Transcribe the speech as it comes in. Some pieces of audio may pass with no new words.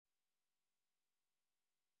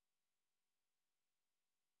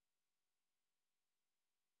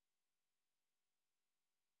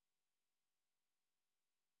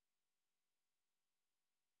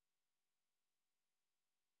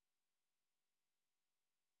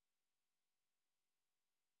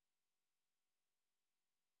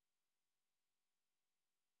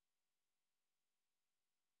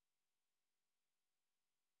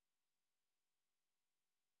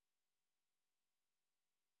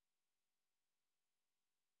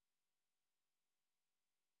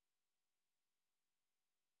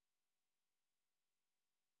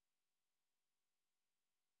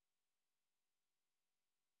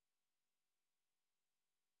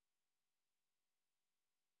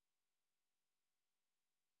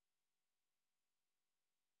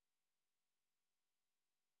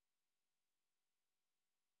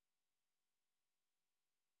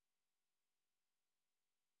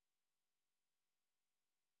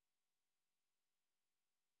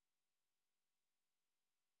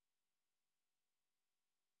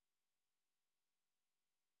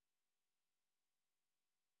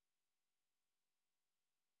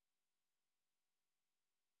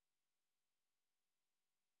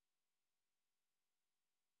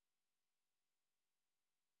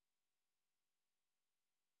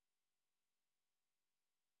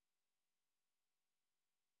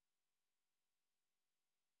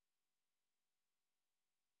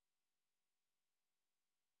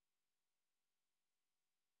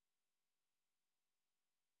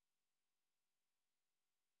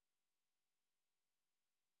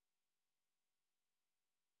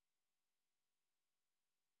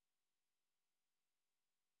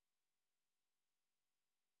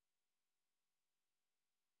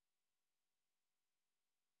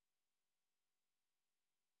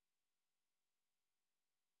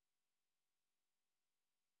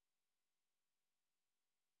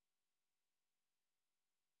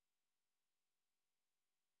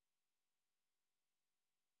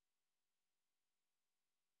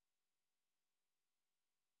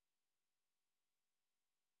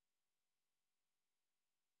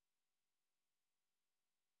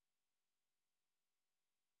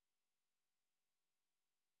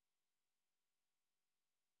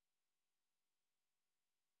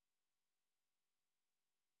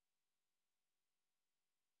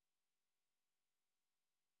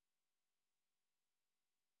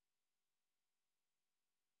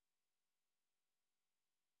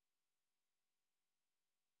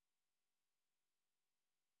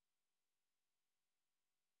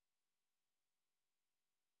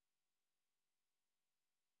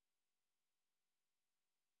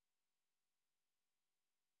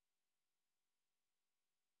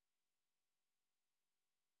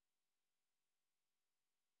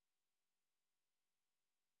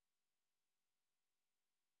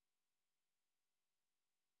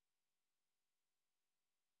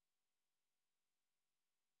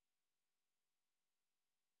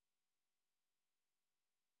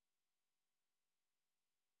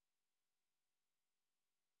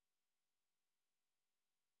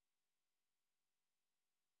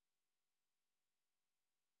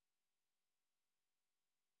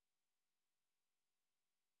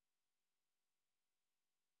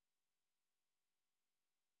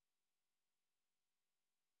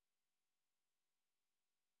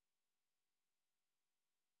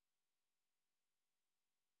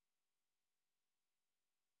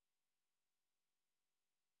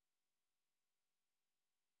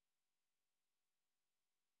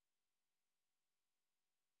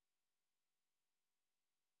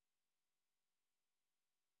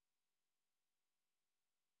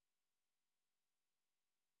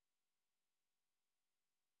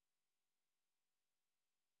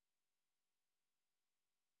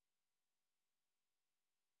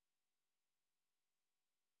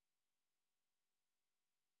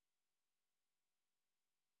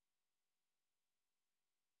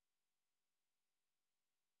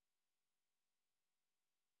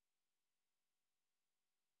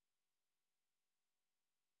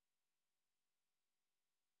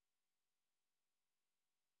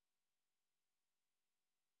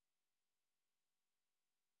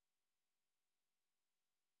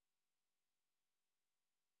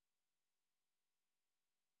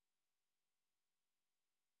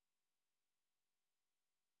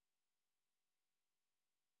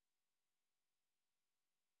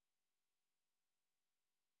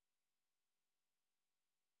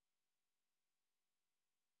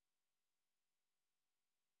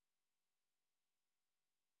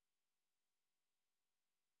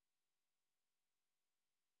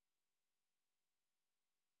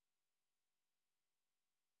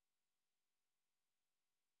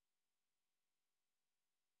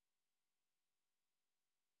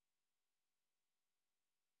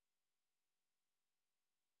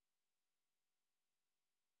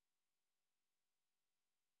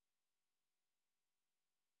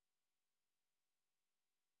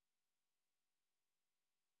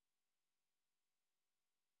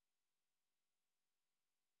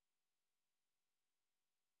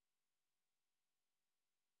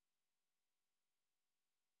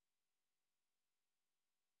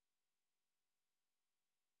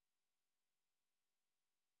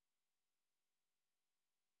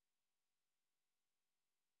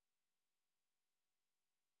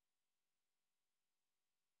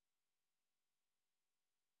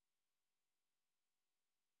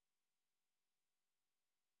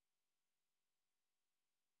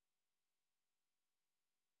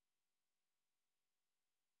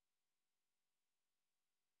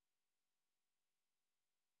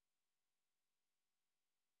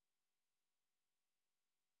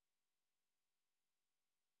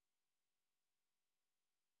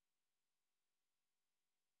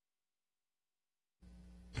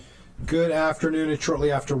Good afternoon. It's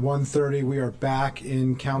shortly after 1:30. We are back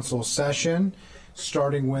in council session,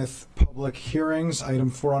 starting with public hearings. Item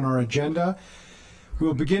 4 on our agenda. We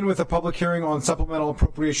will begin with a public hearing on supplemental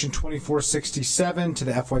appropriation 2467 to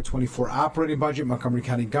the FY24 operating budget, Montgomery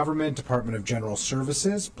County Government, Department of General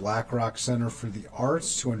Services, Black Rock Center for the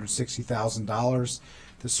Arts, $260,000.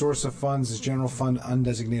 The source of funds is General Fund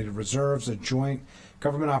Undesignated Reserves. A joint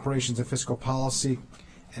Government Operations and Fiscal Policy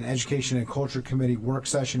and Education and Culture Committee work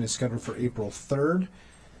session is scheduled for April 3rd.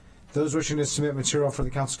 Those wishing to submit material for the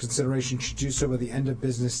council consideration should do so by the end of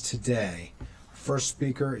business today. First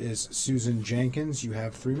speaker is Susan Jenkins. You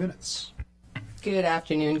have 3 minutes. Good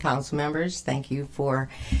afternoon, council members. Thank you for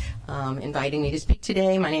inviting me to speak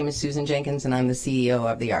today. My name is Susan Jenkins, and I'm the CEO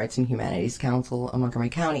of the Arts and Humanities Council of Montgomery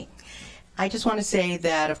County. I just want to say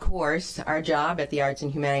that, of course, our job at the Arts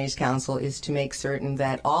and Humanities Council is to make certain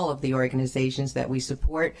that all of the organizations that we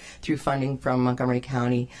support through funding from Montgomery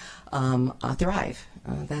County thrive.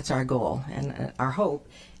 That's our goal, and our hope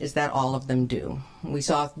is that all of them do. We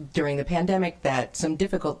saw during the pandemic that some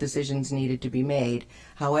difficult decisions needed to be made.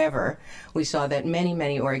 However, we saw that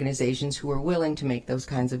many organizations who were willing to make those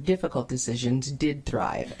kinds of difficult decisions did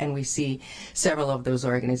thrive, and we see several of those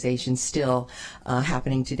organizations still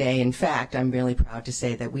happening today. In fact, I'm really proud to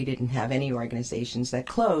say that we didn't have any organizations that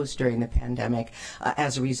closed during the pandemic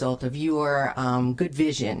as a result of your good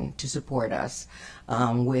vision to support us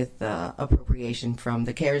with appropriation from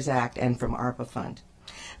the CARES Act and from ARPA Fund.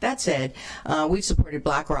 That said, we've supported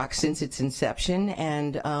Black Rock since its inception,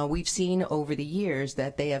 and we've seen over the years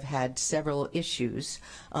that they have had several issues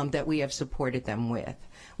that we have supported them with.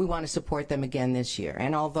 We want to support them again this year,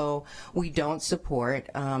 and although we don't support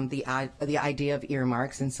the idea of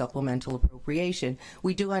earmarks and supplemental appropriation,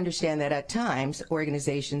 we do understand that at times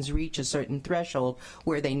organizations reach a certain threshold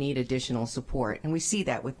where they need additional support, and we see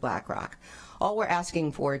that with Black Rock. All we're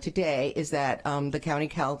asking for today is that the County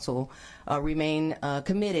Council remain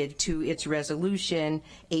committed to its resolution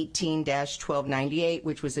 18-1298,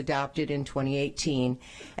 which was adopted in 2018,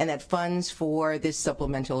 and that funds for this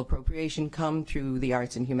supplemental appropriation come through the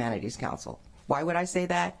Arts and Humanities Council. Why would I say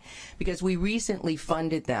that? Because we recently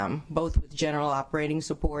funded them, both with general operating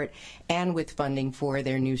support and with funding for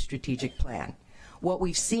their new strategic plan. What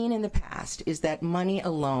we've seen in the past is that money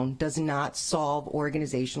alone does not solve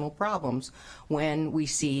organizational problems when we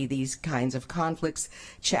see these kinds of conflicts,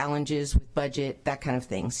 challenges with budget, that kind of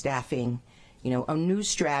thing, staffing. You know, a new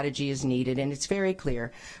strategy is needed, and it's very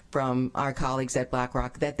clear from our colleagues at Black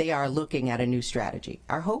Rock that they are looking at a new strategy.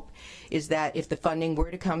 Our hope is that if the funding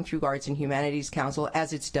were to come through Arts and Humanities Council,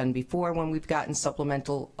 as it's done before when we've gotten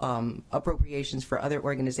supplemental appropriations for other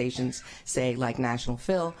organizations, say like National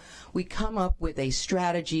Phil, we come up with a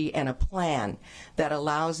strategy and a plan that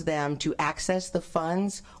allows them to access the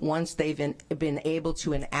funds once they've been able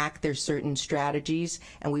to enact their certain strategies,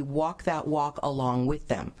 and we walk that walk along with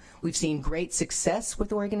them. We've seen great success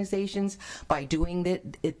with organizations by doing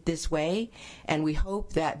it this way, and we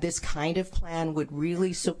hope that this kind of plan would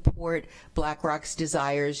really support Black Rock's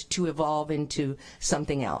desires to evolve into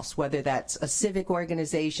something else, whether that's a civic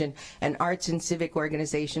organization, an arts and civic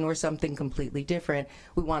organization, or something completely different.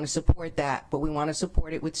 We want to support that, but we want to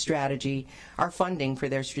support it with strategy. Our funding for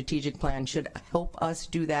their strategic plan should help us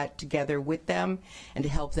do that together with them and to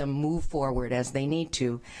help them move forward as they need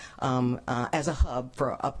to as a hub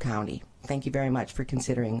for Up County. Thank you very much for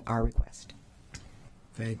considering our request.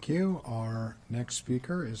 Thank you. Our next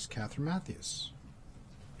speaker is Catherine Matthews.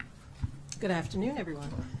 Good afternoon, everyone.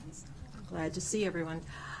 Glad to see everyone.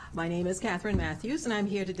 My name is Catherine Matthews, and I'm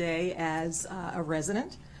here today as a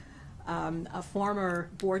resident, a former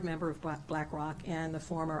board member of Black Rock, and the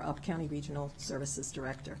former Up County Regional Services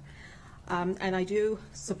Director. And I do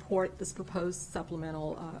support this proposed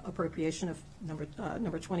supplemental appropriation of number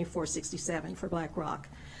 2467 for Black Rock.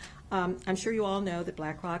 I'm sure you all know that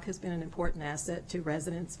Black Rock has been an important asset to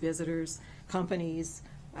residents, visitors, companies,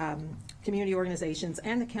 community organizations,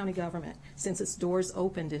 and the county government since its doors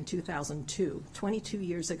opened in 2002, 22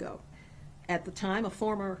 years ago. At the time, a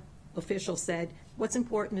former official said, what's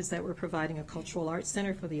important is that we're providing a cultural arts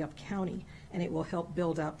center for the Up County, and it will help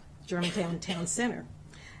build up Germantown Town Center.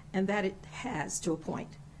 And that it has, to a point.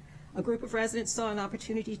 A group of residents saw an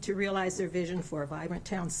opportunity to realize their vision for a vibrant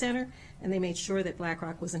town center, and they made sure that Black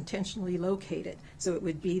Rock was intentionally located so it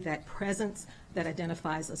would be that presence that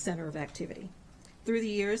identifies a center of activity. Through the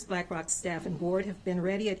years, Black Rock's staff and board have been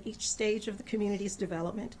ready at each stage of the community's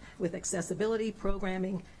development with accessibility,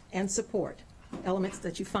 programming, and support, elements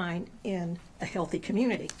that you find in a healthy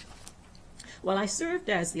community. While I served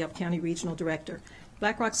as the Up County Regional Director,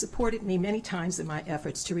 Black Rock supported me many times in my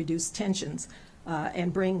efforts to reduce tensions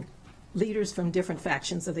and bring leaders from different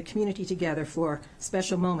factions of the community together for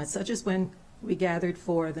special moments, such as when we gathered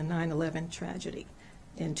for the 9/11 tragedy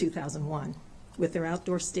in 2001. With their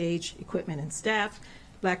outdoor stage, equipment, and staff,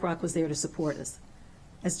 Black Rock was there to support us.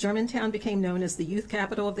 As Germantown became known as the youth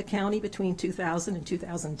capital of the county between 2000 and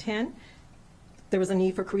 2010, there was a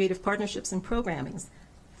need for creative partnerships and programming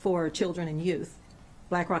for children and youth.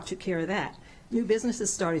 Black Rock took care of that. New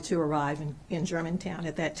businesses started to arrive in Germantown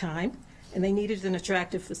at that time, and they needed an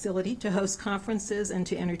attractive facility to host conferences and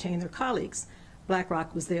to entertain their colleagues. Black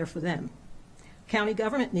Rock was there for them. County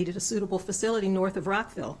government needed a suitable facility north of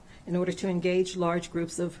Rockville in order to engage large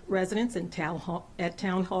groups of residents at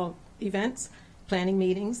town hall events, planning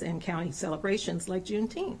meetings, and county celebrations like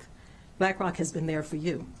Juneteenth. Black Rock has been there for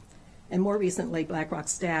you. And more recently, Black Rock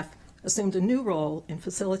staff assumed a new role and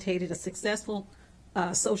facilitated a successful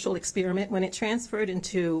social experiment when it transformed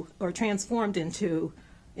into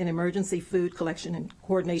an emergency food collection and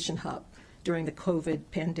coordination hub during the COVID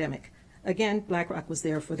pandemic. Again, Black Rock was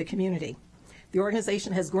there for the community. The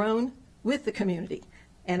organization has grown with the community,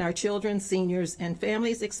 and our children, seniors, and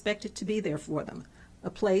families expect it to be there for them, a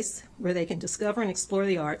place where they can discover and explore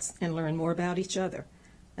the arts and learn more about each other.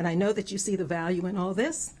 And I know that you see the value in all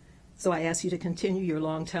this, so I ask you to continue your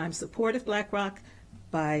longtime support of Black Rock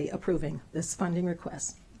by approving this funding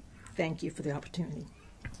request. Thank you for the opportunity.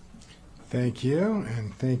 Thank you,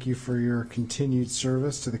 and thank you for your continued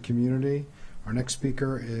service to the community. Our next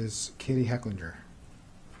speaker is Katie Hecklinger.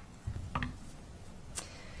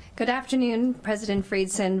 Good afternoon, President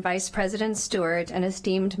Friedson, Vice President Stewart, and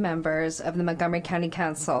esteemed members of the Montgomery County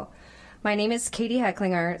Council. My name is Katie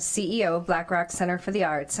Hecklinger, CEO of Black Rock Center for the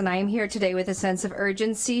Arts, and I am here today with a sense of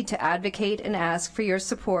urgency to advocate and ask for your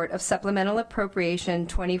support of Supplemental Appropriation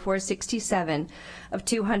 2467 of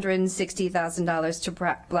 $260,000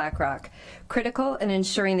 to Black Rock, critical in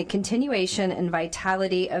ensuring the continuation and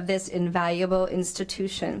vitality of this invaluable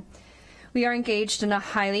institution. We are engaged in a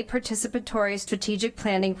highly participatory strategic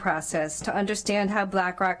planning process to understand how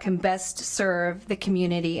Black Rock can best serve the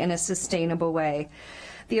community in a sustainable way.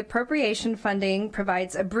 The appropriation funding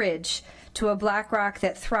provides a bridge to a Black Rock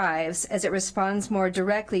that thrives as it responds more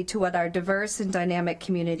directly to what our diverse and dynamic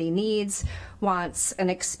community needs, wants, and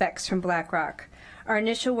expects from Black Rock. Our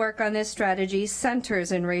initial work on this strategy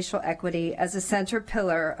centers in racial equity as a center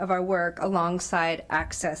pillar of our work alongside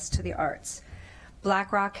access to the arts.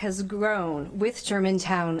 Black Rock has grown with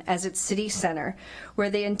Germantown as its city center,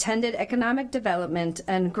 where the intended economic development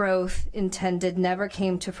and growth intended never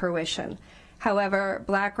came to fruition. However,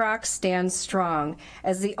 Black Rock stands strong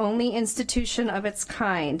as the only institution of its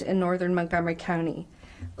kind in northern Montgomery County.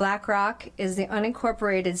 Black Rock is the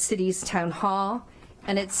unincorporated city's town hall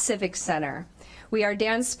and its civic center. We are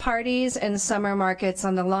dance parties and summer markets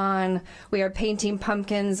on the lawn. We are painting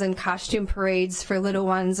pumpkins and costume parades for little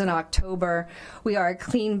ones in October. We are a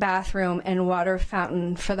clean bathroom and water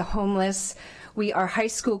fountain for the homeless. We are high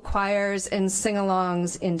school choirs and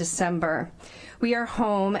sing-alongs in December. We are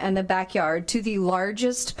home and the backyard to the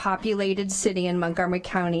largest populated city in Montgomery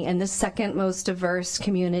County and the second most diverse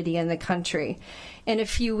community in the country. In a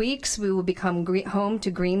few weeks, we will become home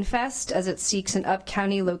to Greenfest as it seeks an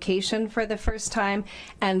up-county location for the first time,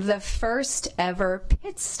 and the first ever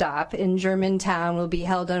pit stop in Germantown will be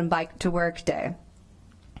held on Bike to Work Day.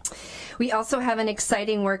 We also have an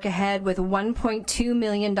exciting work ahead with $1.2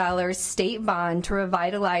 million state bond to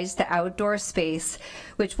revitalize the outdoor space,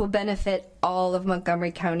 which will benefit all of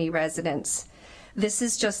Montgomery County residents. This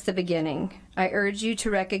is just the beginning. I urge you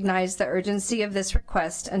to recognize the urgency of this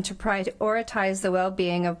request and to prioritize the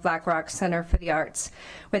well-being of Black Rock Center for the Arts.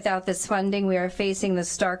 Without this funding, we are facing the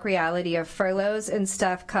stark reality of furloughs and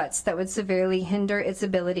staff cuts that would severely hinder its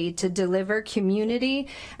ability to deliver community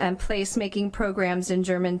and place-making programs in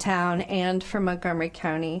Germantown and for Montgomery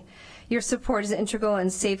County. Your support is integral in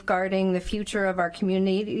safeguarding the future of our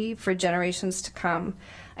community for generations to come.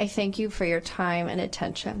 I thank you for your time and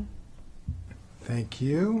attention. Thank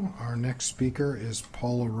you. Our next speaker is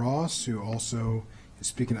Paula Ross, who also is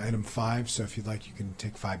speaking to item 5. So if you'd like, you can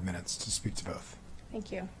take 5 minutes to speak to both.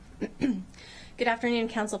 Thank you. Good afternoon,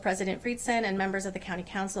 Council President Friedson and members of the County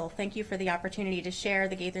Council. Thank you for the opportunity to share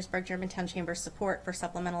the Gaithersburg Germantown Chamber's support for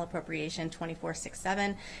Supplemental Appropriation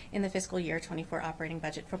 2467 in the fiscal year 24 operating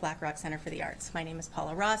budget for Black Rock Center for the Arts. My name is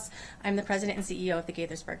Paula Ross. I'm the President and CEO of the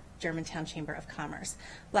Gaithersburg Germantown Chamber of Commerce.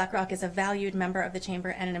 Black Rock is a valued member of the Chamber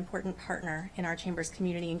and an important partner in our Chamber's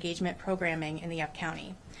community engagement programming in the Up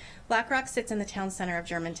County. Black Rock sits in the town center of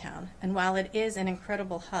Germantown, and while it is an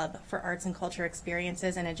incredible hub for arts and culture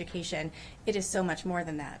experiences and education, it is so much more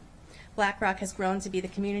than that. Black Rock has grown to be the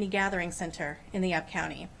community gathering center in the Up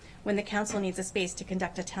County. When the council needs a space to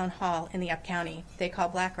conduct a town hall in the Up County, they call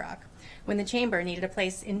Black Rock. When the chamber needed a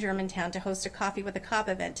place in Germantown to host a Coffee with a Cop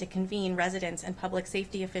event to convene residents and public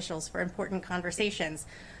safety officials for important conversations,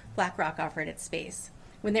 Black Rock offered its space.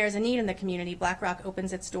 When there is a need in the community, Black Rock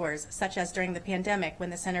opens its doors, such as during the pandemic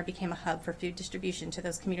when the center became a hub for food distribution to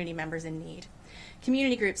those community members in need.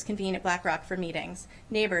 Community groups convene at Black Rock for meetings.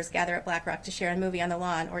 Neighbors gather at Black Rock to share a movie on the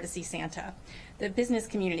lawn or to see Santa. The business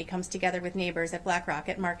community comes together with neighbors at Black Rock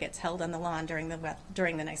at markets held on the lawn during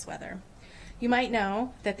the nice weather. You might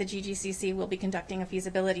know that the GGCC will be conducting a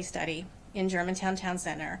feasibility study in Germantown Town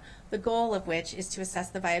Center, the goal of which is to assess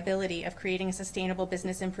the viability of creating a sustainable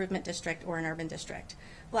business improvement district or an urban district.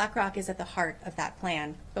 Black Rock is at the heart of that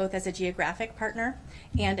plan, both as a geographic partner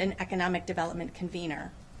and an economic development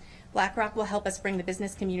convener. Black Rock will help us bring the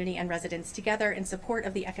business community and residents together in support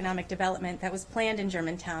of the economic development that was planned in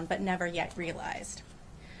Germantown but never yet realized.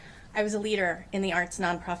 I was a leader in the arts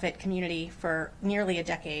nonprofit community for nearly a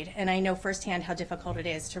decade, and I know firsthand how difficult it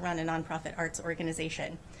is to run a nonprofit arts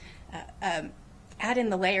organization. Add in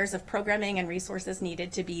the layers of programming and resources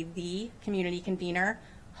needed to be the community convener,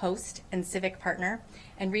 host, and civic partner,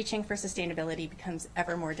 and reaching for sustainability becomes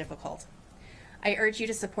ever more difficult. I urge you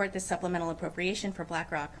to support this supplemental appropriation for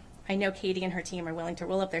Black Rock. I know Katie and her team are willing to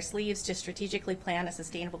roll up their sleeves to strategically plan a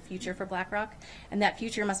sustainable future for Black Rock, and that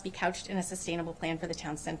future must be couched in a sustainable plan for the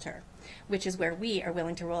town center, which is where we are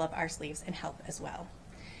willing to roll up our sleeves and help as well.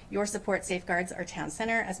 Your support safeguards our town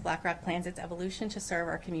center as Black Rock plans its evolution to serve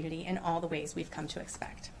our community in all the ways we've come to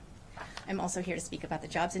expect. I'm also here to speak about the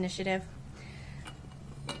Jobs Initiative.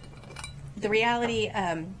 The reality,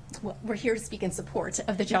 we're here to speak in support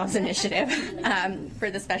of the Jobs Initiative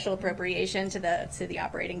for the special appropriation to the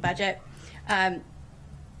operating budget. The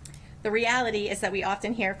reality is that we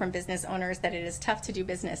often hear from business owners that it is tough to do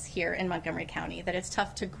business here in Montgomery County, that it's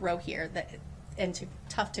tough to grow here,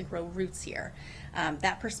 tough to grow roots here.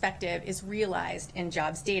 That perspective is realized in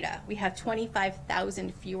jobs data. We have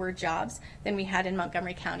 25,000 fewer jobs than we had in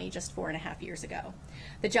Montgomery County just 4.5 years ago.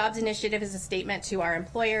 The Jobs Initiative is a statement to our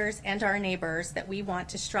employers and our neighbors that we want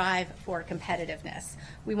to strive for competitiveness.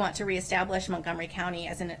 We want to reestablish Montgomery County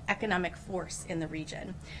as an economic force in the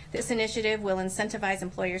region. This initiative will incentivize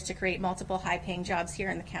employers to create multiple high-paying jobs here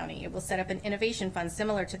in the county. It will set up an innovation fund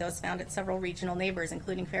similar to those found at several regional neighbors,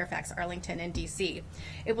 including Fairfax, Arlington, and DC.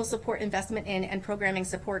 It will support investment in and programming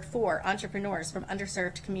support for entrepreneurs from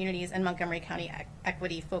underserved communities and Montgomery County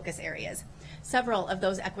equity focus areas. Several of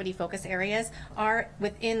those equity focus areas are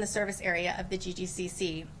within the service area of the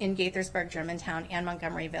GGCC in Gaithersburg, Germantown, and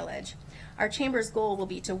Montgomery Village. Our chamber's goal will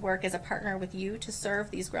be to work as a partner with you to serve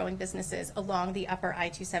these growing businesses along the upper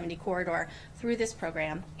I-270 corridor through this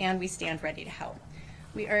program, and we stand ready to help.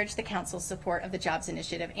 We urge the council's support of the Jobs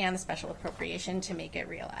Initiative and the special appropriation to make it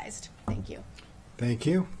realized. Thank you. Thank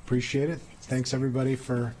you. Appreciate it. Thanks, everybody,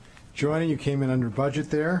 for joining. You came in under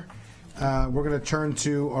budget there. We're going to turn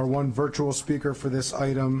to our one virtual speaker for this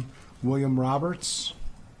item, William Roberts.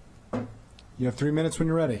 You have 3 minutes when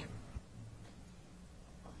you're ready.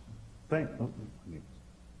 Thank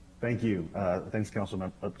you. Thanks,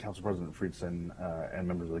 Council President Friedson and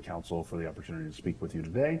members of the council for the opportunity to speak with you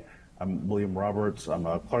today. I'm William Roberts. I'm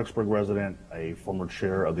a Clarksburg resident, a former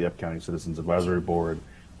chair of the Up County Citizens Advisory Board,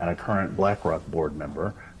 and a current Black Rock board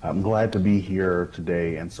member. I'm glad to be here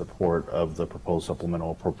today in support of the proposed supplemental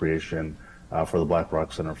appropriation for the Black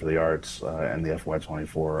Rock Center for the Arts and the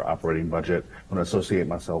FY24 operating budget. I'm going to associate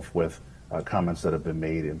myself with comments that have been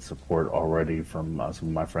made in support already from some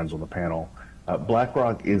of my friends on the panel. Black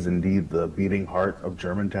Rock is indeed the beating heart of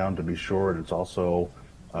Germantown, to be sure, and it's also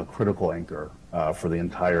a critical anchor for the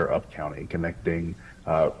entire Up County, connecting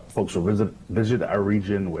folks who visit our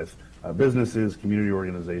region with businesses, community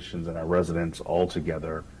organizations, and our residents all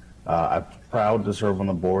together. I'm proud to serve on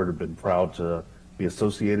the board. I've been proud to be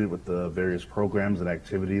associated with the various programs and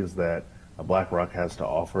activities that Black Rock has to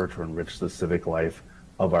offer to enrich the civic life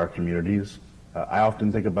of our communities. I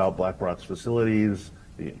often think about Black Rock's facilities,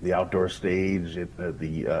 the outdoor stage,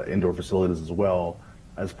 the indoor facilities as well,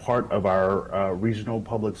 as part of our regional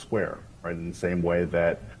public square, right? In the same way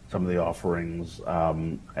that some of the offerings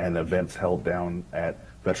and events held down at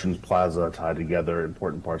Veterans Plaza tie together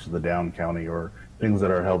important parts of the down county, or things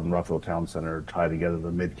that are held in Rockville Town Center tie together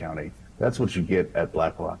the mid county. That's what you get at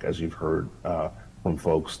Black Rock, as you've heard from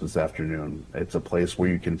folks this afternoon. It's a place where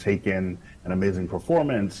you can take in an amazing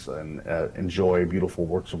performance and enjoy beautiful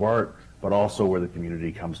works of art, but also where the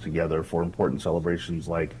community comes together for important celebrations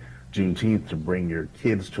like Juneteenth, to bring your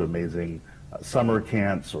kids to amazing summer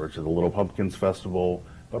camps or to the Little Pumpkins Festival,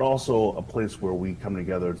 but also a place where we come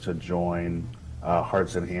together to join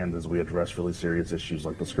hearts in hand as we address really serious issues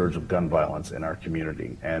like the scourge of gun violence in our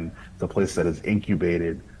community, and the place that has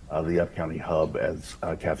incubated the Up County Hub, as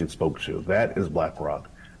Kathy spoke to. That is BlackRock.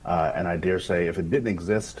 And I dare say if it didn't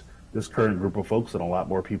exist, this current group of folks and a lot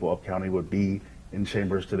more people up county would be in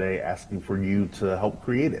chambers today asking for you to help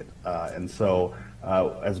create it. And so,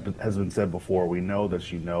 as has been said before, we know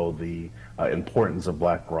that you know the importance of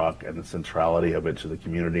BlackRock and the centrality of it to the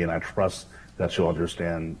community, and I trust that you'll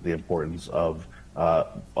understand the importance of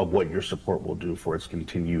what your support will do for its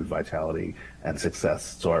continued vitality and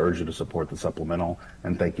success. So I urge you to support the supplemental,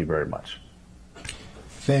 and thank you very much.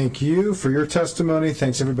 Thank you for your testimony.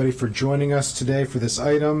 Thanks everybody for joining us today for this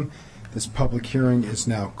item. This public hearing is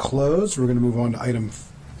now closed. We're going to move on to item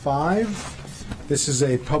 5. This is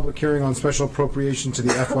a public hearing on special appropriation to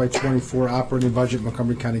the FY24 operating budget,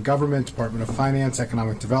 Montgomery County Government, Department of Finance,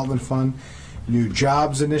 Economic Development Fund, New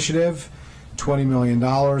Jobs Initiative, $20 million.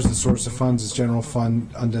 The source of funds is General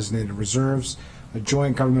Fund Undesignated Reserves. A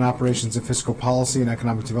joint Government Operations and Fiscal Policy and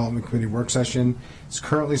Economic Development Committee work session is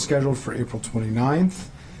currently scheduled for April 29th.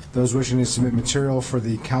 Those wishing to submit material for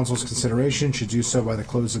the Council's consideration should do so by the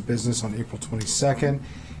close of business on April 22nd.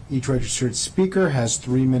 Each registered speaker has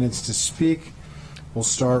 3 minutes to speak. We'll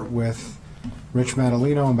start with Rich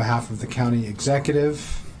Madalino on behalf of the County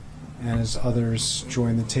Executive. And as others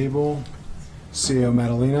join the table, CEO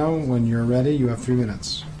Madalino, when you're ready, you have 3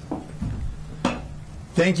 minutes.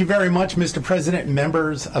 Thank you very much, Mr. President and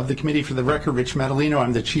members of the committee. For the record, Rich Madalino.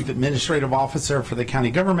 I'm the Chief Administrative Officer for the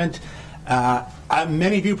county government.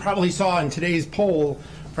 Many of you probably saw in today's poll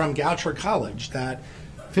from Goucher College that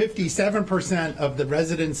 57% of the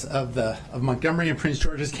residents of Montgomery and Prince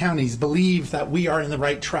George's counties believe that we are in the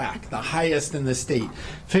right track, the highest in the state.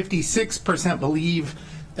 56% believe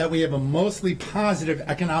that we have a mostly positive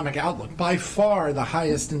economic outlook, by far the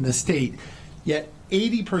highest in the state. Yet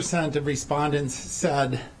 80% of respondents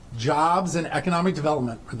said jobs and economic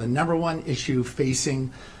development are the number one issue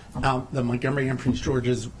facing the Montgomery and Prince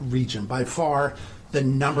George's region, by far the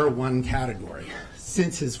number one category.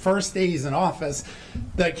 Since his first days in office,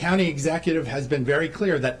 the county executive has been very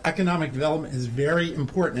clear that economic development is very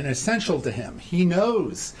important and essential to him. He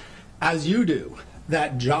knows, as you do,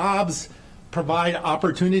 that jobs provide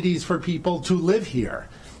opportunities for people to live here.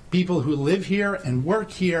 People who live here and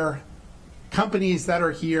work here, companies that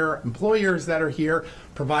are here, employers that are here,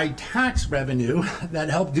 provide tax revenue that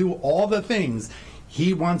help do all the things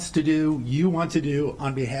he wants to do, you want to do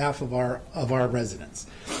on behalf of our residents.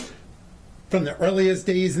 From the earliest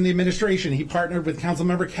days in the administration, he partnered with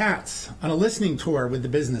Councilmember Katz on a listening tour with the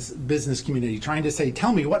business community, trying to say,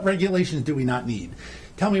 tell me, what regulations do we not need?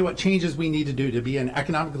 Tell me what changes we need to do to be an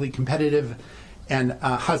economically competitive and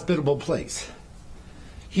hospitable place.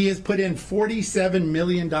 He has put in $47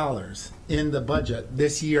 million in the budget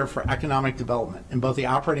this year for economic development, in both the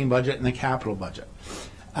operating budget and the capital budget,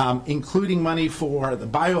 including money for the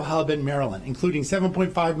BioHub in Maryland, including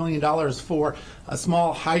 $7.5 million for a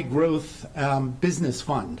small high-growth business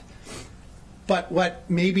fund. But what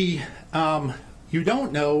maybe you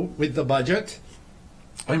don't know with the budget,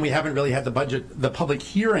 and we haven't really had the public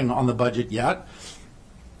hearing on the budget yet,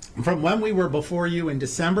 from when we were before you in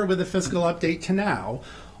December with the fiscal update to now,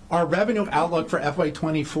 our revenue outlook for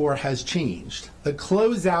FY24 has changed. The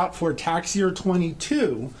closeout for tax year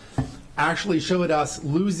 22 actually showed us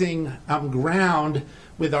losing ground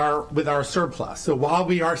with our surplus. So while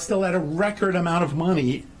we are still at a record amount of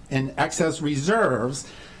money in excess reserves,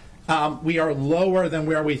 we are lower than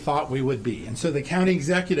where we thought we would be. And so the county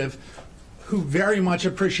executive, who very much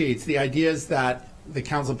appreciates the ideas that the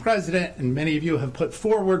council president and many of you have put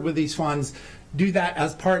forward with these funds, do that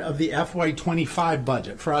as part of the FY25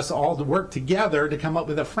 budget for us all to work together to come up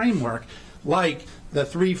with a framework, like the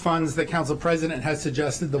 3 funds the council president has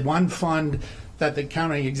suggested, the 1 fund that the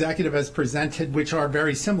county executive has presented, which are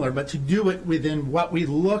very similar, but to do it within what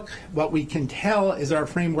we can tell is our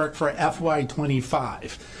framework for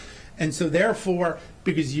FY25. And so therefore,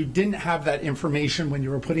 because you didn't have that information when you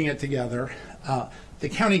were putting it together, the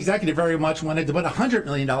county executive very much wanted to put $100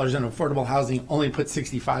 million in affordable housing, only put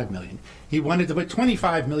 $65 million. He wanted to put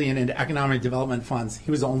 $25 million into economic development funds. He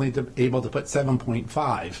was only able to put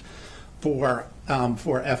 $7.5 for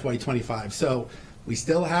FY25. So we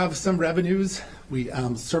still have some revenues,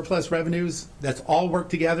 surplus revenues. That's all work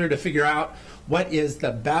together to figure out what is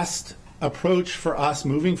the best approach for us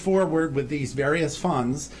moving forward with these various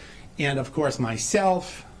funds. And of course,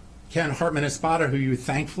 myself, Ken Hartman Espada, who you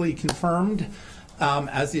thankfully confirmed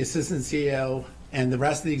as the Assistant CEO, and the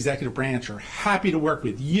rest of the executive branch are happy to work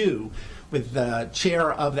with you, with the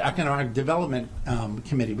chair of the Economic Development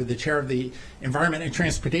Committee, with the chair of the Environment and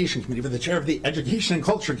Transportation Committee, with the chair of the Education and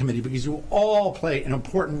Culture Committee, because you all play an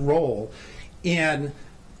important role in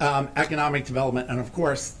economic development, and of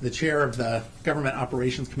course, the chair of the Government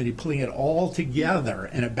Operations Committee, pulling it all together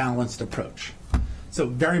in a balanced approach. So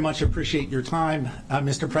very much appreciate your time,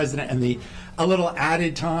 Mr. President, and a little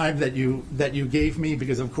added time that you gave me,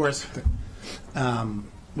 because of course,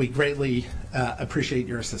 we greatly appreciate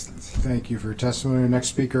your assistance. Thank you for your testimony. Next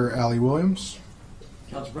speaker, Ali Williams.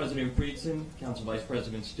 Council President Friedson, Council Vice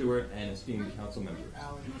President Stewart, and esteemed council members.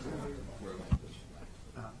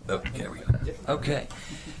 Okay, we go. Okay.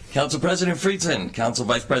 Council President Friedson, Council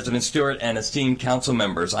Vice President Stewart, and esteemed council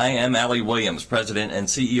members. I am Ali Williams, President and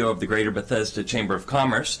CEO of the Greater Bethesda Chamber of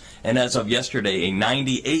Commerce, and as of yesterday, a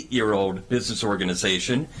 98-year-old business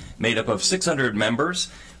organization made up of 600 members,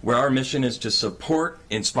 where our mission is to support,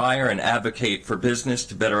 inspire, and advocate for business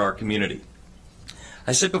to better our community.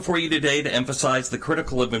 I sit before you today to emphasize the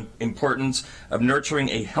critical importance of nurturing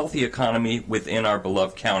a healthy economy within our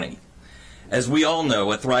beloved county. As we all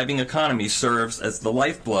know, a thriving economy serves as the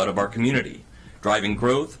lifeblood of our community, driving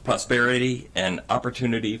growth, prosperity, and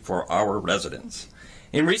opportunity for our residents.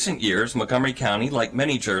 In recent years, Montgomery County, like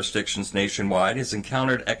many jurisdictions nationwide, has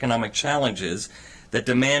encountered economic challenges that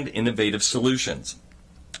demand innovative solutions.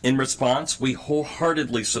 In response, we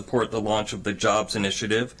wholeheartedly support the launch of the Jobs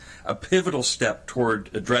Initiative, a pivotal step toward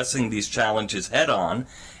addressing these challenges head-on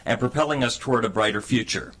and propelling us toward a brighter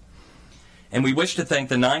future. And we wish to thank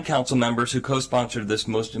the 9 council members who co-sponsored this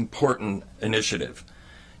most important initiative.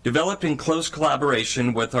 Developed in close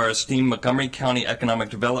collaboration with our esteemed Montgomery County Economic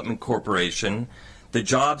Development Corporation, the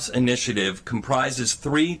Jobs Initiative comprises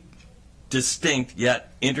 3 distinct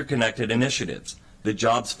yet interconnected initiatives: the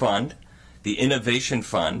Jobs Fund, the Innovation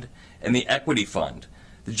Fund, and the Equity Fund.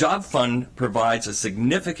 The Job Fund provides a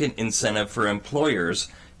significant incentive for employers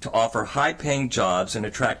to offer high-paying jobs and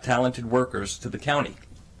attract talented workers to the county.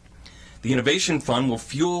 The Innovation Fund will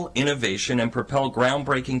fuel innovation and propel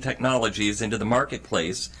groundbreaking technologies into the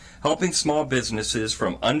marketplace, helping small businesses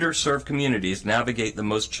from underserved communities navigate the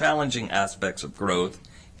most challenging aspects of growth,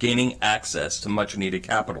 gaining access to much-needed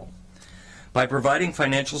capital. By providing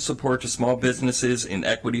financial support to small businesses in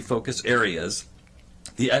equity-focused areas,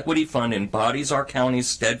 the Equity Fund embodies our county's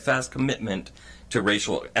steadfast commitment to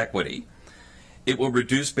racial equity. It will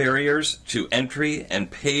reduce barriers to entry and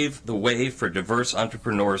pave the way for diverse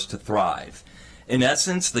entrepreneurs to thrive. In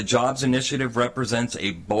essence, the Jobs Initiative represents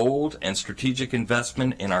a bold and strategic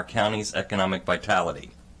investment in our county's economic vitality.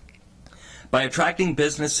 By attracting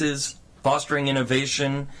businesses, fostering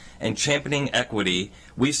innovation, and championing equity,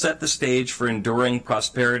 we set the stage for enduring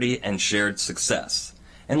prosperity and shared success.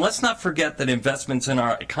 And let's not forget that investments in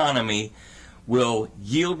our economy will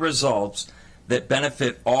yield results that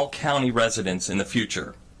benefit all county residents in the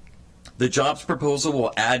future. The jobs proposal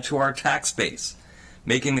will add to our tax base,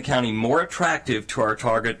 making the county more attractive to our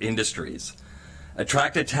target industries.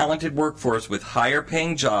 Attract a talented workforce with higher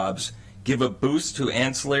paying jobs, give a boost to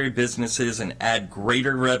ancillary businesses, and add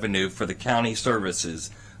greater revenue for the county services,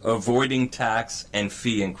 avoiding tax and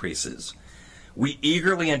fee increases. We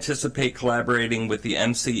eagerly anticipate collaborating with the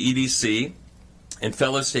MCEDC and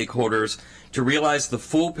fellow stakeholders to realize the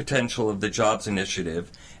full potential of the Jobs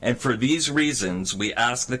Initiative, and for these reasons, we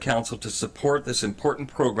ask the Council to support this important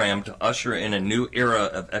program to usher in a new era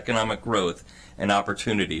of economic growth and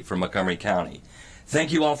opportunity for Montgomery County.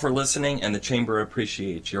 Thank you all for listening, and the Chamber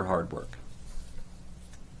appreciates your hard work.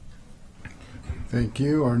 Thank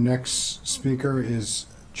you. Our next speaker is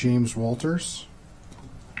James Walters.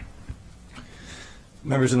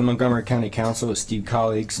 Members of the Montgomery County Council, esteemed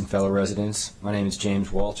colleagues, and fellow residents, my name is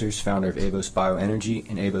James Walters, founder of Avos Bioenergy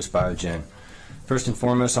and Avos Biogen. First and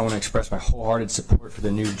foremost, I want to express my wholehearted support for the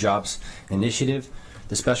new Jobs Initiative.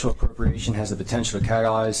 The special appropriation has the potential to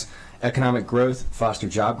catalyze economic growth, foster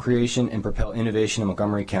job creation, and propel innovation in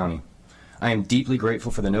Montgomery County. I am deeply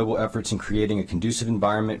grateful for the noble efforts in creating a conducive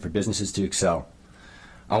environment for businesses to excel.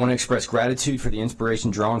 I want to express gratitude for the inspiration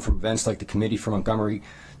drawn from events like the Committee for Montgomery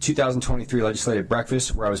 2023 Legislative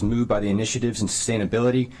Breakfast, where I was moved by the initiatives in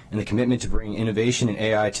sustainability and the commitment to bringing innovation and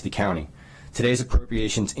AI to the county. Today's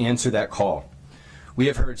appropriations answer that call. We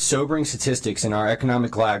have heard sobering statistics in our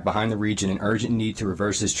economic lag behind the region and urgent need to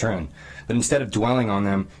reverse this trend. But instead of dwelling on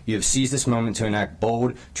them, you have seized this moment to enact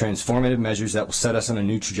bold, transformative measures that will set us on a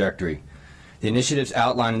new trajectory. The initiatives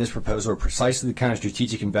outlined in this proposal are precisely the kind of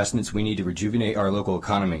strategic investments we need to rejuvenate our local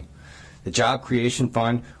economy. The Job Creation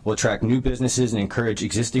Fund will attract new businesses and encourage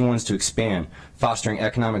existing ones to expand, fostering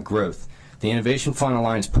economic growth. The Innovation Fund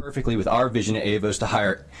aligns perfectly with our vision at AVOS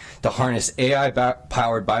to harness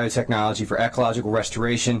AI-powered biotechnology for ecological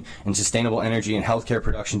restoration and sustainable energy and healthcare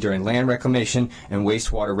production during land reclamation and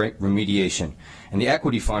wastewater remediation. And the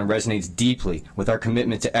Equity Fund resonates deeply with our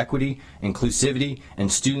commitment to equity, inclusivity,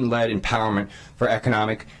 and student-led empowerment for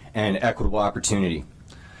economic and equitable opportunity.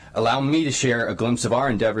 Allow me to share a glimpse of our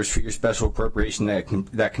endeavors for your special appropriation that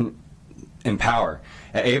can empower.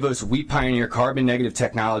 At AVOS, we pioneer carbon-negative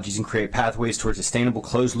technologies and create pathways towards sustainable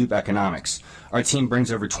closed-loop economics. Our team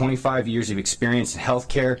brings over 25 years of experience in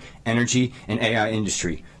healthcare, energy, and AI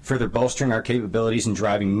industry, further bolstering our capabilities and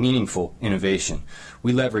driving meaningful innovation.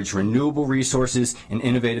 We leverage renewable resources and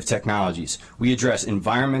innovative technologies. We address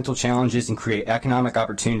environmental challenges and create economic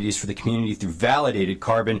opportunities for the community through validated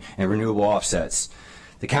carbon and renewable offsets.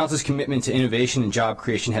 The Council's commitment to innovation and job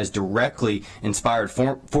creation has directly inspired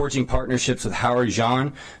forging partnerships with Howard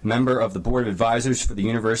Zhan, member of the Board of Advisors for the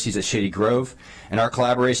universities at Shady Grove, and our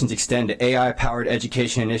collaborations extend to AI-powered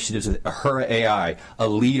education initiatives with Ahura AI, a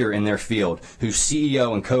leader in their field, whose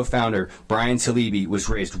CEO and co-founder, Brian Talibi, was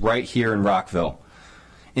raised right here in Rockville.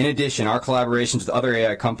 In addition, our collaborations with other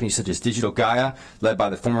AI companies such as Digital Gaia, led by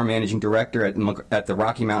the former managing director at the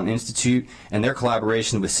Rocky Mountain Institute, and their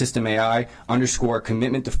collaboration with System AI underscore a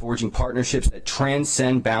commitment to forging partnerships that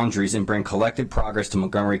transcend boundaries and bring collective progress to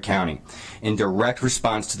Montgomery County, in direct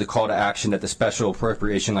response to the call to action that the special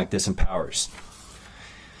appropriation like this empowers.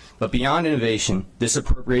 But beyond innovation, this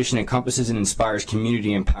appropriation encompasses and inspires community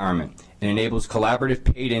empowerment. It enables collaborative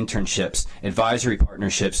paid internships, advisory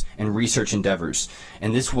partnerships, and research endeavors.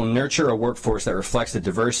 And this will nurture a workforce that reflects the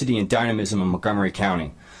diversity and dynamism of Montgomery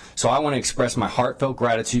County. So I want to express my heartfelt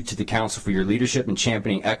gratitude to the Council for your leadership in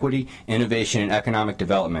championing equity, innovation, and economic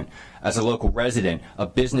development. As a local resident, a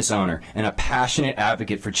business owner, and a passionate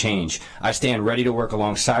advocate for change, I stand ready to work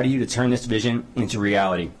alongside you to turn this vision into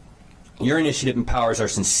reality. Your initiative empowers our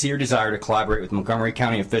sincere desire to collaborate with Montgomery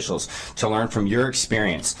County officials to learn from your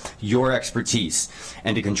experience, your expertise,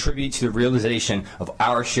 and to contribute to the realization of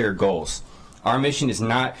our shared goals. Our mission is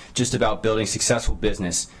not just about building successful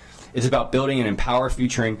business. It's about building an empowering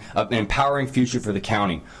future for the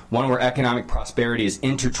county, one where economic prosperity is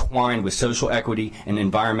intertwined with social equity and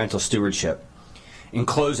environmental stewardship. In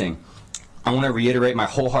closing, I want to reiterate my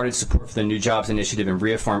wholehearted support for the New Jobs Initiative and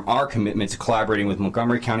reaffirm our commitment to collaborating with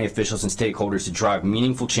Montgomery County officials and stakeholders to drive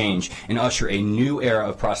meaningful change and usher a new era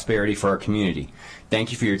of prosperity for our community.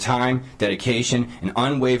 Thank you for your time, dedication, and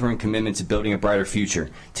unwavering commitment to building a brighter future.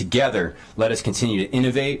 Together, let us continue to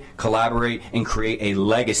innovate, collaborate, and create a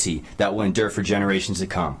legacy that will endure for generations to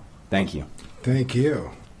come. Thank you. Thank you.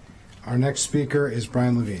 Our next speaker is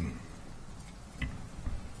Brian Levine.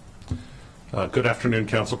 Good afternoon,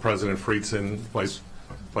 Council President Friedson,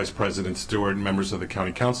 Vice President Stewart, and members of the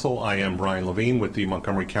County Council. I am Brian Levine with the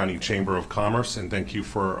Montgomery County Chamber of Commerce, and thank you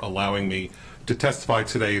for allowing me to testify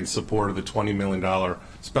today in support of the $20 million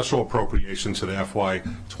special appropriation to the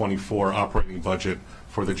FY24 operating budget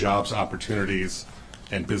for the Jobs, Opportunities,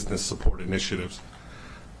 and Business Support Initiatives.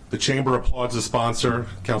 The Chamber applauds the sponsor,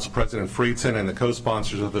 Council President Friedson, and the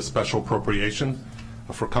co-sponsors of this special appropriation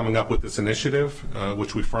for coming up with this initiative,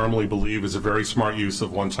 which we firmly believe is a very smart use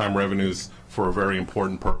of one-time revenues for a very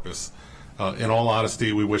important purpose. In all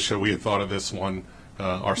honesty, we wish that we had thought of this one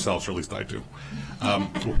ourselves, or at least I do.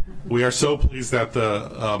 We are so pleased that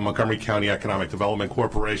the Montgomery County Economic Development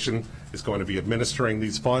Corporation is going to be administering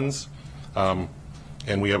these funds, and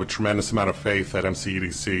we have a tremendous amount of faith that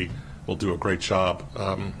MCEDC will do a great job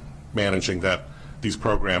managing these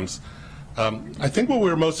programs. I think what we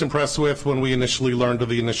were most impressed with when we initially learned of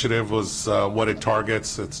the initiative was what it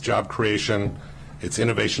targets. It's job creation, it's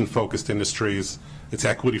innovation-focused industries, it's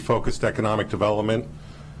equity-focused economic development.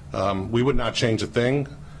 We would not change a thing,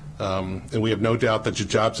 and we have no doubt that the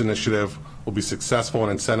Jobs Initiative will be successful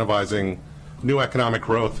in incentivizing new economic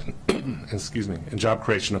growth and job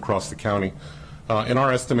creation across the county. In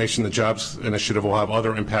our estimation, the Jobs Initiative will have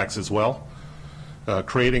other impacts as well.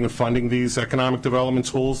 Creating and funding these economic development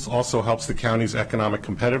tools also helps the county's economic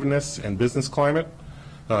competitiveness and business climate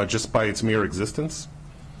just by its mere existence.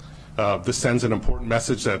 This sends an important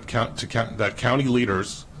message that county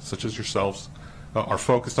leaders, such as yourselves, are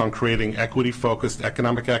focused on creating equity-focused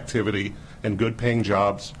economic activity and good-paying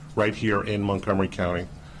jobs right here in Montgomery County.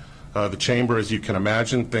 The Chamber, as you can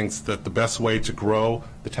imagine, thinks that the best way to grow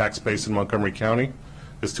the tax base in Montgomery County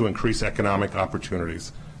is to increase economic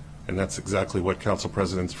opportunities. And that's exactly what Council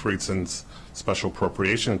President Friedson's special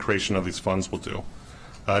appropriation and creation of these funds will do.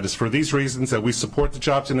 It is for these reasons that we support the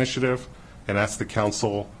Jobs Initiative and ask the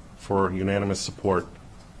Council for unanimous support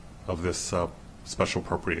of this special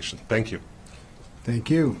appropriation. Thank you.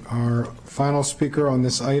 Thank you. Our final speaker on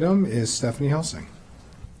this item is Stephanie Helsing.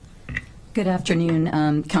 Good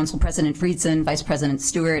afternoon, Council President Friedson, Vice President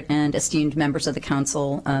Stewart, and esteemed members of the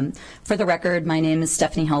Council. For the record, my name is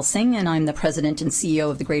Stephanie Helsing, and I'm the President and CEO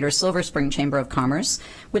of the Greater Silver Spring Chamber of Commerce,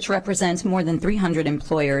 which represents more than 300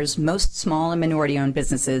 employers, most small and minority-owned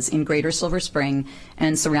businesses in Greater Silver Spring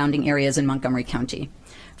and surrounding areas in Montgomery County.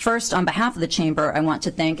 First, on behalf of the Chamber, I want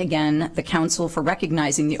to thank again the Council for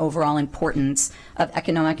recognizing the overall importance of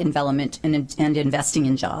economic development and investing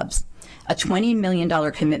in jobs. A $20 million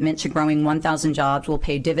commitment to growing 1,000 jobs will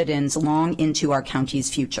pay dividends long into our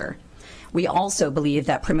county's future. We also believe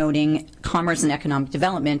that promoting commerce and economic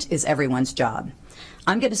development is everyone's job.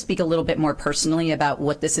 I'm going to speak a little bit more personally about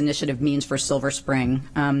what this initiative means for Silver Spring.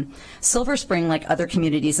 Silver Spring, like other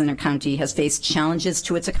communities in our county, has faced challenges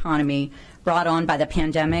to its economy brought on by the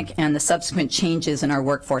pandemic and the subsequent changes in our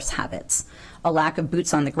workforce habits. A lack of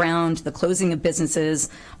boots on the ground, the closing of businesses,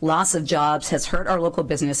 loss of jobs has hurt our local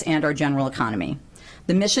business and our general economy.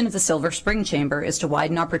 The mission of the Silver Spring Chamber is to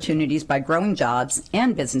widen opportunities by growing jobs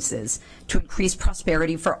and businesses to increase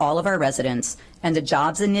prosperity for all of our residents, and the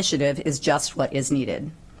Jobs Initiative is just what is needed.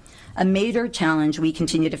 A major challenge we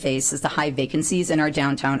continue to face is the high vacancies in our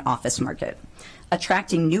downtown office market.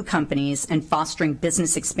 Attracting new companies and fostering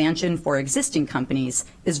business expansion for existing companies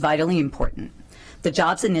is vitally important. The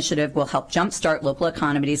Jobs Initiative will help jumpstart local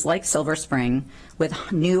economies like Silver Spring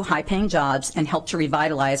with new high-paying jobs and help to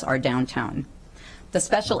revitalize our downtown. The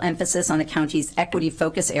special emphasis on the county's equity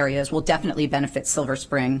focus areas will definitely benefit Silver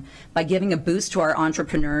Spring by giving a boost to our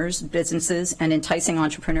entrepreneurs, businesses, and enticing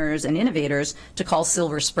entrepreneurs and innovators to call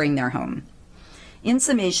Silver Spring their home. In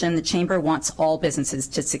summation, the Chamber wants all businesses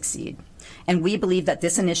to succeed, and we believe that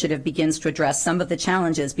this initiative begins to address some of the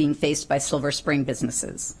challenges being faced by Silver Spring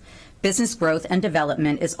businesses. Business growth and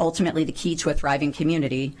development is ultimately the key to a thriving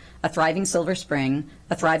community, a thriving Silver Spring,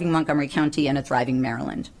 a thriving Montgomery County, and a thriving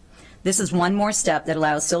Maryland. This is one more step that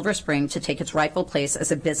allows Silver Spring to take its rightful place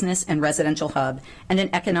as a business and residential hub and an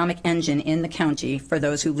economic engine in the county for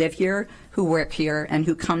those who live here, who work here, and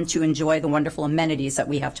who come to enjoy the wonderful amenities that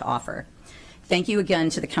we have to offer. Thank you again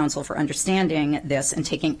to the Council for understanding this and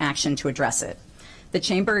taking action to address it. The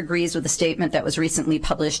Chamber agrees with the statement that was recently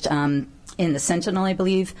published in the Sentinel, I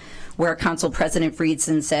believe, where Council President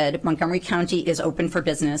Friedson said, Montgomery County is open for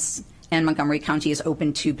business and Montgomery County is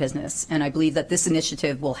open to business. And I believe that this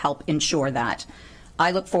initiative will help ensure that.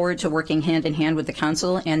 I look forward to working hand in hand with the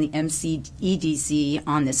Council and the MCEDC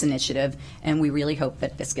on this initiative, and we really hope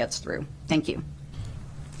that this gets through. Thank you.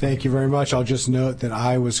 Thank you very much. I'll just note that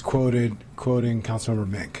I was quoting Councilmember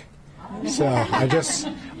Mink. So I just,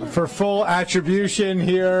 for full attribution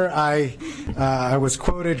here, I was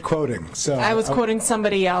quoting. So I was quoting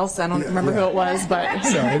somebody else. I don't remember who it was, but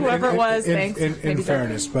so whoever it was, thanks. In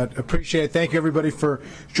fairness, but appreciate it. Thank you, everybody, for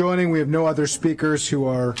joining. We have no other speakers who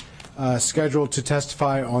are scheduled to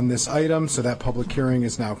testify on this item, so that public hearing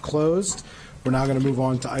is now closed. We're now going to move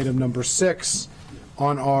on to item number 6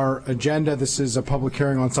 on our agenda. This is a public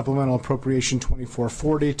hearing on supplemental appropriation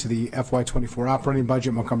 2440 to the FY24 operating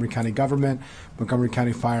budget, Montgomery County Government, Montgomery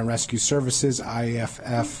County Fire and Rescue Services,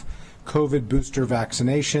 IAFF COVID booster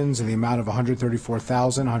vaccinations in the amount of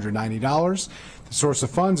 $134,190. The source of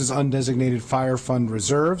funds is undesignated fire fund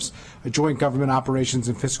reserves. A joint government operations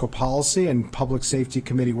and fiscal policy and public safety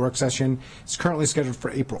committee work session is currently scheduled for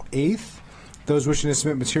April 8th. Those wishing to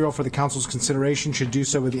submit material for the Council's consideration should do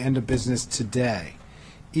so with the end of business today.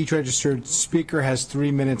 Each registered speaker has 3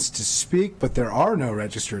 minutes to speak, but there are no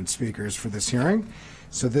registered speakers for this hearing,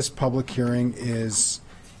 so this public hearing is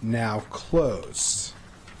now closed.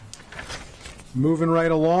 Moving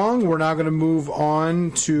right along, we're now going to move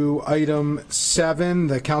on to item 7.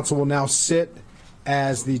 The Council will now sit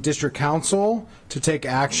as the District Council to take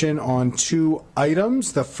action on 2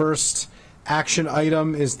 items. The first action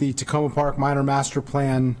item is the Tacoma Park Minor Master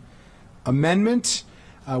Plan amendment.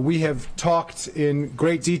 We have talked in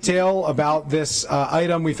great detail about this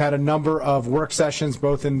item. We've had a number of work sessions,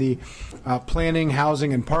 both in the Planning,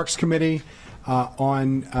 Housing, and Parks Committee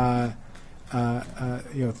on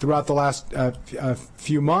throughout the last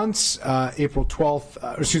few months. March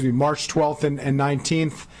 12th and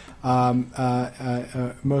 19th,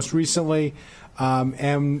 most recently,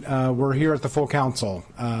 and we're here at the full council.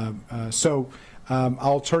 So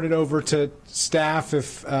I'll turn it over to staff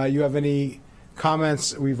if you have any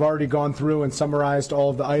comments. We've already gone through and summarized all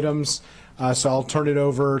of the items, so I'll turn it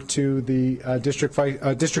over to the district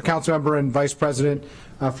council member and vice president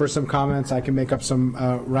for some comments. I can make up some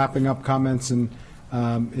wrapping up comments, and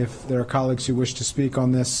if there are colleagues who wish to speak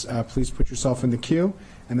on this, please put yourself in the queue,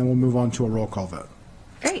 and then we'll move on to a roll call vote.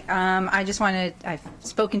 Great. I've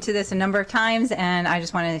spoken to this a number of times, and I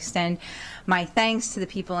just want to extend my thanks to the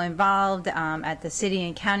people involved at the city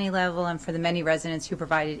and county level, and for the many residents who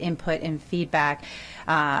provided input and feedback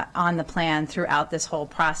on the plan throughout this whole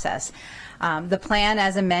process. The plan,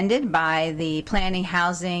 as amended by the Planning,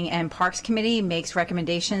 Housing, and Parks Committee, makes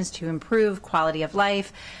recommendations to improve quality of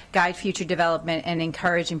life, guide future development, and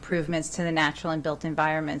encourage improvements to the natural and built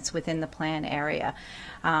environments within the plan area.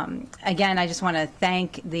 Again, I just want to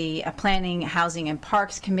thank the Planning, Housing, and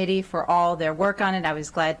Parks Committee for all their work on it. I was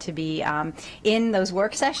glad to be in those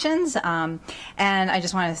work sessions. And I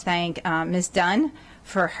just want to thank Ms. Dunn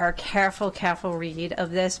for her careful read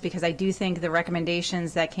of this, because I do think the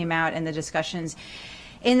recommendations that came out and the discussions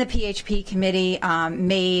in the PHP committee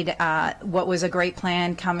made what was a great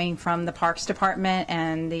plan coming from the Parks Department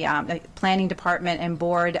and the Planning Department and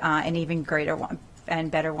Board an even greater one and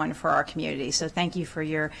better one for our community. So thank you for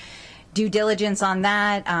your due diligence on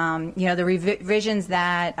that. The revisions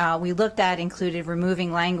that we looked at included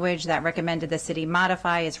removing language that recommended the city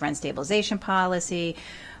modify its rent stabilization policy.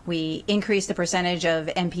 We increased the percentage of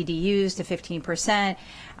MPDUs to 15%.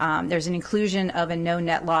 There's an inclusion of a no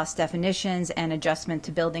net loss definitions and adjustment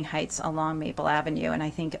to building heights along Maple Avenue. And I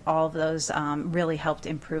think all of those really helped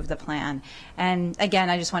improve the plan. And again,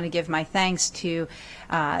 I just want to give my thanks to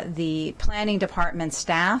the Planning Department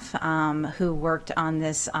staff who worked on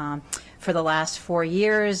this for the last 4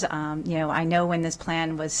 years. I know when this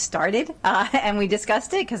plan was started and we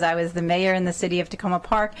discussed it because I was the mayor in the city of Tacoma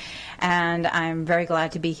Park, and I'm very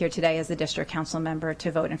glad to be here today as the district council member to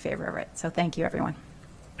vote in favor of it. So thank you, everyone.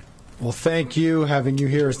 Well, thank you, having you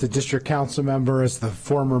here as the district council member, as the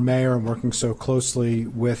former mayor, and working so closely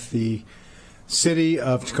with the city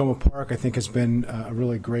of Tacoma Park. I think has been a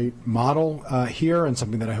really great model here, and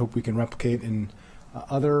something that I hope we can replicate in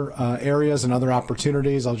other areas and other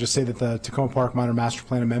opportunities. I'll just say that the Tacoma Park Minor Master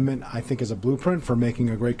Plan Amendment, I think, is a blueprint for making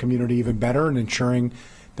a great community even better and ensuring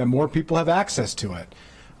that more people have access to it.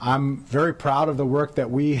 I'm very proud of the work that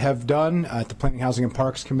we have done at the Planning, Housing, and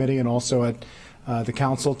Parks Committee, and also at the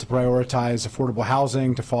council, to prioritize affordable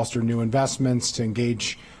housing, to foster new investments, to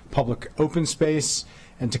engage public open space,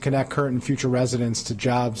 and to connect current and future residents to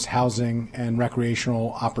jobs, housing, and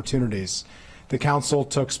recreational opportunities. The council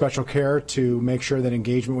took special care to make sure that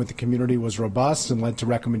engagement with the community was robust and led to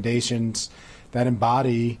recommendations that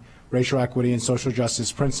embody racial equity and social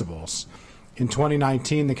justice principles. In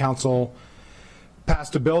 2019, the council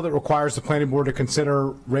passed a bill that requires the planning board to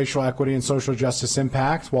consider racial equity and social justice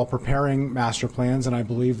impacts while preparing master plans, and I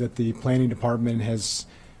believe that the planning department has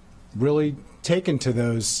really taken to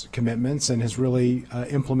those commitments and has really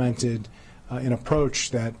implemented an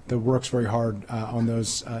approach that works very hard on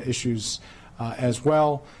those issues as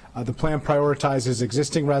well. The plan prioritizes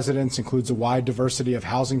existing residents, includes a wide diversity of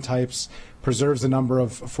housing types, preserves the number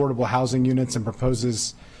of affordable housing units, and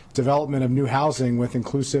proposes development of new housing with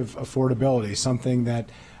inclusive affordability, something that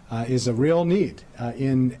is a real need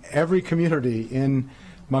in every community in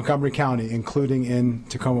Montgomery County, including in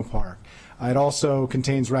Tacoma Park. It also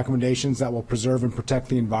contains recommendations that will preserve and protect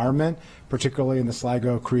the environment, particularly in the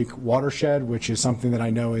Sligo Creek watershed, which is something that I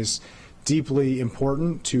know is deeply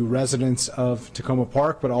important to residents of Tacoma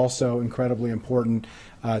Park, but also incredibly important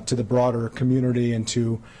to the broader community and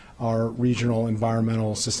to our regional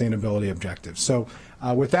environmental sustainability objectives. So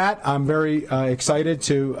with that, I'm very excited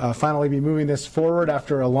to finally be moving this forward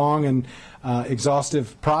after a long and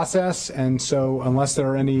exhaustive process. And so unless there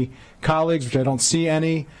are any colleagues, which I don't see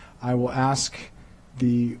any, I will ask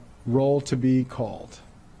the roll to be called.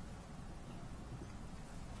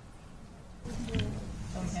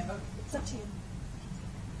 It's up to you.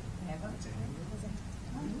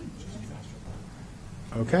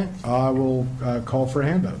 Okay, I will call for a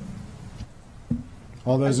hand vote.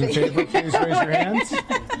 All those in favor, please raise your hands. Just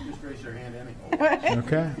raise your hand anyway.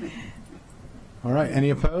 Okay. All right,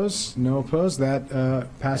 any opposed? No opposed. That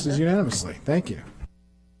passes unanimously. Thank you.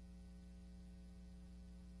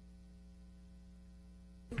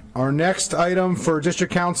 Our next item for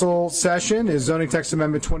District Council session is Zoning Text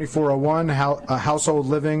Amendment 2401, Household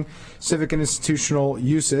Living, Civic and Institutional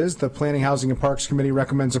Uses. The Planning, Housing, and Parks Committee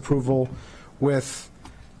recommends approval with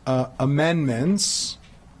amendments.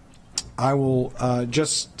 I will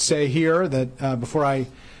just say here that before I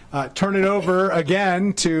turn it over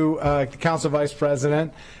again to the Council Vice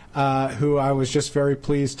President, who I was just very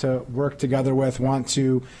pleased to work together with, want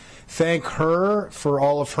to thank her for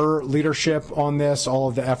all of her leadership on this, all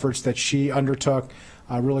of the efforts that she undertook.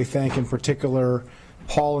 I really thank in particular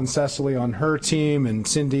Paul and Cecily on her team and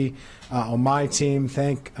Cindy on my team.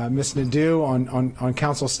 Thank Ms. Nadeau on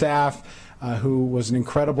council staff. who was an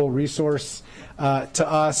incredible resource to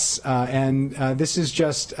us. And this is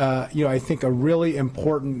just, I think, a really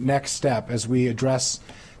important next step as we address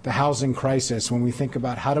the housing crisis, when we think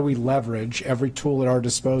about how do we leverage every tool at our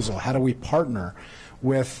disposal, how do we partner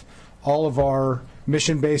with all of our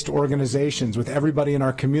mission-based organizations, with everybody in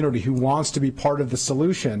our community who wants to be part of the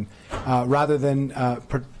solution rather than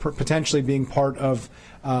potentially being part of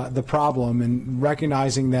the problem, and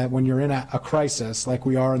recognizing that when you're in a crisis like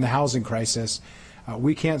we are in the housing crisis,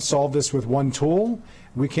 we can't solve this with one tool.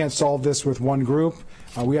 We can't solve this with one group.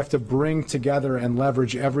 We have to bring together and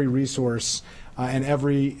leverage every resource and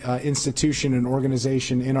every institution and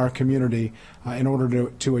organization in our community in order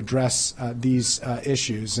to address these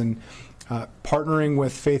issues. And partnering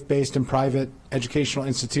with faith-based and private educational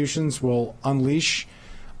institutions will unleash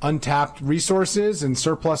untapped resources and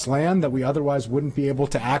surplus land that we otherwise wouldn't be able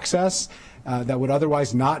to access, that would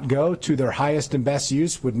otherwise not go to their highest and best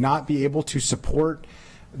use, would not be able to support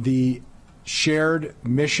the shared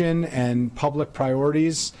mission and public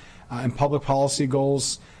priorities and public policy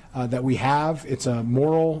goals that we have. It's a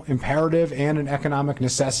moral imperative and an economic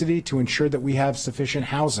necessity to ensure that we have sufficient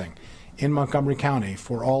housing in Montgomery County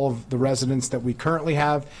for all of the residents that we currently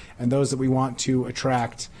have and those that we want to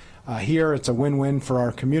attract here. It's a win-win for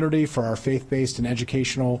our community, for our faith-based and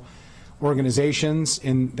educational organizations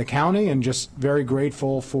in the county, and just very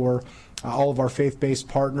grateful for all of our faith-based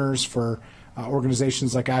partners, for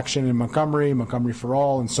organizations like Action in Montgomery, Montgomery for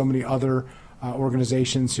All, and so many other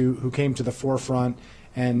organizations who came to the forefront.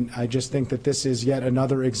 And I just think that this is yet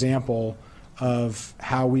another example of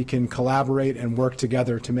how we can collaborate and work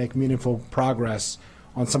together to make meaningful progress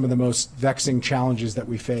on some of the most vexing challenges that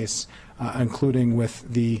we face, including with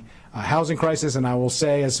the housing crisis. And I will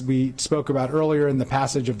say, as we spoke about earlier in the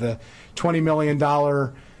passage of the $20 million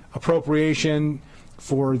appropriation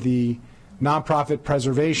for the Nonprofit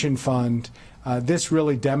Preservation Fund, this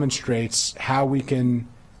really demonstrates how we can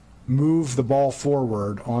move the ball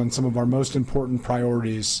forward on some of our most important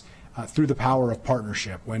priorities through the power of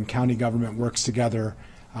partnership, when county government works together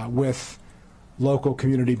with local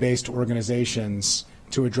community-based organizations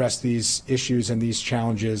to address these issues and these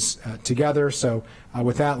challenges together. So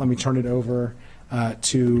with that, let me turn it over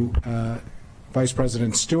to Vice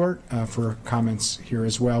President Stewart for comments here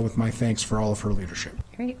as well, with my thanks for all of her leadership.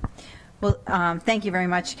 Great. Well, thank you very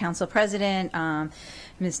much, Council President.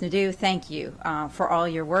 Ms. Nadeau, thank you for all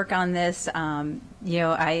your work on this.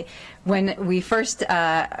 When we first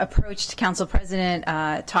approached Council President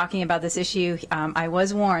talking about this issue, I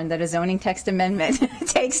was warned that a zoning text amendment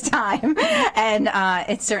takes time, and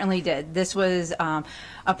it certainly did. This was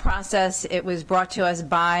a process. It was brought to us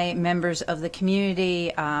by members of the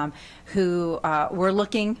community who were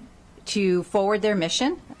looking to forward their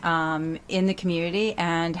mission in the community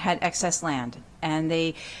and had excess land. And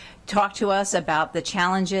they talked to us about the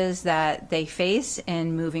challenges that they face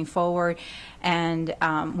in moving forward. And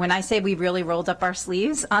when I say we really rolled up our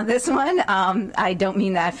sleeves on this one, I don't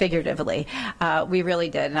mean that figuratively. We really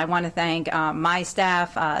did. And I want to thank my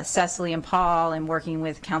staff, Cecily and Paul, and working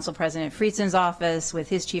with Council President Friedson's office, with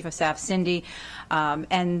his Chief of Staff, Cindy,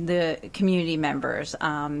 and the community members.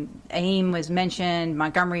 AIM was mentioned,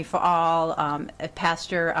 Montgomery for All,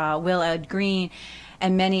 Pastor Will Ed Green,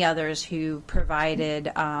 and many others who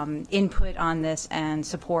provided input on this and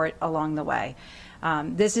support along the way.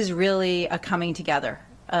 This is really a coming together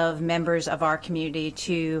of members of our community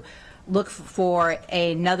to look for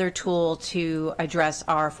another tool to address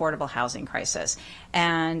our affordable housing crisis.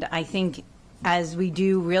 And I think, as we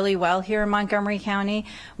do really well here in Montgomery County,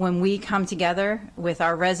 when we come together with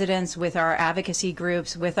our residents, with our advocacy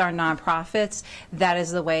groups, with our nonprofits, that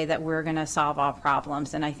is the way that we're going to solve all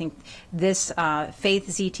problems. And I think this Faith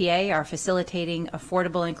ZTA, our Facilitating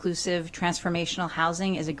Affordable, Inclusive, Transformational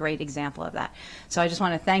Housing, is a great example of that. So I just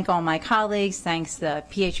want to thank all my colleagues, thanks the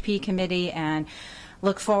PHP committee, and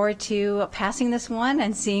look forward to passing this one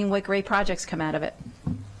and seeing what great projects come out of it.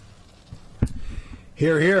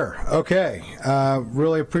 Hear, hear. Okay.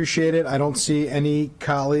 Really appreciate it. I don't see any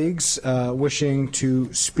colleagues wishing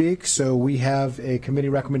to speak, so we have a committee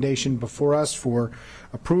recommendation before us for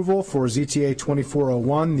approval for ZTA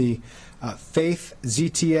 2401, the Faith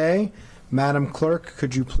ZTA. Madam Clerk,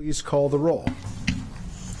 could you please call the roll?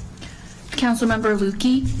 Councilmember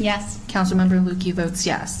Lukey? Yes. Councilmember Lukey votes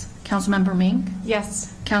yes. Councilmember Mink?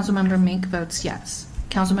 Yes. Councilmember Mink votes yes.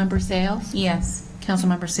 Councilmember Sales? Yes.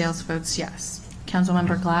 Councilmember Sales votes yes.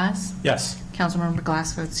 Councilmember Glass? Yes. Councilmember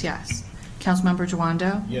Glass votes yes. Councilmember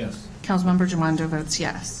Jawando? Yes. Councilmember Jawando votes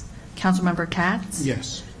yes. Councilmember Katz?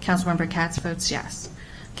 Yes. Councilmember Katz votes yes.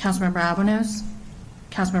 Councilmember Albanos?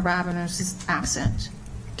 Councilmember Albanos is absent.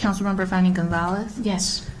 Councilmember Fanny Gonzalez?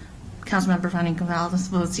 Yes. Councilmember Funny Gonzalez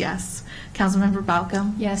votes yes. Councilmember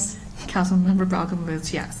Balcom? Yes. Councilmember Balcom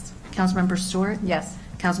votes yes. Councilmember Stewart? Yes.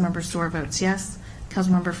 Councilmember Stewart votes yes.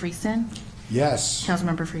 Councilmember Friedson? Yes.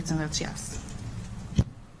 Councilmember Friedson votes yes.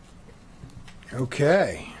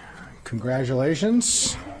 Okay.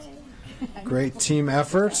 Congratulations. Great team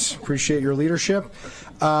effort. Appreciate your leadership.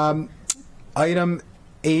 Item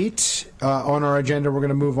 8 on our agenda, we're going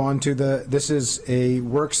to move on to this is a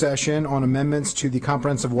work session on amendments to the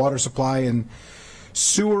Comprehensive Water Supply and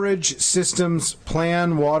Sewerage Systems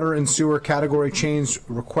Plan, Water and Sewer Category Change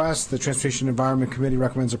Request. The Transportation Environment Committee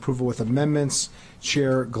recommends approval with amendments.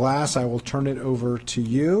 Chair Glass, I will turn it over to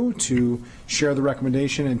you to share the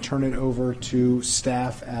recommendation and turn it over to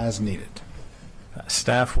staff as needed.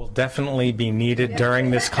 Staff will definitely be needed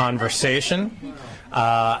during this conversation.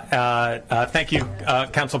 Thank you,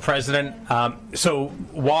 Council President. So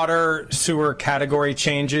water sewer category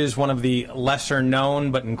changes, one of the lesser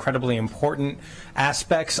known but incredibly important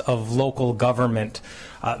aspects of local government.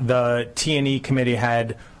 The T&E committee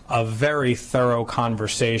had a very thorough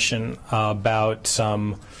conversation about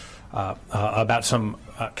some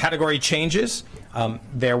category changes.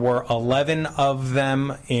 There were 11 of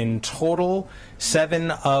them in total. 7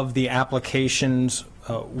 of the applications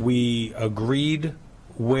we agreed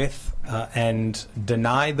with and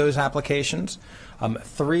denied those applications.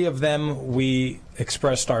 3 of them we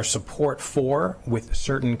expressed our support for with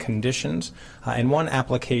certain conditions, and 1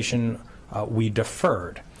 application we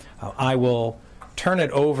deferred. I will turn it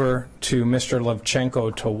over to Mr.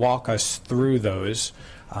 Levchenko to walk us through those.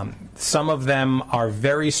 Some of them are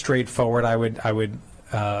very straightforward. I would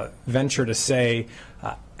venture to say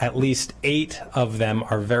at least 8 of them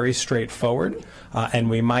are very straightforward, and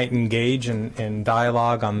we might engage in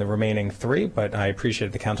dialogue on the remaining 3, but I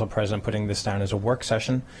appreciate the Council President putting this down as a work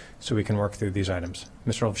session so we can work through these items.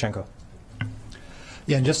 Mr. Levchenko.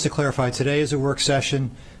 Yeah, and just to clarify, today is a work session.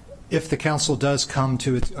 If the Council does come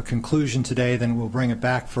to a conclusion today, then we'll bring it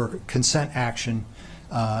back for consent action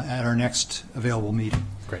at our next available meeting.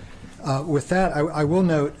 Great. With that, I will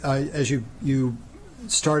note, as you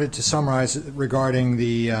started to summarize regarding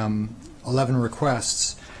the 11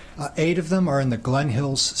 requests, 8 of them are in the Glen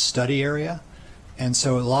Hills study area, and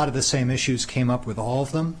so a lot of the same issues came up with all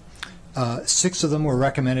of them. 6 of them were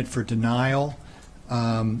recommended for denial,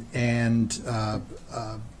 and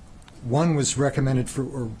 1 was recommended for,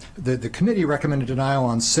 or the committee recommended denial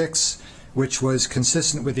on 6, which was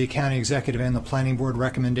consistent with the County Executive and the Planning Board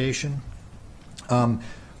recommendation.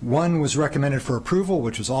 1 was recommended for approval,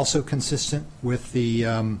 which was also consistent with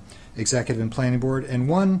the Executive and Planning Board, and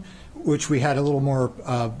 1, which we had a little more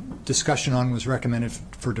discussion on, was recommended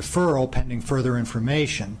for deferral pending further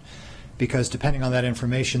information, because depending on that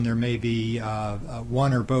information, there may be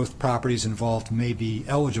 1 or both properties involved may be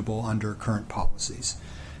eligible under current policies.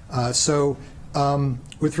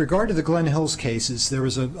 With regard to the Glen Hills cases, there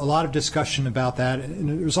was a lot of discussion about that, and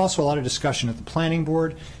there was also a lot of discussion at the Planning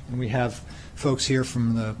Board, and we have folks here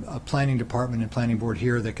from the Planning Department and Planning Board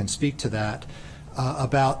here that can speak to that,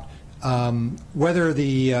 about whether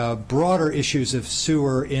the broader issues of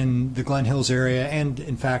sewer in the Glen Hills area and,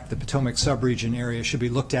 in fact, the Potomac subregion area should be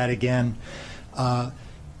looked at again.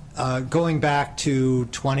 Going back to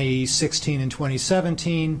 2016 and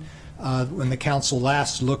 2017, when the Council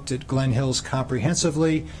last looked at Glen Hills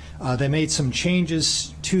comprehensively, they made some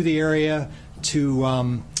changes to the area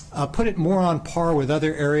to put it more on par with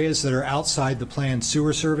other areas that are outside the planned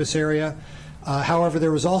sewer service area. However,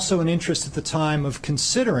 there was also an interest at the time of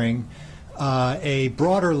considering a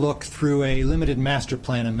broader look through a limited master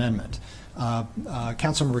plan amendment.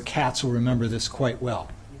 Councilmember Katz will remember this quite well.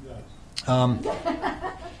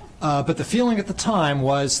 But the feeling at the time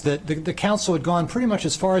was that the Council had gone pretty much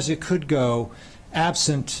as far as it could go,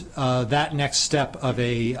 absent that next step of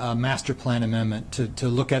a master plan amendment to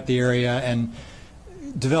look at the area and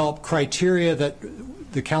develop criteria that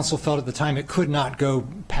the Council felt at the time it could not go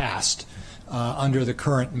past under the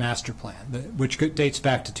current master plan, which dates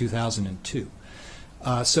back to 2002.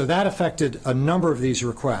 So that affected a number of these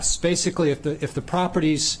requests. Basically, if the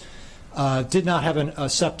properties did not have a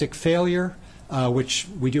septic failure, which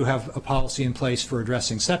we do have a policy in place for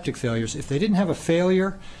addressing septic failures, if they didn't have a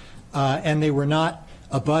failure and they were not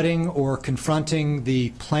abutting or confronting the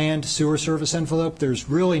planned sewer service envelope, there's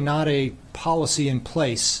really not a policy in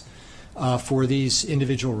place for these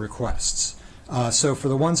individual requests. So for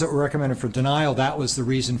the ones that were recommended for denial, that was the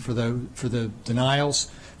reason for the denials.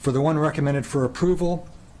 For the one recommended for approval,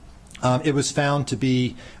 it was found to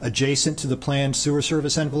be adjacent to the planned sewer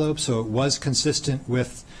service envelope, so it was consistent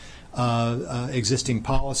with existing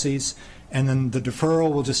policies. And then the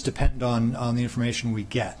deferral will just depend on the information we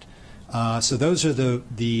get. So those are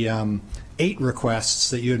the 8 requests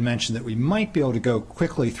that you had mentioned that we might be able to go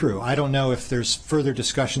quickly through. I don't know if there's further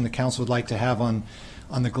discussion the council would like to have on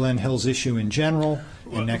the Glen Hills issue in general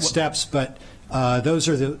and next steps, but those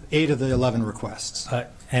are the 8 of the 11 requests.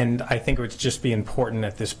 And I think it would just be important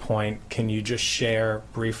at this point, can you just share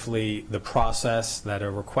briefly the process that a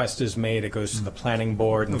request is made, it goes to the planning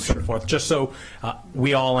board and so forth, just so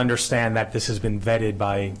we all understand that this has been vetted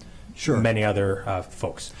by many other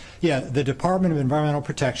folks. Yeah, the Department of Environmental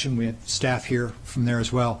Protection, we have staff here from there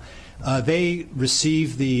as well, they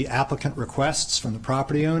receive the applicant requests from the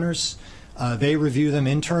property owners. They review them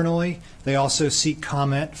internally. They also seek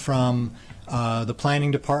comment from the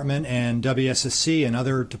planning department and WSSC and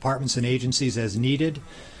other departments and agencies as needed.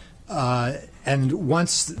 And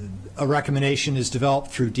once a recommendation is developed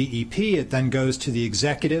through DEP, it then goes to the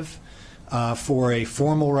executive for a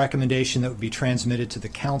formal recommendation that would be transmitted to the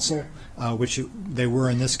council, which they were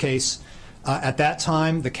in this case. At that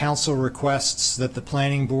time, the council requests that the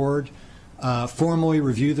planning board formally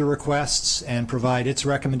review the requests and provide its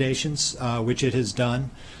recommendations, which it has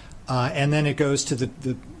done. And then it goes to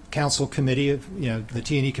the council committee, the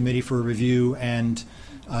T&E committee for review and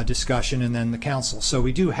discussion, and then the council. So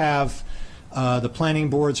we do have the planning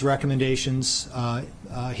board's recommendations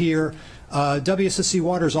here. WSSC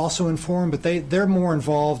Water is also informed, but they're more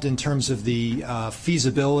involved in terms of the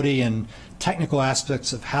feasibility and technical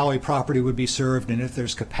aspects of how a property would be served and if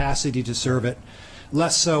there's capacity to serve it,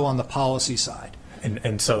 less so on the policy side.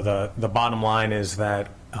 And so the bottom line is that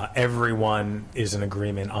everyone is in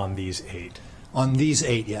agreement on these 8. On these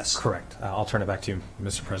 8, yes. Correct. I'll turn it back to you,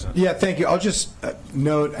 Mr. President. Yeah, thank you. I'll just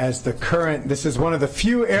note as the current, this is one of the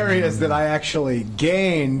few areas that I actually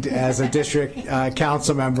gained as a district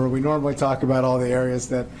council member. We normally talk about all the areas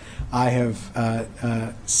that I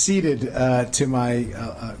have ceded to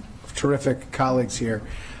my terrific colleagues here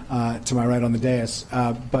to my right on the dais.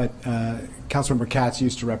 But Councilmember Katz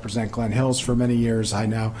used to represent Glen Hills for many years. I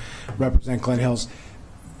now represent Glen Hills.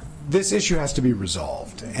 This issue has to be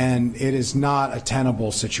resolved, and it is not a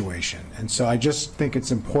tenable situation. And so I just think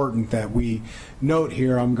it's important that we note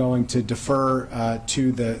here, I'm going to defer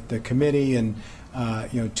to the committee and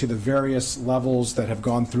to the various levels that have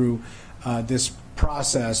gone through this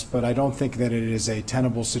process, but I don't think that it is a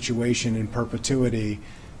tenable situation in perpetuity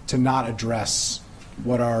to not address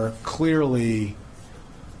what are clearly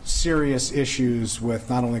serious issues with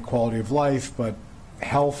not only quality of life, but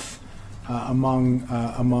health,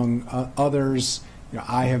 among others.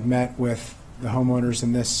 I have met with the homeowners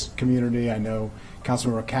in this community. I know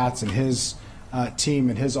Councilmember Katz and his team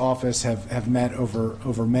and his office have met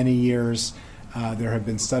over many years. There have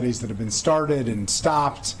been studies that have been started and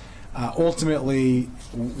stopped. Ultimately,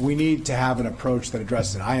 we need to have an approach that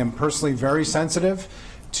addresses it. I am personally very sensitive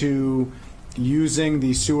to using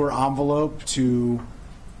the sewer envelope to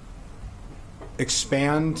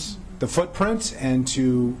expand the footprint and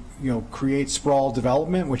to create sprawl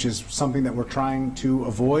development, which is something that we're trying to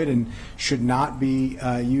avoid and should not be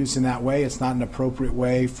used in that way. It's not an appropriate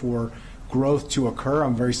way for growth to occur.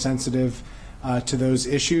 I'm very sensitive to those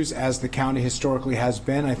issues, as the county historically has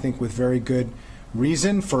been, I think with very good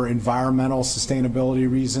reason, for environmental sustainability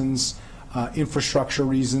reasons, infrastructure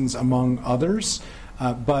reasons, among others.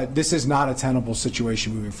 But this is not a tenable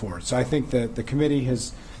situation moving forward. So I think that the committee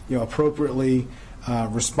has appropriately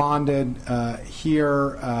responded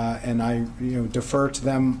here, and I defer to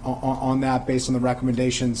them on that based on the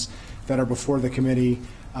recommendations that are before the committee,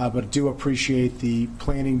 but do appreciate the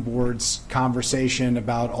planning board's conversation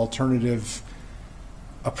about alternative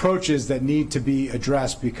approaches that need to be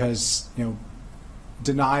addressed, because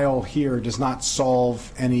denial here does not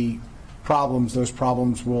solve any problems. Those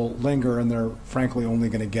problems will linger, and they're frankly only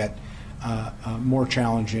going to get more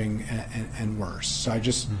challenging and worse. So I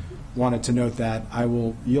just wanted to note that. I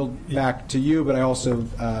will yield back to you, but I also,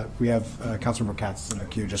 we have Councilmember Katz in the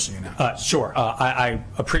queue, just so you know. Sure. I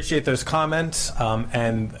appreciate those comments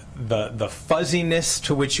and the fuzziness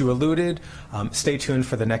to which you alluded. Stay tuned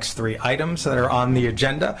for the next 3 items that are on the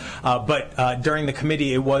agenda. But during the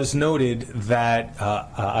committee, it was noted that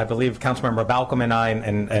I believe Councilmember Balcom and I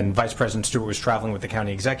and Vice President Stewart was traveling with the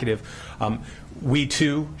county executive. We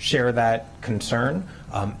too share that concern,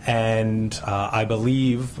 and I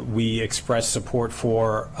believe we expressed support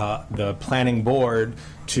for the planning board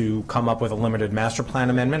to come up with a limited master plan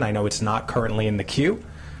amendment. I know it's not currently in the queue,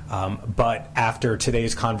 but after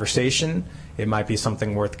today's conversation, it might be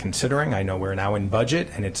something worth considering. I know we're now in budget,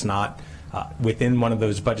 and it's not within one of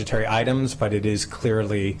those budgetary items, but it is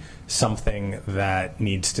clearly something that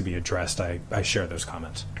needs to be addressed. I share those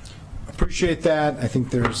comments. appreciate that. I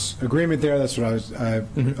think there's agreement there. That's what I was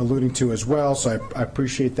alluding to as well. So I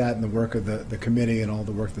appreciate that and the work of the committee and all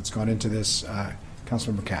the work that's gone into this.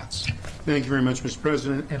 Councilmember Katz. Thank you very much, Mr.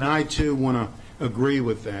 President. And I, too, want to agree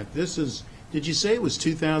with that. This is, did you say it was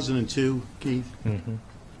 2002, Keith? Mm-hmm.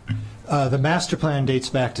 The master plan dates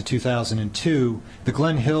back to 2002. The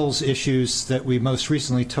Glen Hills issues that we most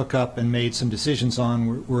recently took up and made some decisions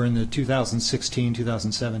on were in the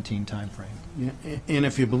 2016-2017 timeframe. Yeah, and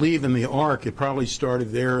if you believe in the ARC, it probably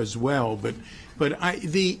started there as well. But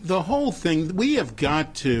the whole thing, we have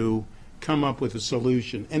got to come up with a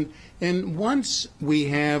solution. And once we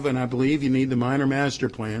have, and I believe you need the minor master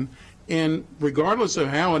plan, and regardless of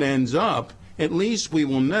how it ends up, at least we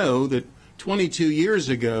will know that 22 years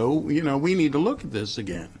ago, we need to look at this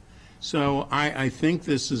again. So I think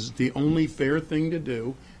this is the only fair thing to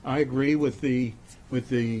do. I agree with the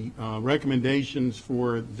recommendations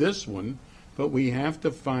for this one, but we have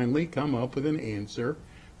to finally come up with an answer,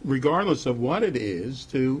 regardless of what it is,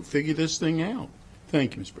 to figure this thing out.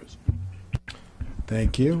 Thank you, Mr. President.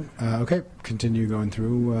 Thank you. Okay, continue going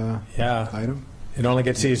through item. It only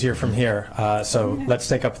gets easier from here. So let's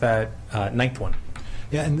take up that ninth one.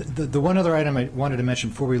 Yeah, and the one other item I wanted to mention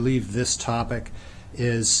before we leave this topic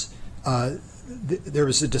is there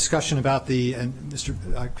was a discussion about and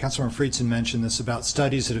Councilmember Friedson mentioned this, about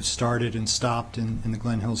studies that have started and stopped in the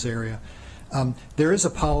Glen Hills area. There is a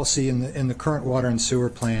policy in the current water and sewer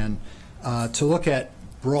plan to look at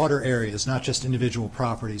broader areas, not just individual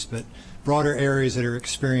properties, but broader areas that are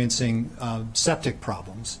experiencing septic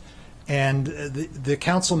problems. And the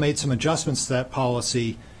council made some adjustments to that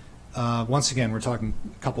policy. Once again, we're talking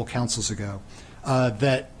a couple councils ago,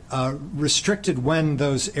 that restricted when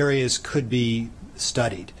those areas could be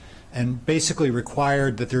studied and basically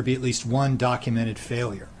required that there be at least one documented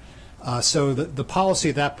failure. So the policy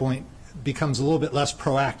at that point becomes a little bit less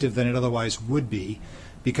proactive than it otherwise would be,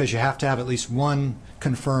 because you have to have at least one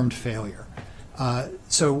confirmed failure.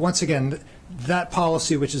 So once again, that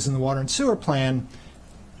policy, which is in the water and sewer plan,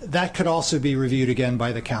 that could also be reviewed again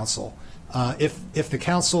by the council. If the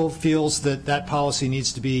council feels that that policy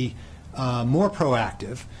needs to be more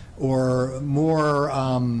proactive or more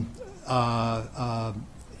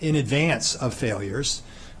in advance of failures,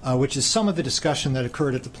 which is some of the discussion that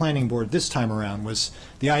occurred at the planning board this time around, was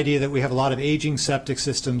the idea that we have a lot of aging septic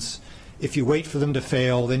systems. If you wait for them to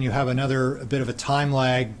fail, then you have a bit of a time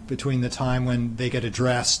lag between the time when they get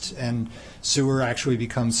addressed and sewer actually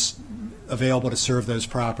becomes available to serve those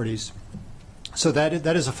properties. So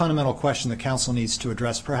that is a fundamental question the council needs to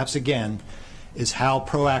address, perhaps again, is how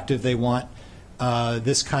proactive they want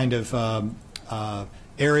this kind of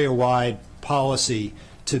area-wide policy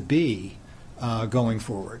to be going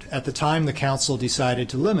forward. At the time the council decided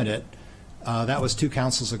to limit it, that was 2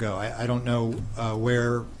 councils ago. I don't know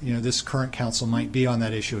where this current council might be on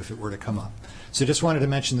that issue if it were to come up. So just wanted to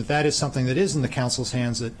mention that that is something that is in the council's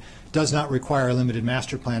hands that does not require a limited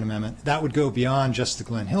master plan amendment. That would go beyond just the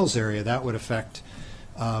Glen Hills area. That would affect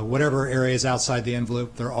whatever areas outside the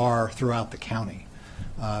envelope there are throughout the county.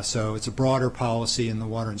 So it's a broader policy in the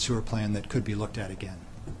water and sewer plan that could be looked at again.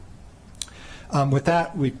 With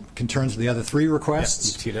that, we can turn to the other 3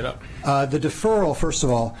 requests. You've teed it up. The deferral, first of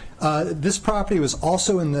all, this property was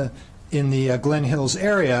also in the Glen Hills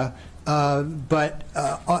area, but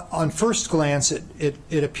on first glance,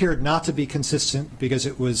 it appeared not to be consistent because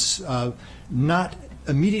it was not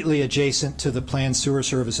immediately adjacent to the planned sewer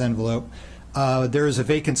service envelope. There is a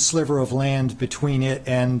vacant sliver of land between it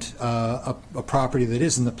and a property that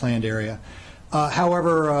is in the planned area.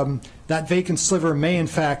 However, that vacant sliver may in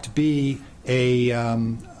fact be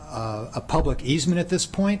a public easement at this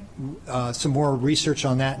point. Some more research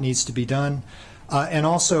on that needs to be done. And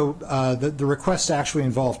also, the request actually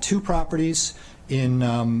involved 2 properties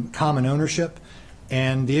in common ownership,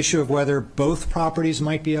 and the issue of whether both properties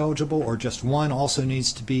might be eligible or just one also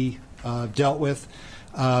needs to be dealt with.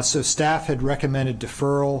 So staff had recommended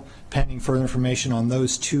deferral pending further information on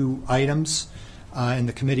those 2 items, and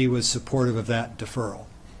the committee was supportive of that deferral.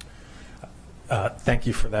 Thank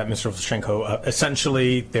you for that, Mr. Olshenko.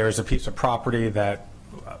 Essentially, there's a piece of property that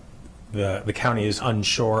the county is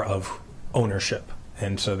unsure of ownership,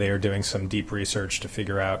 and so they are doing some deep research to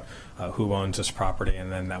figure out who owns this property, and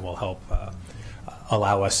then that will help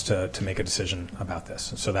allow us to make a decision about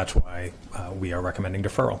this. So that's why we are recommending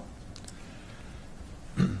deferral.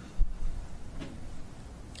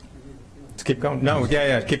 Let's keep going. No,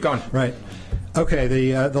 keep going. Right. Okay,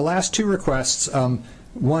 the last 2 requests,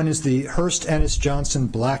 one is the Hurst Ennis Johnson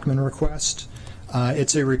Blackman request.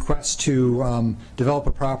 It's a request to develop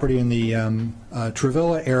a property in the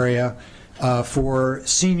Travilla area for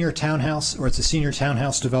senior townhouse, or it's a senior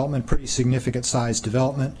townhouse development, pretty significant sized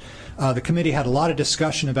development. The committee had a lot of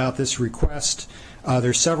discussion about this request.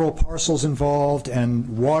 There's several parcels involved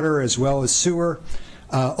and water as well as sewer.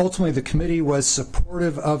 Ultimately, the committee was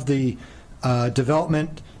supportive of the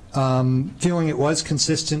development, feeling it was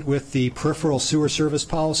consistent with the peripheral sewer service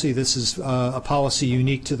policy. This is a policy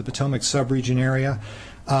unique to the Potomac subregion area.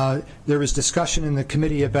 There was discussion in the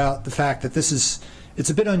committee about the fact that it's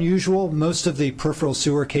a bit unusual. Most of the peripheral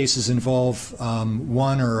sewer cases involve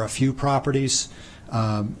one or a few properties.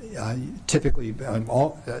 Typically,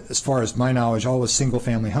 as far as my knowledge, always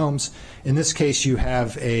single-family homes. In this case, you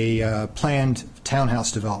have a planned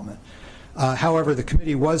townhouse development. However, the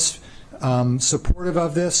committee was supportive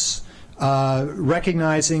of this,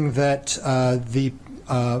 recognizing that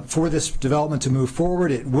for this development to move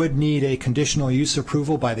forward, it would need a conditional use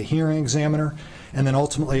approval by the hearing examiner, and then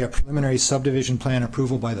ultimately a preliminary subdivision plan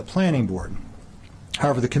approval by the planning board.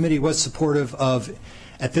 However, the committee was supportive of,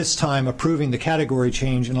 at this time, approving the category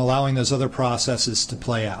change and allowing those other processes to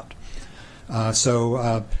play out.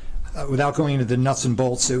 Without going into the nuts and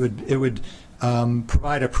bolts, it would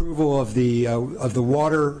provide approval of the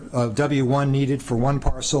water W1 needed for one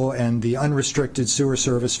parcel and the unrestricted sewer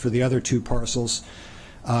service for the other two parcels,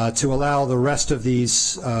 to allow the rest of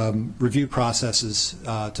these review processes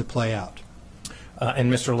to play out.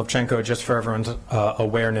 And Mr. Levchenko, just for everyone's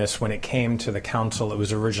awareness, when it came to the council, it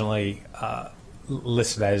was originally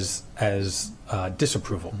listed as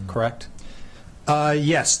disapproval, correct?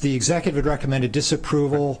 Yes, the executive had recommended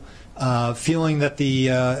disapproval, feeling that the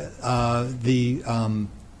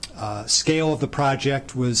scale of the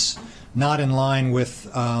project was not in line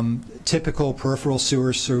with typical peripheral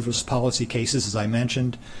sewer service policy cases, as I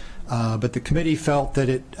mentioned. But the committee felt that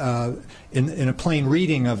it, in a plain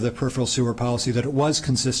reading of the peripheral sewer policy, that it was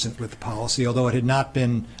consistent with the policy, although it had not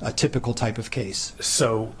been a typical type of case.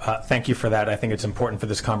 So thank you for that. I think it's important for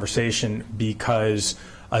this conversation because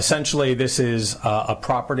essentially this is a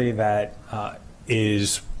property that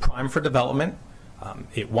is prime for development.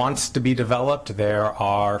 It wants to be developed. There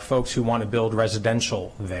are folks who want to build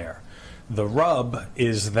residential there. The rub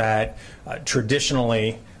is that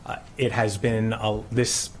traditionally it has been,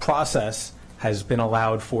 this process has been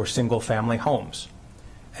allowed for single-family homes.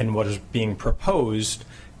 And what is being proposed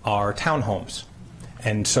are townhomes.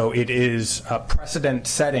 And so it is a precedent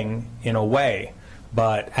setting in a way,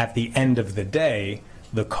 but at the end of the day,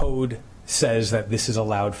 the code says that this is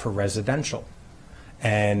allowed for residential.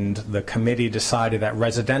 And the committee decided that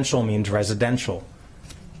residential means residential,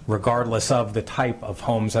 regardless of the type of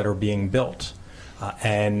homes that are being built.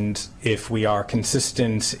 And if we are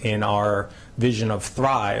consistent in our vision of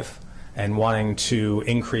Thrive and wanting to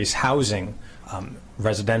increase housing,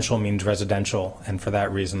 residential means residential, and for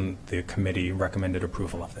that reason, the committee recommended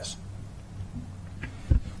approval of this.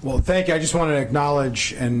 Well, thank you. I just want to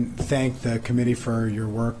acknowledge and thank the committee for your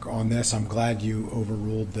work on this. I'm glad you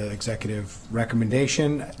overruled the executive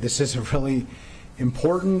recommendation. This is a really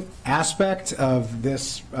important aspect of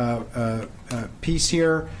this piece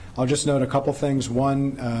here. I'll just note a couple things.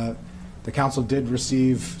 One, the council did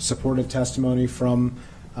receive supportive testimony from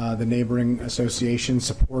the neighboring association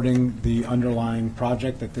supporting the underlying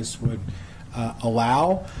project that this would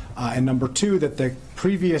allow. And number two, that the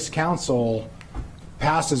previous council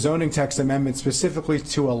passed a zoning text amendment specifically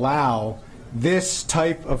to allow this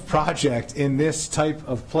type of project in this type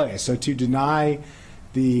of place. So to deny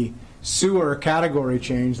the sewer category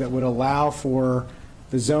change that would allow for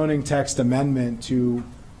the zoning text amendment to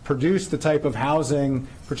produce the type of housing,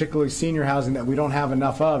 particularly senior housing, that we don't have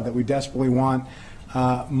enough of, that we desperately want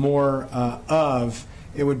more of,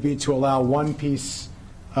 it would be to allow one piece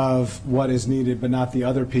of what is needed but not the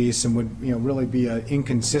other piece, and would really be an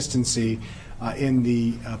inconsistency in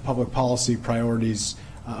the public policy priorities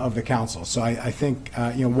of the council. So I think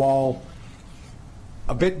while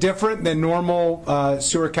a bit different than normal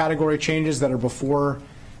sewer category changes that are before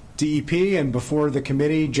DEP and before the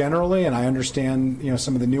committee generally, and I understand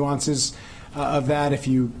some of the nuances of that. If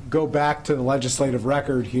you go back to the legislative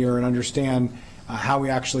record here and understand how we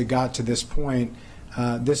actually got to this point,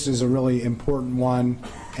 this is a really important one,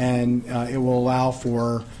 and it will allow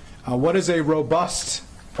for what is a robust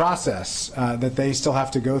process that they still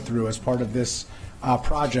have to go through as part of this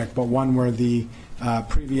project, but one where the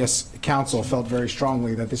previous council felt very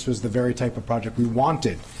strongly that this was the very type of project we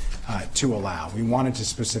wanted to allow. We wanted to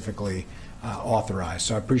specifically authorize.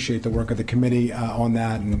 So I appreciate the work of the committee on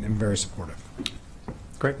that, and very supportive.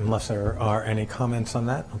 Great. Unless there are any comments on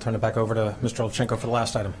that, I'll turn it back over to Mr. Levchenko for the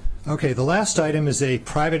last item. Okay, the last item is a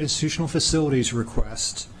private institutional facilities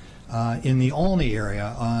request in the Olney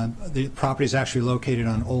area. The property is actually located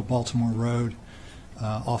on Old Baltimore Road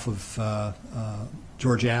off of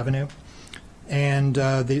George Avenue. And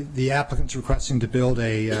the applicant's requesting to build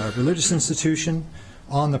a religious institution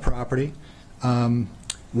on the property.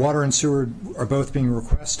 Water and sewer are both being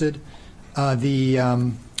requested.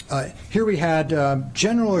 Here we had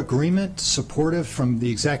general agreement, supportive from the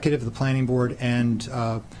executive, the planning board, and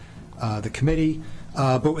the committee,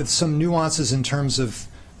 but with some nuances in terms of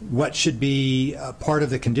what should be part of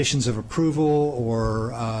the conditions of approval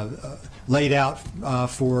or laid out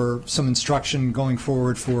for some instruction going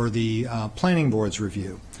forward for the planning board's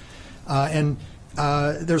review. And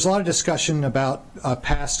there's a lot of discussion about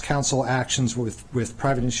past council actions with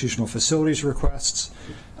private institutional facilities requests.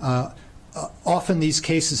 Often these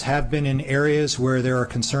cases have been in areas where there are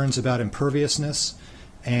concerns about imperviousness,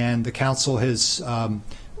 and the council has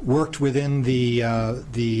worked within the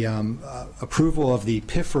approval of the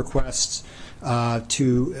PIF requests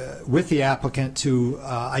with the applicant to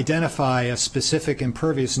identify a specific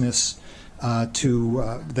imperviousness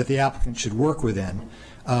that the applicant should work within.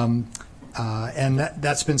 And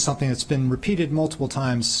that's been something that's been repeated multiple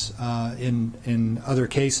times in other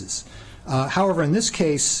cases. However, in this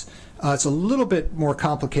case, it's a little bit more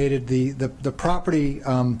complicated. The property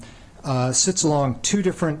sits along two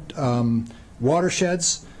different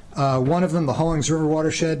watersheds. One of them, the Hollings River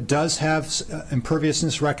watershed, does have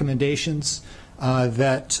imperviousness recommendations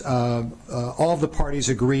that all of the parties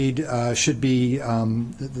agreed should be,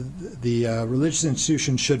 the religious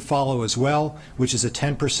institution should follow as well, which is a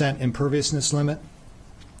 10% imperviousness limit.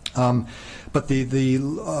 But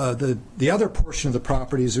the other portion of the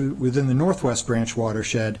property is within the Northwest Branch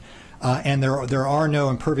watershed, and there are no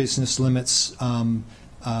imperviousness limits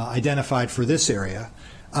identified for this area.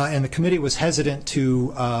 And the committee was hesitant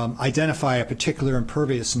to identify a particular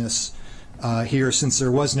imperviousness here, since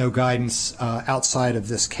there was no guidance outside of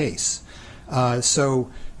this case. So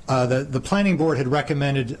the planning board had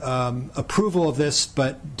recommended approval of this,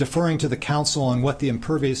 but deferring to the council on what the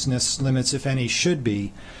imperviousness limits, if any, should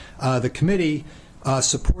be. The committee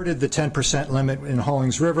supported the 10% limit in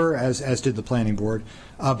Hollings River, as did the planning board,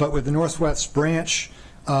 but with the Northwest Branch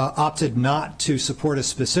opted not to support a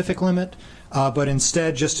specific limit, but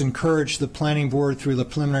instead just encouraged the planning board through the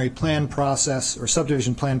preliminary plan process or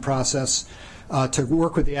subdivision plan process to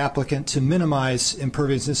work with the applicant to minimize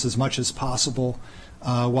imperviousness as much as possible,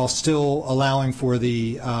 while still allowing for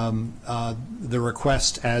the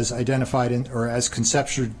request as identified in, or as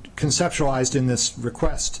conceptualized in this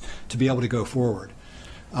request to be able to go forward.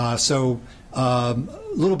 So a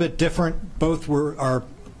little bit different. Both are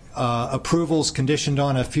approvals conditioned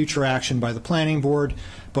on a future action by the planning board,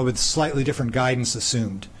 but with slightly different guidance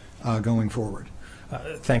assumed going forward.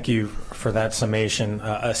 Thank you for that summation.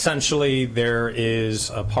 Essentially, there is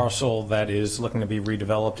a parcel that is looking to be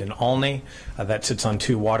redeveloped in Olney that sits on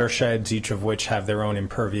two watersheds, each of which have their own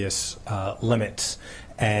impervious limits.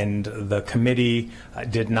 And the committee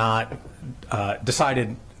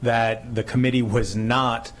decided that the committee was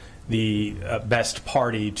not the best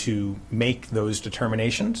party to make those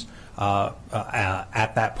determinations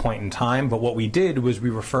at that point in time. But what we did was we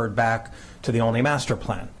referred back to the Olney master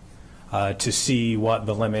plan to see what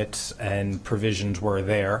the limits and provisions were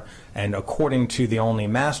there. And according to the Olney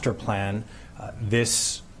master plan,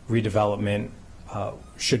 this redevelopment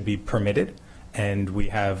should be permitted. And we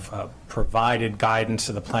have provided guidance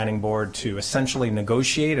to the planning board to essentially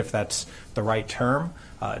negotiate, if that's the right term,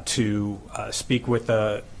 to speak with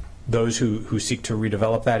those who seek to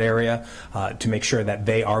redevelop that area to make sure that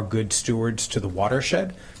they are good stewards to the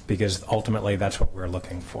watershed, because ultimately that's what we're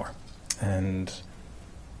looking for. And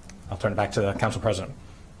I'll turn it back to the council president.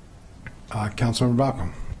 Councilmember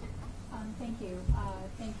Baucom. Thank you.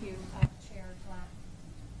 Thank you, Chair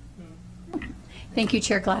Glass. Thank you,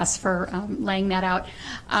 Chair Glass, for laying that out.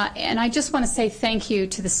 And I just want to say thank you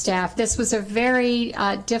to the staff. This was a very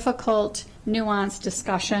difficult, nuanced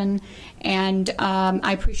discussion, and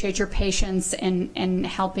I appreciate your patience in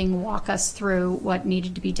helping walk us through what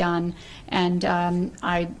needed to be done. And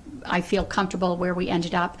I feel comfortable where we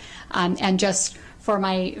ended up. And just for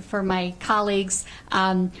my colleagues,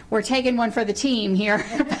 we're taking one for the team here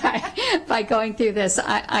by going through this.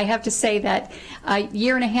 I have to say that a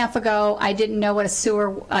year and a half ago, I didn't know what a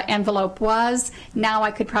sewer envelope was. Now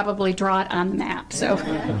I could probably draw it on the map. So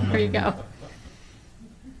there you go.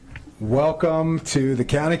 Welcome to the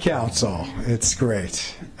County Council. It's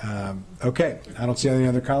great. Okay, I don't see any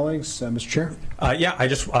other colleagues. Mr. Chair? Yeah, I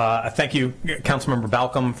just thank you, Councilmember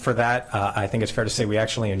Balcom, for that. I think it's fair to say we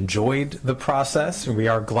actually enjoyed the process. We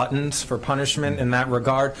are gluttons for punishment in that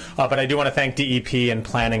regard. But I do want to thank DEP and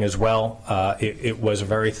planning as well. It was a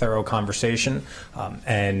very thorough conversation,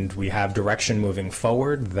 and we have direction moving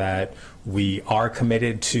forward that we are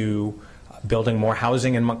committed to building more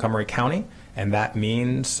housing in Montgomery County, and that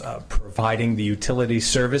means providing the utility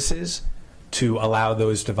services to allow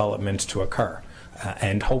those developments to occur.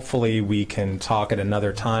 And hopefully we can talk at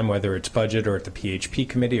another time, whether it's budget or at the PHP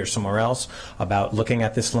committee or somewhere else, about looking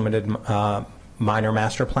at this limited minor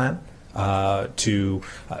master plan to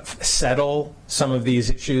settle some of these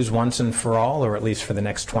issues once and for all, or at least for the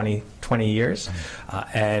next 20 years,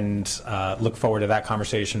 and look forward to that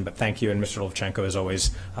conversation. But thank you, and Mr. Levchenko, as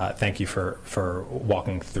always, thank you for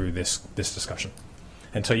walking through this discussion.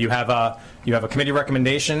 And so you have a committee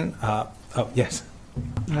recommendation. Oh, yes.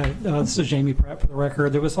 This is Jamie Pratt for the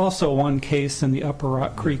record. There was also one case in the Upper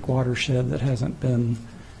Rock Creek watershed that hasn't been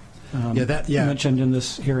mentioned in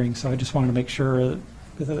this hearing, so I just wanted to make sure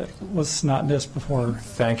that it was not missed before.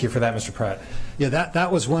 Thank you for that, Mr. Pratt. Yeah,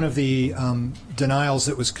 that was one of the denials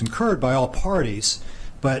that was concurred by all parties,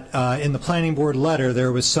 but in the planning board letter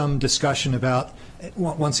there was some discussion about,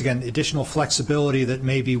 once again, additional flexibility that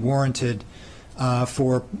may be warranted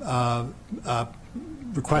for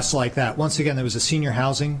requests like that. Once again, there was a senior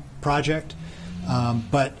housing project,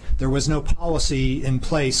 but there was no policy in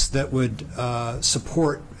place that would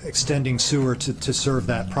support extending sewer to serve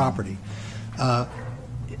that property.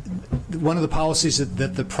 One of the policies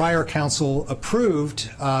that the prior council approved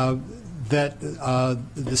that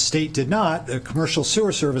the state did not, the commercial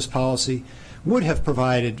sewer service policy, would have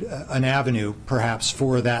provided an avenue perhaps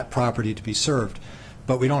for that property to be served.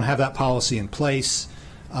 But we don't have that policy in place,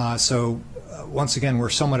 so once again, we're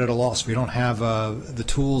somewhat at a loss. We don't have the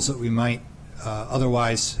tools that we might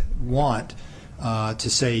otherwise want to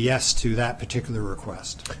say yes to that particular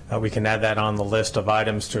request. We can add that on the list of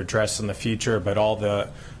items to address in the future, but all the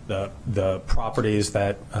properties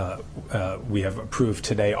that we have approved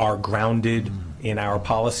today are grounded in our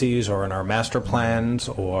policies or in our master plans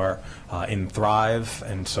or in Thrive,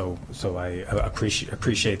 and so I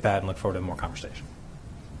appreciate that and look forward to more conversation.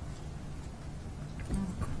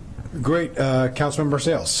 Great. Councilmember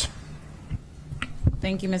Sales.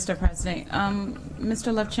 Thank you, Mr. President.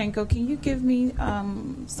 Mr. Levchenko, can you give me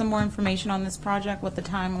some more information on this project, what the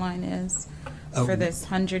timeline is for this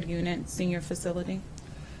 100-unit senior facility?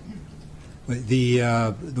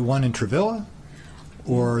 The one in Travilla,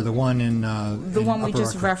 or the one in the one we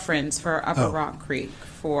just referenced for Upper Oh. Rock Creek.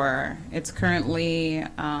 It's currently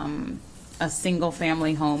a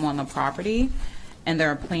single-family home on the property, and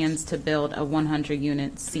there are plans to build a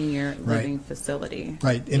 100-unit senior living facility.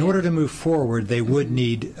 Right. In order to move forward, they would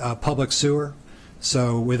need public sewer.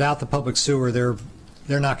 So without the public sewer, they're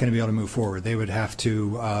not going to be able to move forward. They would have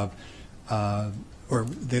to, or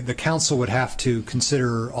the council would have to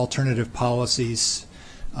consider alternative policies.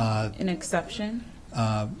 An exception?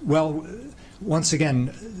 Well, once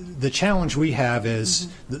again, the challenge we have is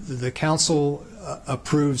the council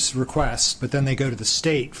approves requests, but then they go to the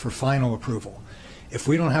state for final approval. If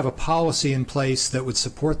we don't have a policy in place that would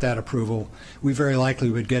support that approval, we very likely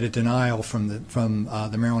would get a denial from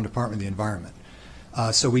the Maryland Department of the Environment.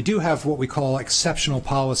 So we do have what we call exceptional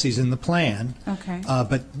policies in the plan, Okay.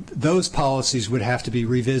 but those policies would have to be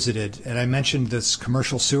revisited. And I mentioned this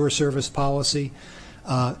commercial sewer service policy.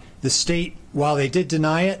 The state, while they did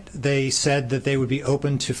deny it, they said that they would be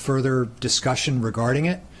open to further discussion regarding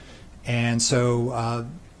it. And so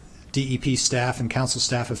DEP staff and council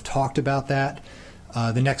staff have talked about that.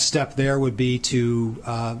 The next step there would be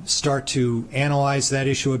to start to analyze that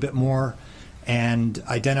issue a bit more and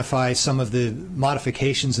identify some of the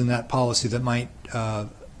modifications in that policy that might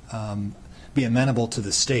be amenable to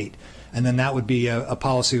the state. And then that would be a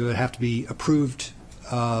policy that would have to be approved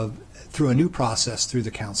through a new process through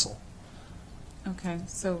the council. Okay,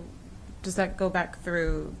 so does that go back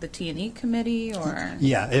through the T&E committee, or?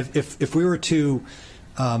 Yeah, if we were to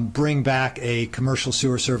bring back a commercial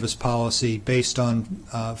sewer service policy based on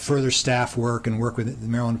further staff work and work with the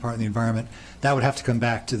Maryland Department of the Environment, that would have to come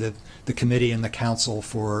back to the committee and the council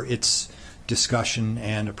for its discussion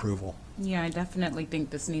and approval. Yeah, I definitely think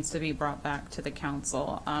this needs to be brought back to the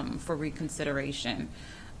council for reconsideration.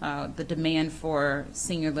 The demand for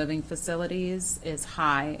senior living facilities is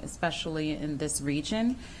high, especially in this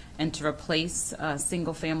region, and to replace a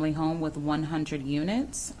single-family home with 100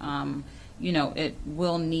 units, you know, it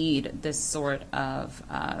will need this sort of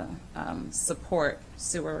support,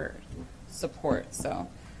 sewer support. So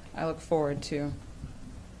I look forward to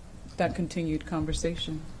that continued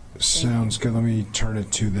conversation. Sounds good. Let me turn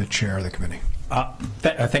it to the chair of the committee.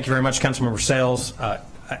 Thank you very much, Councilmember Sales. I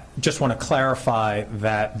just want to clarify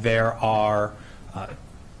that there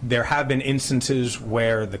have been instances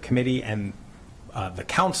where the committee and the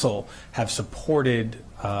council have supported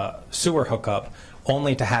sewer hookup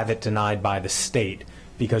only to have it denied by the state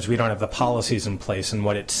because we don't have the policies in place. And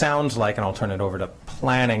what it sounds like, and I'll turn it over to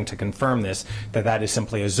planning to confirm this, that is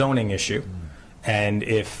simply a zoning issue. And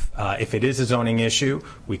if it is a zoning issue,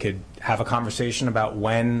 we could have a conversation about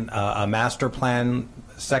when a master plan,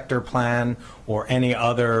 sector plan, or any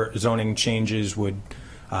other zoning changes would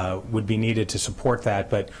be needed to support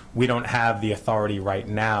that. But we don't have the authority right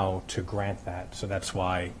now to grant that, so that's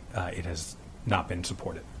why it has not been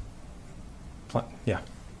supported. Yeah.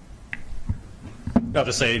 I'll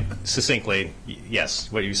just say succinctly,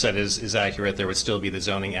 yes, what you said is accurate. There would still be the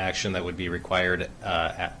zoning action that would be required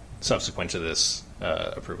subsequent to this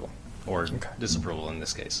approval, or disapproval in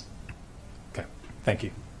this case. Okay, thank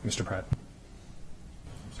you. Mr. Pratt.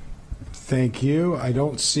 Thank you. I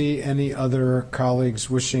don't see any other colleagues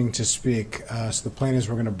wishing to speak. So the plan is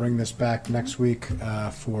we're going to bring this back next week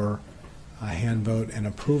for a hand vote and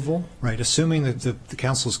approval. Right, assuming that the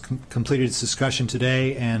council's completed its discussion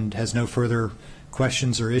today and has no further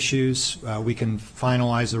questions or issues, we can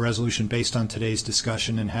finalize the resolution based on today's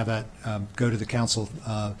discussion and have that go to the council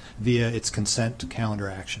via its consent calendar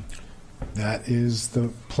action. That is the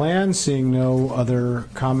plan. Seeing no other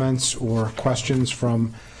comments or questions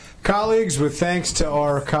from colleagues, with thanks to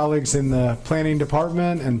our colleagues in the planning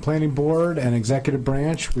department and planning board and executive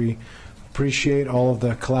branch, we appreciate all of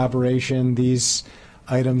the collaboration. These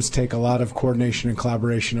items take a lot of coordination and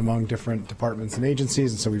collaboration among different departments and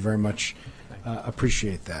agencies, and so we very much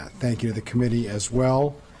appreciate that. Thank you to the committee as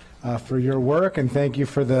well for your work, and thank you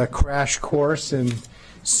for the crash course in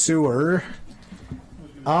sewer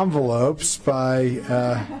envelopes by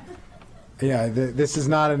this is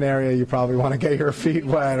not an area you probably want to get your feet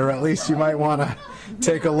wet, or at least you might want to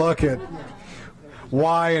take a look at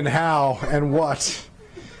why and how and what.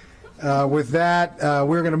 With that,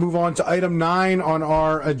 we're going to move on to item 9 on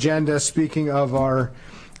our agenda. Speaking of our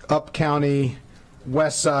up-county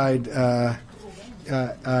West Side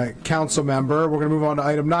council member, we're going to move on to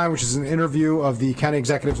item 9, which is an interview of the county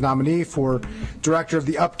executive's nominee for director of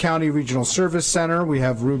the Up-County Regional Service Center. We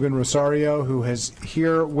have Ruben Rosario, who is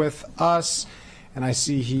here with us, and I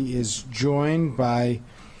see he is joined by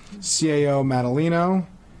CAO Madaleno.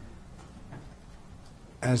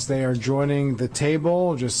 As they are joining the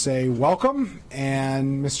table, just say welcome.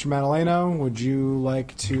 And Mr. Madaleno, would you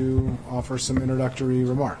like to offer some introductory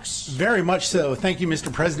remarks? Very much so. Thank you,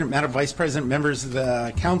 Mr. President, Madam Vice President, members of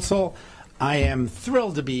the council. I am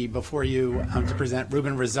thrilled to be before you to present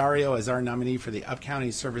Ruben Rosario as our nominee for the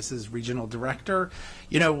Up-County Services Regional Director.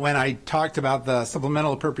 You know, when I talked about the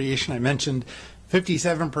supplemental appropriation, I mentioned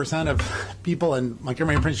 57% of people in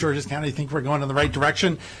Montgomery and Prince George's County think we're going in the right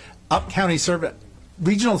direction. Up-County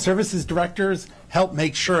Regional Services Directors help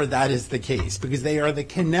make sure that is the case, because they are the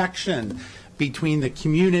connection between the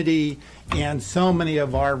community and so many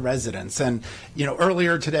of our residents. And, you know,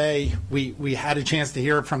 earlier today, we had a chance to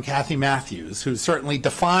hear from Kathy Matthews, who certainly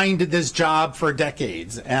defined this job for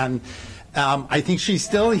decades. And I think she's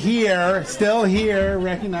still here,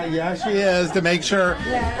 recognize, yeah, she is, to make sure,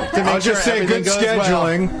 I'll just say good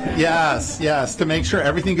scheduling. Well. Yes, to make sure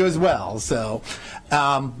everything goes well. So,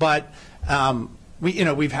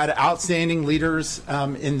 we've had outstanding leaders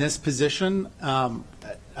in this position.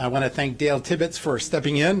 I want to thank Dale Tibbetts for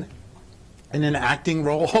stepping in an acting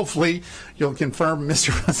role. Hopefully, you'll confirm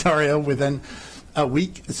Mr. Rosario within a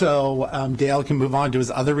week, so Dale can move on to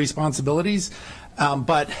his other responsibilities.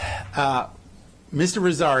 But Mr.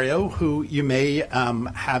 Rosario, who you may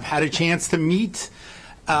have had a chance to meet,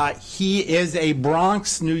 he is a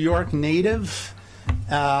Bronx, New York native.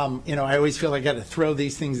 I always feel I got to throw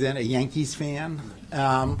these things in, a Yankees fan,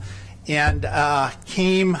 and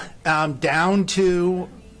came down to,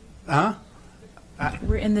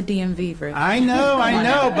 We're in the DMV, Rick. I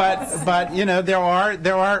know, but there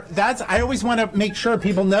are. I always want to make sure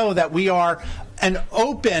people know that we are an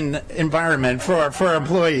open environment for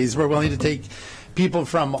employees. We're willing to take people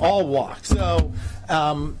from all walks. So.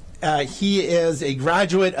 He is a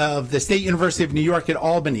graduate of the State University of New York at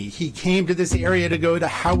Albany. He came to this area to go to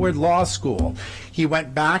Howard Law School. He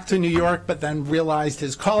went back to New York, but then realized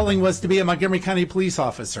his calling was to be a Montgomery County police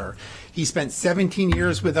officer. He spent 17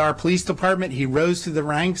 years with our police department. He rose through the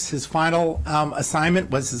ranks. His final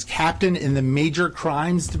assignment was as captain in the Major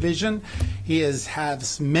Crimes Division.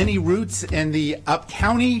 has many roots in the Up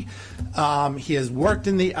County. He has worked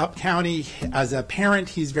in the Up County. As a parent,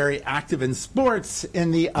 he's very active in sports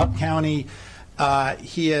in the Up County.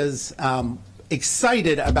 He is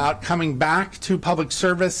excited about coming back to public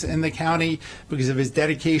service in the county because of his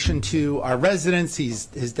dedication to our residents,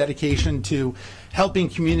 his dedication to helping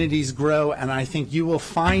communities grow, and I think you will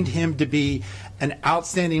find him to be an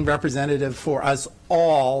outstanding representative for us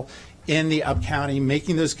all in the Up County,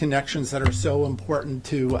 making those connections that are so important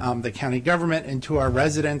to the county government and to our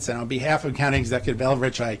residents. And on behalf of County Executive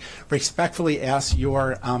Eldridge, I respectfully ask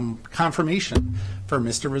your confirmation for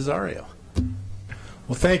Mr. Rosario.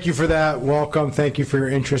 Well, thank you for that. Welcome. Thank you for your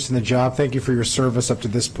interest in the job. Thank you for your service up to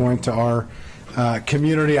this point to our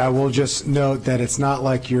community. I will just note that it's not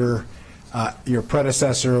like your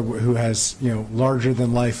predecessor, who has larger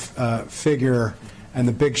than life figure and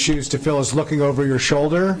the big shoes to fill, is looking over your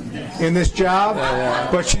shoulder in this job,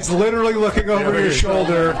 but she's literally looking over your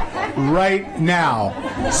shoulder right now.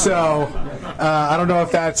 So I don't know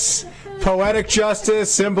if that's poetic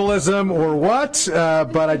justice, symbolism, or what,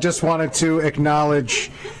 but I just wanted to acknowledge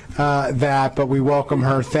that. But we welcome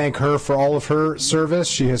her, thank her for all of her service.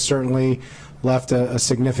 She has certainly left a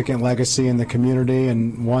significant legacy in the community,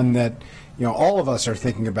 and one that all of us are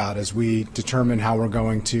thinking about as we determine how we're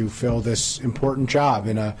going to fill this important job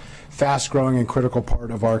in a fast-growing and critical part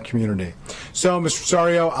of our community. So, Mr.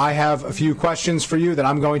 Rosario, I have a few questions for you that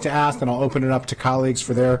I'm going to ask, and I'll open it up to colleagues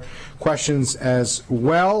for their questions as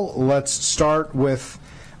well. Let's start with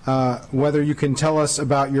whether you can tell us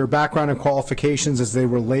about your background and qualifications as they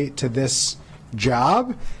relate to this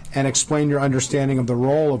job, and explain your understanding of the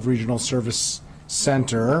role of Regional Service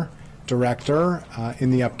Center Director in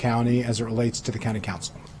the Up County as it relates to the County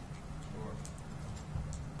Council.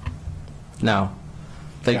 Now,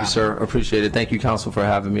 thank you, sir. Appreciate it. Thank you, Council, for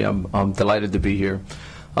having me. I'm delighted to be here.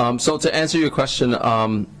 So to answer your question,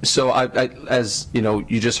 so I, as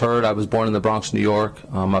you just heard, I was born in the Bronx, New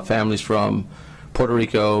York. My family's from Puerto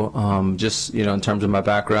Rico. Just in terms of my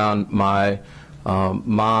background, my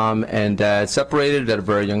mom and dad separated at a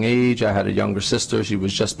very young age. I had a younger sister. She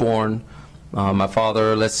was just born. My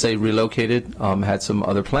father, let's say, relocated, had some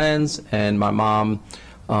other plans, and my mom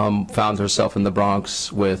found herself in the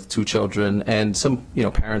Bronx with 2 children and some,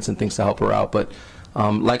 parents and things to help her out. But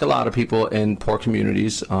like a lot of people in poor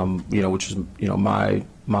communities, which is,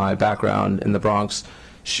 my background in the Bronx,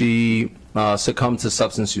 she succumbed to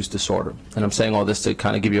substance use disorder. And I'm saying all this to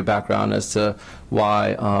kind of give you a background as to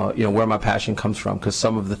why, where my passion comes from, because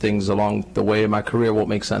some of the things along the way in my career won't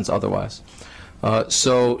make sense otherwise.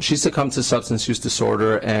 So she succumbed to substance use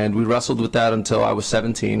disorder, and we wrestled with that until I was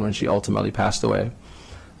 17 when she ultimately passed away.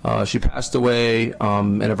 She passed away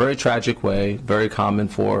in a very tragic way, very common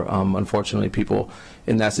for, unfortunately, people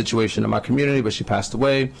in that situation in my community, but she passed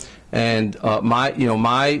away. And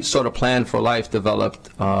my sort of plan for life developed,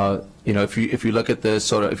 if you look at this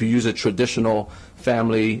sort of, if you use a traditional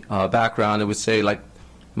family background, it would say, like,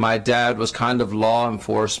 my dad was kind of law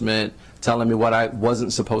enforcement, telling me what I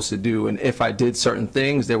wasn't supposed to do, and if I did certain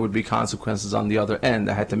things, there would be consequences on the other end.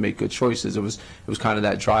 I had to make good choices. It was kind of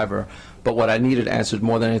that driver. But what I needed answered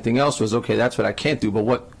more than anything else was, okay, that's what I can't do, but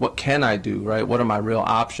what can I do, right? What are my real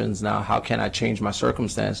options now? How can I change my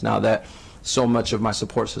circumstance now that so much of my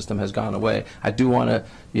support system has gone away? I do want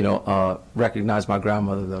to, recognize my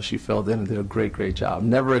grandmother, though. She filled in and did a great, great job.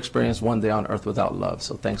 Never experienced one day on earth without love,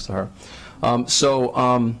 so thanks to her.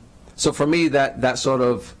 So for me, that sort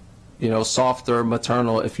of, softer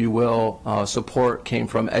maternal, if you will, support came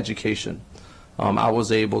from education. I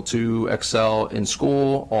was able to excel in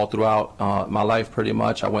school all throughout my life, pretty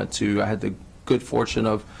much. I had the good fortune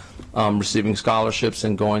of receiving scholarships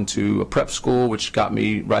and going to a prep school, which got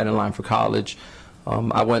me right in line for college.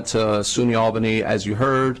 I went to SUNY Albany, as you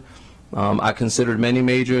heard. I considered many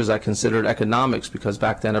majors. I considered economics because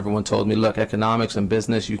back then everyone told me, look, economics and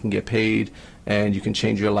business, you can get paid and you can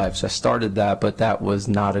change your life. So I started that, but that was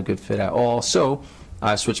not a good fit at all. So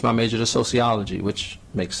I switched my major to sociology, which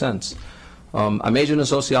makes sense. I majored in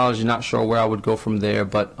sociology, not sure where I would go from there,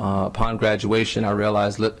 but upon graduation, I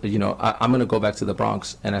realized, I'm going to go back to the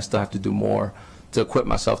Bronx, and I still have to do more to equip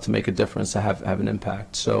myself to make a difference, to have an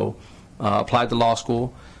impact. So applied to law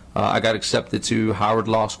school. I got accepted to Howard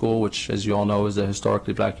Law School, which, as you all know, is a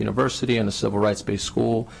historically black university and a civil rights-based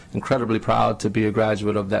school. Incredibly proud to be a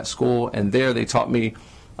graduate of that school. And there they taught me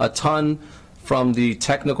a ton from the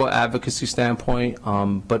technical advocacy standpoint,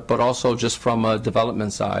 but also just from a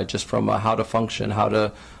development side, just from how to function, how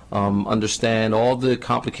to understand all the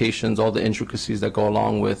complications, all the intricacies that go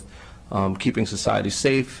along with keeping society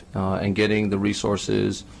safe and getting the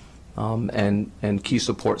resources and key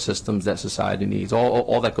support systems that society needs.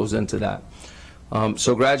 All that goes into that.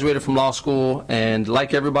 So graduated from law school, and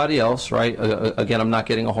like everybody else, right, again, I'm not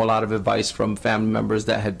getting a whole lot of advice from family members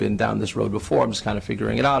that had been down this road before. I'm just kind of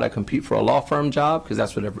figuring it out. I compete for a law firm job because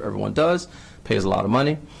that's what everyone does, pays a lot of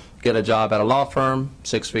money. Get a job at a law firm,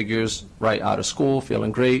 6 figures, right out of school,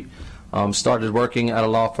 feeling great. Started working at a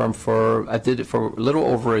law firm I did it for a little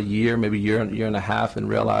over a year, maybe year and a half, and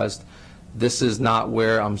realized this is not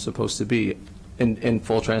where I'm supposed to be. In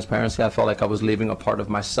full transparency, I felt like I was leaving a part of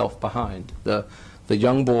myself behind. The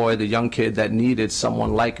young boy, the young kid that needed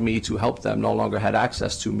someone like me to help them no longer had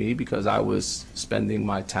access to me because I was spending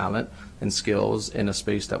my talent and skills in a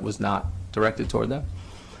space that was not directed toward them.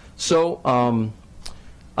 So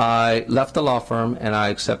I left the law firm and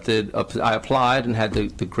I applied and had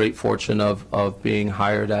the great fortune of being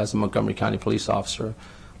hired as a Montgomery County police officer.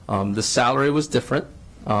 The salary was different.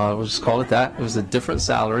 We'll just call it that. It was a different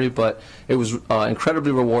salary, but it was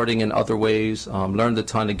incredibly rewarding in other ways. Learned a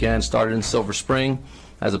ton again. Started in Silver Spring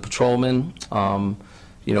as a patrolman.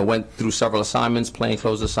 Went through several assignments,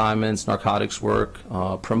 plainclothes assignments, narcotics work.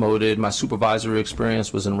 Promoted. My supervisory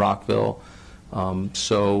experience was in Rockville.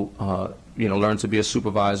 Learned to be a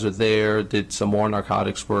supervisor there. Did some more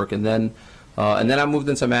narcotics work, and then I moved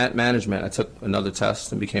into management. I took another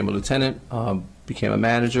test and became a lieutenant. Became a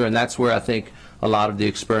manager, and that's where I think a lot of the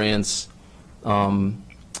experience, I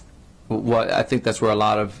think that's where a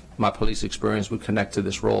lot of my police experience would connect to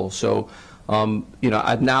this role. So,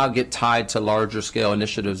 I now get tied to larger scale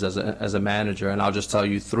initiatives as a manager, and I'll just tell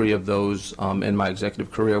you 3 of those in my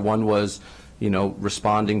executive career. One was,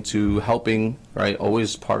 responding to helping, right,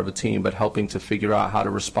 always part of a team, but helping to figure out how to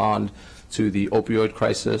respond to the opioid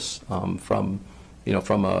crisis from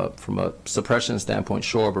a suppression standpoint,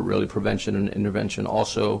 sure, but really prevention and intervention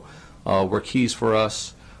also were keys for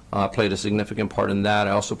us. Played a significant part in that.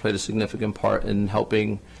 I also played a significant part in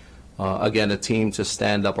helping, again, a team to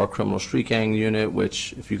stand up our criminal street gang unit,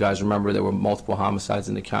 which, if you guys remember, there were multiple homicides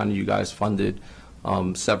in the county. You guys funded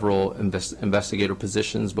several investigator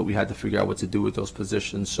positions, but we had to figure out what to do with those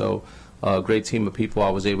positions. So a great team of people. I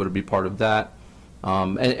was able to be part of that.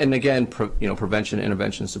 And again, prevention,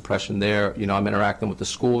 intervention, suppression there. I'm interacting with the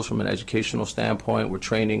schools from an educational standpoint. We're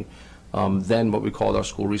training then what we called our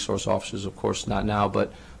school resource officers, of course not now,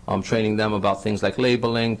 but training them about things like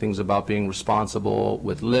labeling, things about being responsible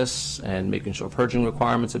with lists and making sure purging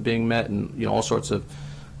requirements are being met, and all sorts of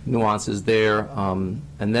nuances there. And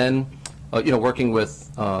then working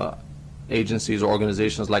with agencies or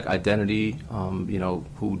organizations like Identity,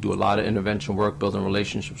 who do a lot of intervention work, building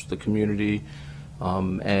relationships with the community.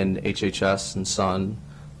 And HHS and SUN,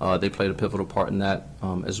 they played a pivotal part in that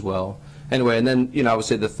as well. Anyway, and then, I would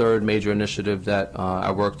say the third major initiative that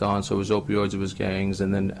I worked on, so it was opioids, it was gangs,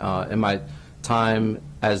 and then in my time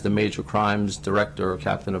as the major crimes director or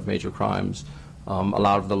captain of major crimes, a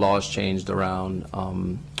lot of the laws changed around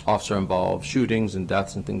officer-involved shootings and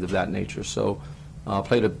deaths and things of that nature. So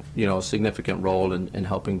played a significant role in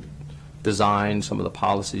helping design some of the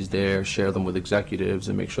policies there, share them with executives,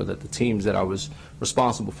 and make sure that the teams that I was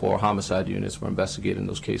responsible for, homicide units, were investigating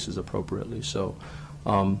those cases appropriately. So,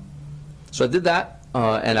 so I did that,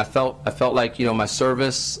 and I felt like my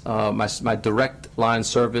service, my direct line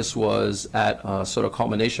service was at a sort of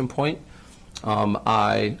culmination point.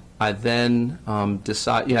 I then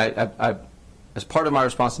decided, as part of my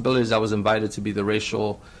responsibilities, I was invited to be the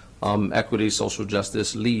racial equity, social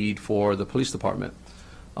justice lead for the police department.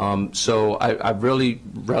 So I really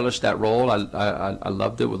relished that role. I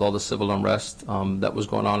loved it with all the civil unrest that was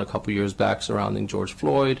going on a couple years back surrounding George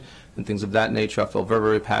Floyd and things of that nature. I felt very,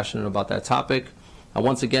 very passionate about that topic. I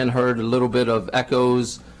once again heard a little bit of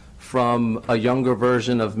echoes from a younger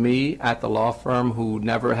version of me at the law firm who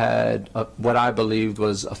never had what I believed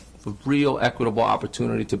was a real equitable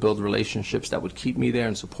opportunity to build relationships that would keep me there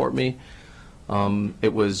and support me.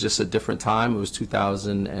 It was just a different time. It was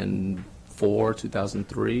 2004,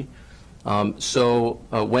 2003. So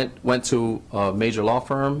went to a major law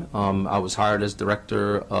firm. I was hired as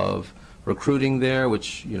director of recruiting there,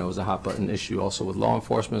 which was a hot button issue also with law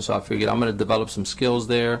enforcement. So I figured I'm going to develop some skills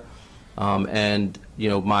there, and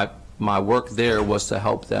my work there was to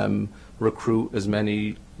help them recruit as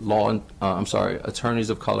many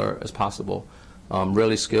attorneys of color as possible,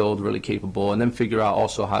 really skilled, really capable, and then figure out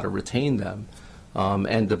also how to retain them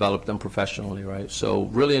and develop them professionally, right? So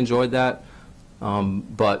really enjoyed that,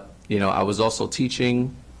 but I was also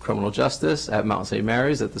teaching criminal justice at Mount St.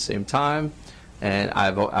 Mary's at the same time, and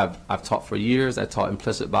I've taught for years. I taught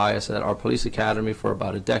implicit bias at our police academy for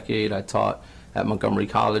about a decade. I taught at Montgomery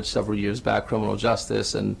College several years back criminal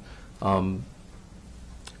justice, and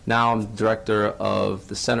Now I'm director of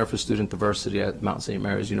the Center for Student Diversity at Mount St.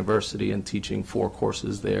 Mary's University and teaching 4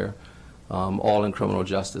 courses there, all in criminal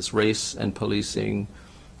justice, race and policing,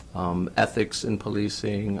 ethics in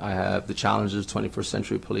policing. I have the challenges of 21st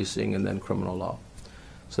century policing, and then criminal law.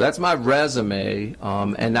 So that's my resume.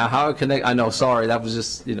 And now how I connect, I know, sorry, that was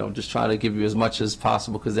just, just trying to give you as much as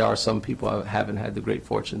possible, because there are some people I haven't had the great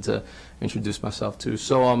fortune to introduce myself to.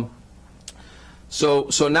 So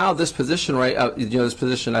now this position, right, this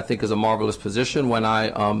position I think is a marvelous position. When I,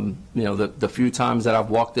 the few times that I've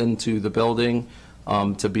walked into the building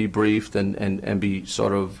to be briefed and be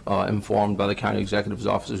sort of informed by the county executive's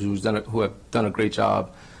officers who have done a great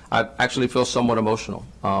job, I actually feel somewhat emotional.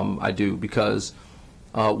 I do, because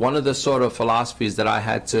one of the sort of philosophies that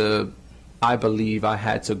I believe I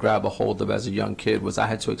had to grab a hold of as a young kid was I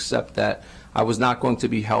had to accept that I was not going to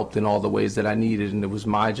be helped in all the ways that I needed, and it was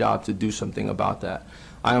my job to do something about that.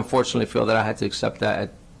 I unfortunately feel that I had to accept that at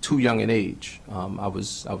too young an age. I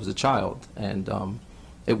was a child, and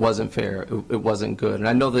it wasn't fair. It wasn't good, and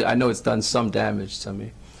I know it's done some damage to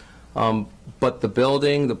me. But the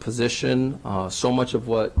building, the position, so much of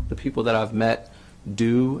what the people that I've met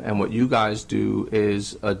do and what you guys do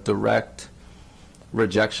is a direct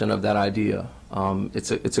rejection of that idea.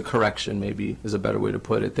 It's a correction, maybe is a better way to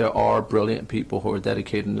put it. There are brilliant people who are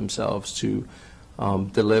dedicating themselves to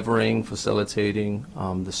delivering, facilitating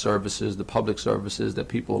the services, the public services that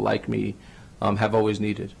people like me have always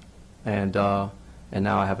needed. And now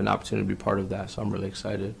I have an opportunity to be part of that, so I'm really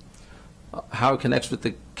excited. How it connects with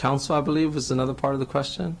the council, I believe, was another part of the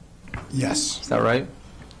question? Yes. Is that right?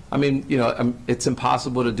 I mean, it's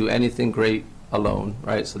impossible to do anything great alone,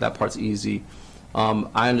 right? So that part's easy.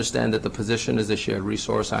 I understand that the position is a shared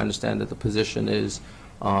resource. I understand that the position is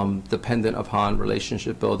dependent upon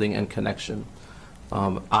relationship building and connection.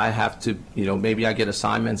 I have to, maybe I get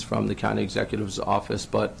assignments from the county executive's office,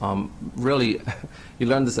 but really, you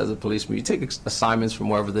learn this as a policeman. You take assignments from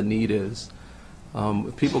wherever the need is.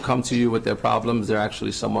 If people come to you with their problems, they're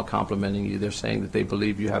actually somewhat complimenting you. They're saying that they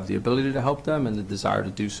believe you have the ability to help them and the desire to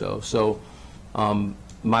do so. So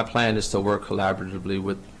my plan is to work collaboratively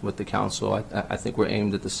with the council. I think we're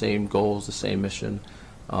aimed at the same goals, the same mission,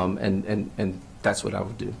 and that's what I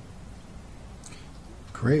would do.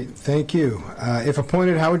 Great, thank you. If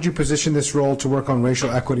appointed, how would you position this role to work on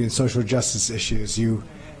racial equity and social justice issues? You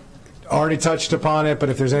already touched upon it, but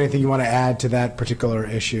if there's anything you want to add to that particular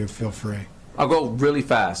issue, feel free. I'll go really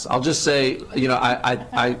fast. I'll just say,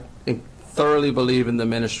 I thoroughly believe in the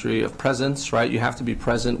ministry of presence, right? You have to be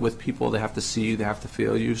present with people. They have to see you. They have to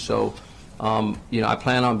feel you. So, I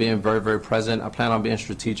plan on being very, very present. I plan on being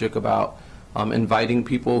strategic about inviting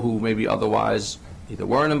people who maybe otherwise either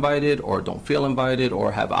weren't invited or don't feel invited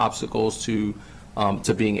or have obstacles to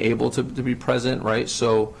being able to be present, right?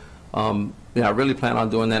 So, I really plan on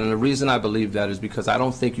doing that. And the reason I believe that is because I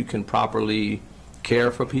don't think you can properly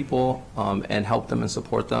care for people and help them and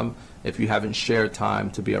support them if you haven't shared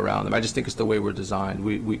time to be around them. I just think it's the way we're designed.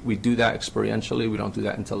 We do that experientially. We don't do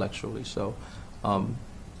that intellectually. So,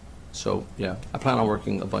 yeah, I plan on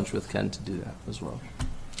working a bunch with Ken to do that as well.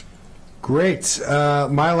 Great.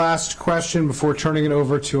 My last question before turning it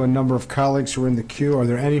over to a number of colleagues who are in the queue. Are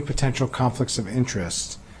there any potential conflicts of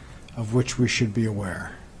interest of which we should be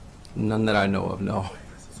aware? None that I know of, no.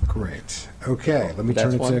 Great. Okay, let me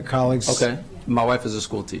turn it to colleagues. Okay. My wife is a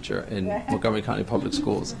school teacher in Montgomery County Public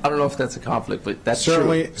Schools. I don't know if that's a conflict, but that's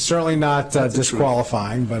certainly not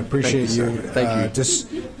disqualifying, but appreciate you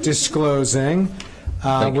disclosing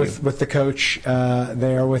with the coach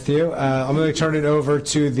there with you. I'm going to turn it over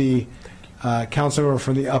to the council member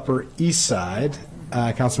from the Upper East Side,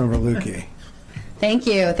 Councilmember Lukey. Thank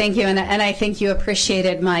you, and I think you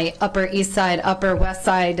appreciated my Upper East Side, Upper West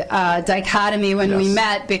Side dichotomy when we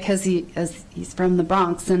met, because he's from the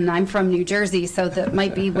Bronx and I'm from New Jersey, so that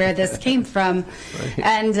might be where this came from. Right.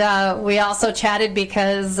 And we also chatted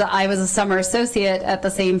because I was a summer associate at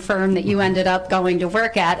the same firm that you ended up going to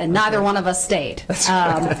work at, and neither one of us stayed.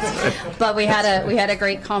 But we had a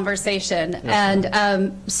great conversation,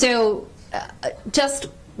 and so just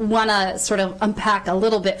want to sort of unpack a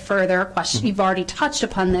little bit further a question. You've already touched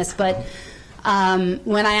upon this, but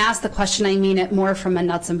when I ask the question, I mean it more from a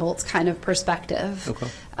nuts and bolts kind of perspective. Okay.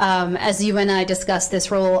 As you and I discussed, this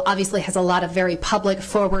role obviously has a lot of very public,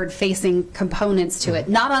 forward-facing components to it,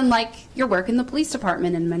 not unlike your work in the police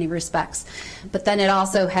department in many respects. But then it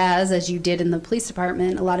also has, as you did in the police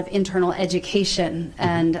department, a lot of internal education,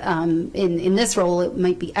 and in this role it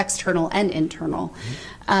might be external and internal.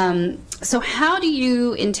 So how do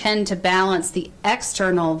you intend to balance the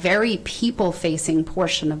external, very people-facing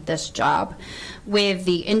portion of this job with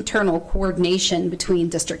the internal coordination between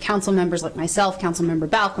district council members like myself, Councilmember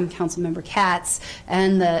Balcom, Councilmember Katz,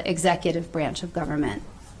 and the executive branch of government?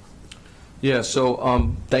 Yeah,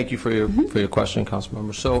 so thank you for your question,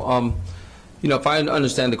 Councilmember. So, if I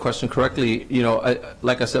understand the question correctly,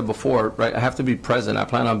 like I said before, right, I have to be present. I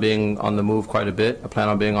plan on being on the move quite a bit. I plan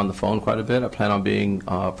on being on the phone quite a bit. I plan on being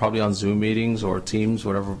probably on Zoom meetings or Teams,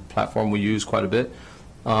 whatever platform we use, quite a bit.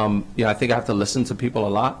 I think I have to listen to people a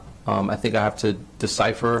lot. I think I have to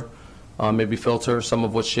decipher, maybe filter some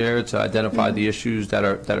of what's shared to identify the issues that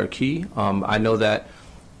are key. I know that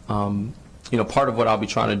part of what I'll be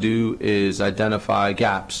trying to do is identify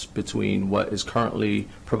gaps between what is currently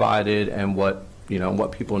provided and what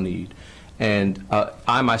people need. And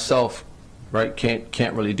I myself, right,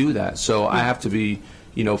 can't really do that. So I have to be,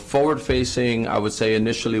 forward-facing, I would say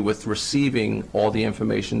initially with receiving all the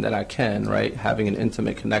information that I can, right, having an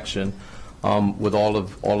intimate connection with all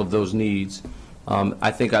of those needs.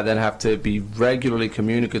 I think I then have to be regularly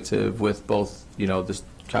communicative with both, the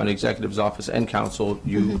county executive's office and council,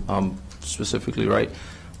 specifically, right?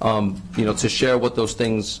 To share what those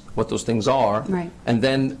things are, right. And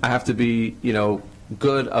then I have to be,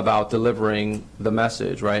 good about delivering the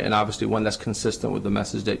message, right? And obviously one that's consistent with the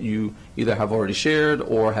message that you either have already shared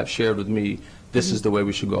or have shared with me. This is the way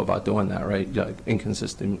we should go about doing that, right?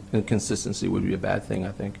 Inconsistency would be a bad thing,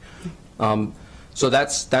 I think. So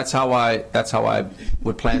that's how I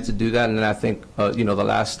would plan to do that. And then I think the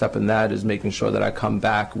last step in that is making sure that I come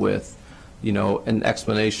back with an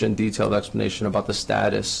explanation, detailed explanation about the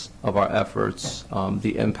status of our efforts,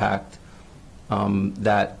 the impact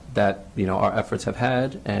that our efforts have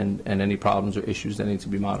had, and any problems or issues that need to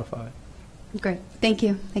be modified. Great. Thank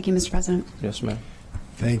you. Thank you, Mr. President. Yes, ma'am.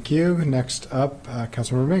 Thank you. Next up,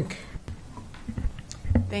 Councilmember Mink.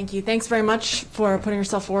 Thank you. Thanks very much for putting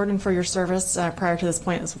yourself forward and for your service prior to this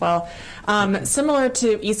point as well. Similar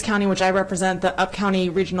to East County, which I represent, the Up County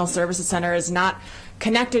Regional Services Center is not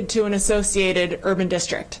connected to an associated urban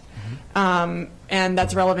district. And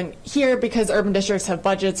that's relevant here because urban districts have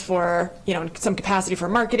budgets for, some capacity for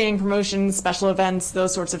marketing, promotions, special events,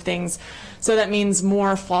 those sorts of things. So that means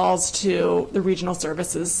more falls to the regional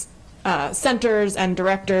services centers and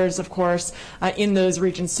directors, of course, in those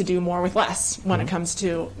regions to do more with less when it comes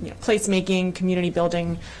to placemaking, community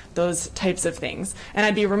building, those types of things. And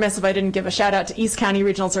I'd be remiss if I didn't give a shout out to East County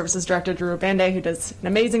Regional Services Director Drew Bande, who does an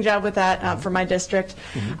amazing job with that for my district.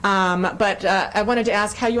 But I wanted to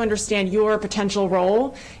ask how you understand your potential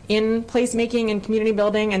role in placemaking and community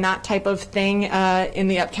building and that type of thing in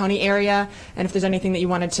the Up County area, and if there's anything that you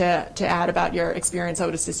wanted to add about your experience, I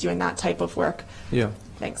would assist you in that type of work. Yeah.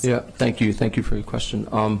 Thanks. Yeah, thank you for your question.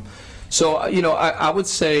 So I would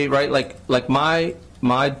say, right, like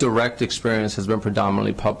my direct experience has been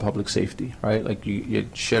predominantly public safety, right? Like you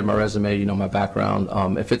shared my resume, my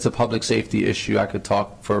background. If it's a public safety issue, I could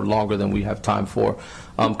talk for longer than we have time for.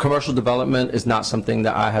 Commercial development is not something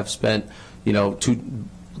that I have spent,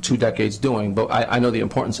 two decades doing, but I know the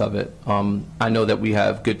importance of it. I know that we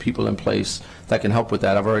have good people in place that can help with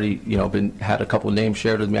that. I've already, had a couple of names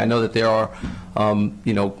shared with me. I know that there are,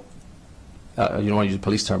 you don't want to use a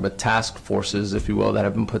police term, but task forces, if you will, that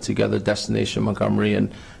have been put together, Destination Montgomery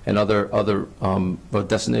and other or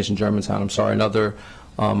Destination Germantown, I'm sorry, and other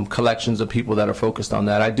collections of people that are focused on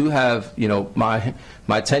that. I do have,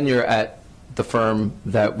 my tenure at the firm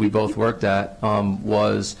that we both worked at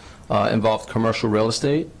was involved commercial real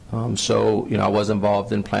estate. So, I was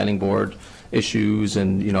involved in planning board issues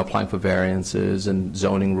and, applying for variances and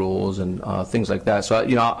zoning rules and things like that. So,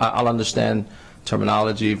 I'll understand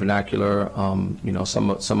terminology, vernacular,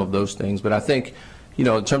 some of those things. But I think,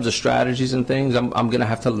 in terms of strategies and things, I'm going to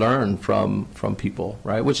have to learn from people,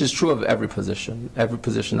 right? Which is true of every position. Every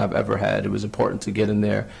position I've ever had, it was important to get in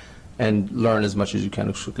there and learn as much as you can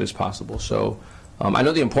as quickly as possible. So I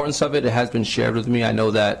know the importance of it. It has been shared with me. I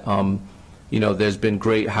know that, there's been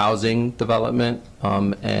great housing development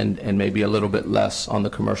and maybe a little bit less on the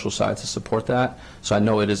commercial side to support that. So I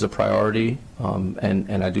know it is a priority,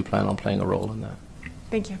 and I do plan on playing a role in that.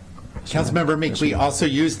 Thank you. Councilmember Mink, we also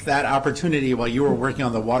used that opportunity while you were working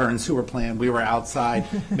on the water and sewer plan. We were outside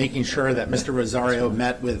making sure that Mr. Rosario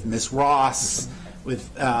met with Ms. Ross,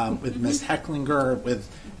 with Ms. Hecklinger,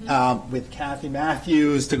 with Kathy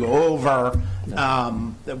Matthews to go over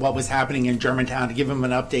what was happening in Germantown, to give him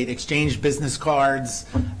an update, exchange business cards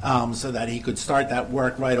so that he could start that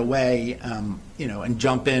work right away, and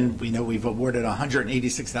jump in. We know we've awarded a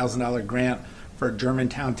 $186,000 grant for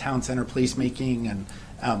Germantown Town Center placemaking and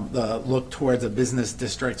the look towards a business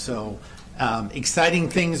district. So Exciting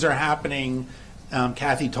things are happening.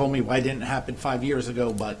 Kathy told me why it didn't happen 5 years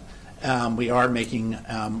ago, but we are making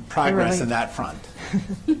progress in that front.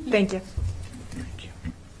 Thank you.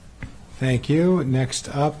 Thank you. Next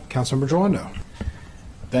up, Councilmember Joando.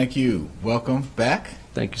 Thank you. Welcome back.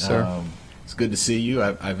 Thank you, sir. It's good to see you.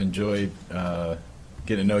 I've enjoyed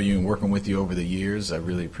getting to know you and working with you over the years. I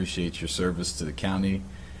really appreciate your service to the county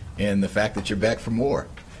and the fact that you're back for more.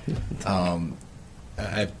 I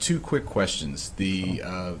have two quick questions.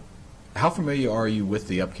 How familiar are you with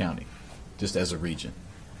the Up County, just as a region?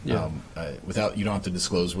 Yeah. Without, you don't have to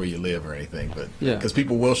disclose where you live or anything, but Yeah. because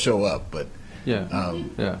people will show up. But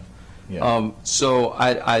yeah. So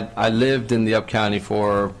I lived in the Up County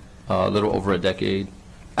for a little over a decade.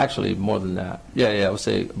 Actually, more than that. I would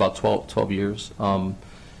say about 12 years.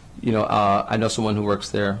 I know someone who works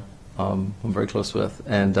there. I'm very close with,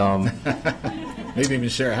 and maybe even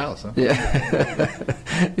share a house. Huh? Yeah,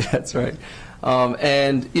 that's right.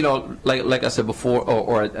 And like I said before,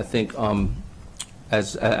 or I think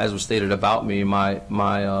as was stated about me,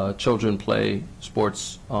 my children play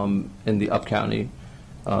sports in the Up County.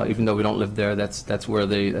 Even though we don't live there, that's where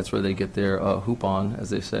they get their hoop on, as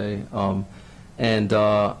they say, and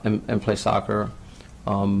play soccer.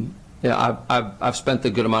 I've spent a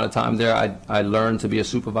good amount of time there. I learned to be a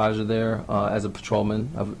supervisor there as a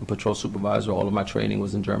patrolman, a patrol supervisor. All of my training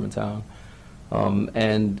was in Germantown,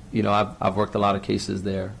 and I've worked a lot of cases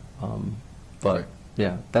there. But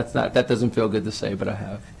yeah, that doesn't feel good to say, but I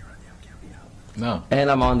have. No. And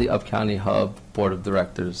I'm on the Up County Hub Board of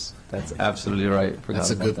Directors. That's absolutely right. That's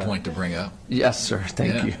a good point to bring up. Yes, sir.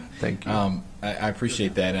 Thank you. Thank you. I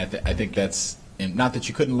appreciate that. And I think that's, and not that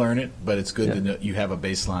you couldn't learn it, but it's good to know you have a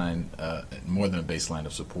baseline, more than a baseline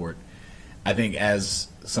of support. I think, as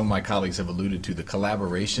some of my colleagues have alluded to, the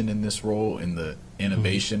collaboration in this role and the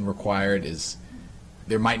innovation required is,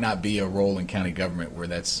 there might not be a role in county government where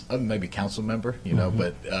that's maybe council member,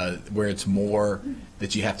 but where it's more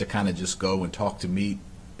that you have to kind of just go and talk to meet.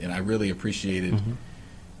 And I really appreciated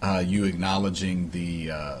you acknowledging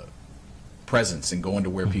the presence and going to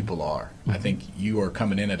where people are. I think you are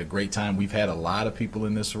coming in at a great time. We've had a lot of people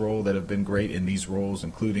in this role that have been great in these roles,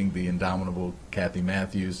 including the indomitable Kathy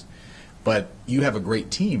Matthews. But you have a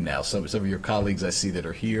great team now. Some of your colleagues I see that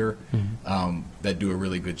are here that do a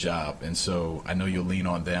really good job. And so I know you'll lean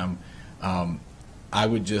on them. I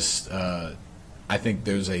would just, I think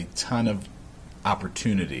there's a ton of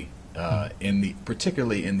opportunity,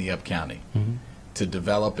 particularly in the Up County, to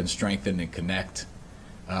develop and strengthen and connect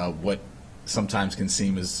what sometimes can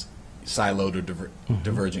seem as siloed or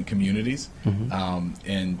divergent communities.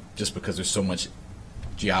 And just because there's so much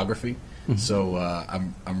geography. So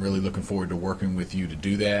I'm really looking forward to working with you to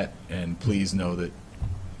do that, and please know that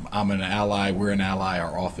I'm an ally, we're an ally,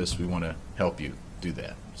 our office, we want to help you do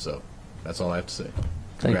that. So that's all I have to say.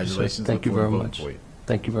 Congratulations. Thank you very much.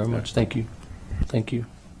 Thank you very much. Thank you. Thank you.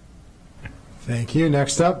 Thank you.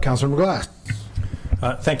 Next up, Councilor McGlass.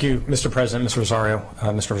 Thank you, Mr. President, Mr. Rosario.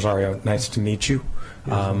 Mr. Rosario, nice to meet you.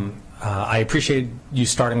 I appreciate you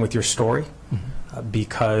starting with your story.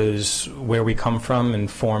 Because where we come from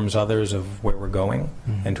informs others of where we're going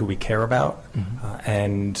and who we care about.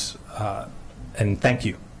 And thank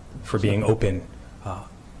you for being open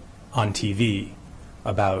on TV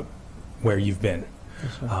about where you've been.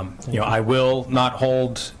 I will not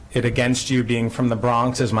hold it against you being from the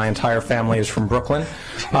Bronx, as my entire family is from Brooklyn.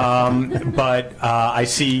 But I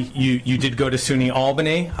see you did go to SUNY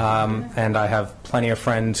Albany, and I have plenty of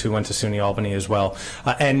friends who went to SUNY Albany as well.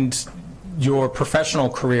 And your professional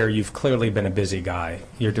career, you've clearly been a busy guy.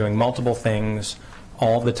 You're doing multiple things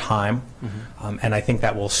all the time, and I think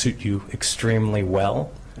that will suit you extremely well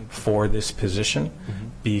for this position,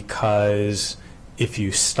 because if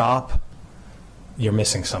you stop, you're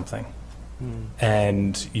missing something.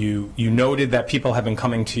 And you noted that people have been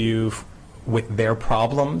coming to you with their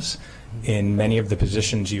problems in many of the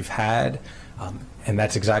positions you've had, and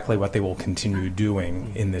that's exactly what they will continue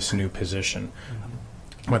doing in this new position.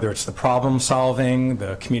 Whether it's the problem solving,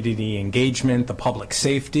 the community engagement, the public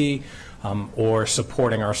safety, or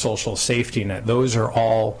supporting our social safety net. Those are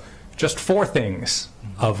all just 4 things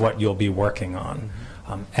of what you'll be working on.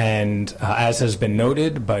 And as has been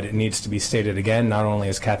noted, but it needs to be stated again, not only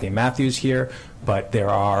is Kathy Matthews here, but there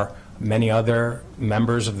are many other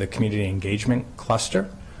members of the community engagement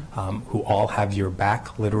cluster who all have your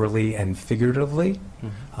back literally and figuratively,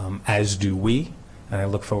 as do we, and I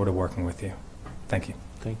look forward to working with you. Thank you.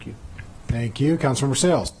 Thank you. Thank you. Councilmember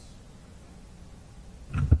Sales.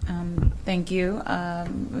 Thank you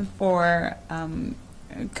for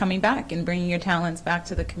coming back and bringing your talents back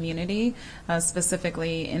to the community,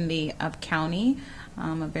 specifically in the Up County.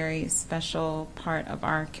 a very special part of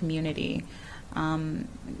our community. I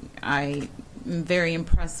am very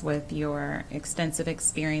impressed with your extensive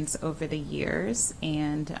experience over the years,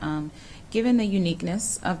 and given the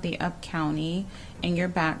uniqueness of the Up County and your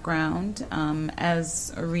background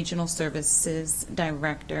as a regional services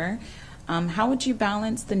director, how would you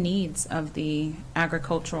balance the needs of the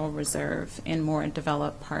agricultural reserve in more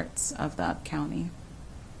developed parts of the Up County?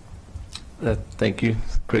 Thank you.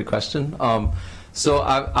 Great question.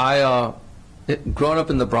 So growing up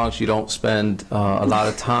in the Bronx, you don't spend a lot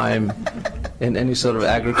of time in any sort of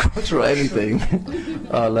agricultural anything,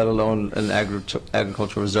 let alone an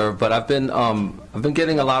agricultural reserve. But I've been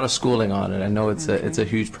getting a lot of schooling on it. I know it's a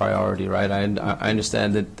huge priority, right? I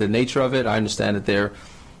understand the nature of it. I understand that they're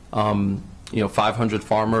 500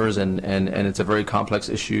 farmers, and it's a very complex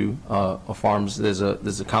issue of farms. There's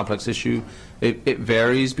a complex issue. It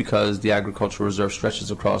varies because the agricultural reserve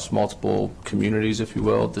stretches across multiple communities, if you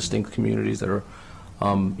will, distinct communities that are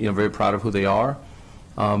very proud of who they are.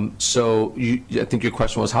 So I think your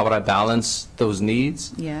question was, how would I balance those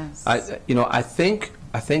needs? Yes. I think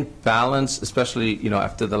balance, especially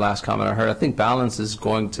after the last comment I heard, I think balance is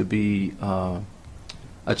going to be a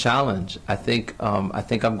challenge. I think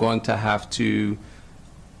I'm going to have to.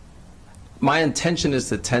 My intention is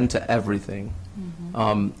to tend to everything.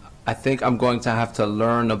 Mm-hmm. I think I'm going to have to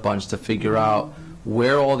learn a bunch to figure out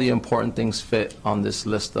where all the important things fit on this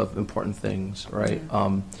list of important things, right?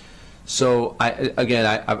 Mm-hmm. So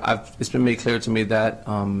it's been made clear to me that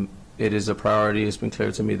it is a priority. It's been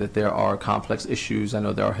clear to me that there are complex issues. I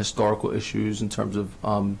know there are historical issues in terms of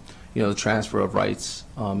the transfer of rights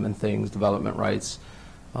and things, development rights.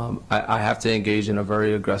 I have to engage in a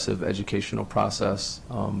very aggressive educational process.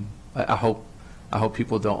 I hope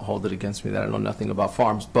people don't hold it against me that I know nothing about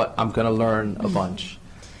farms, but I'm going to learn a bunch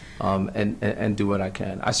and do what I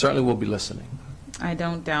can. I certainly will be listening. I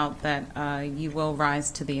don't doubt that you will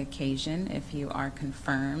rise to the occasion if you are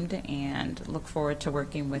confirmed, and look forward to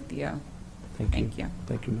working with you. Thank you.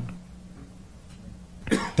 Thank you.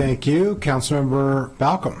 Thank you. Councilmember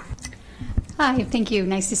Balcom. Hi, thank you.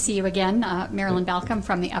 Nice to see you again. Marilyn Balcom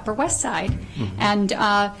from the Upper West Side. Mm-hmm. And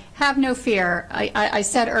have no fear. I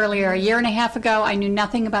said earlier, a year and a half ago, I knew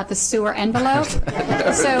nothing about the sewer envelope.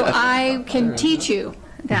 So I can teach you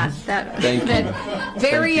that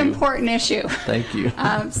very important issue. Thank you.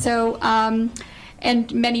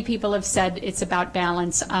 And many people have said it's about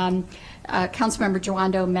balance. Councilmember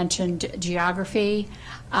Joando mentioned geography.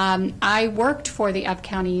 I worked for the Up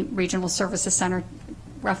County Regional Services Center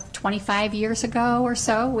 25 years ago or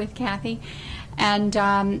so with Kathy, and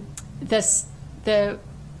the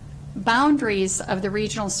boundaries of the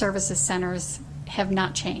regional services centers have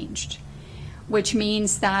not changed, which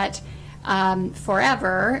means that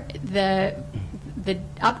forever the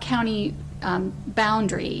Up County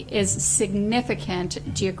boundary is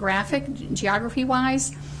significant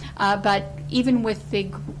geography-wise, but even with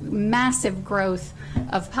the massive growth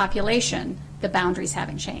of population, the boundaries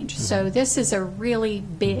haven't changed. Mm-hmm. So this is a really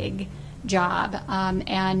big job,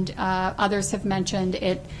 and others have mentioned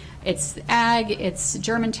it. It's ag, it's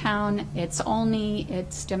Germantown, it's Olney,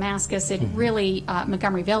 it's Damascus, it really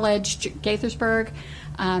Montgomery Village, Gaithersburg.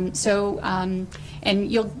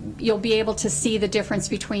 And you'll be able to see the difference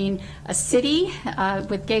between a city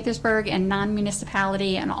with Gaithersburg and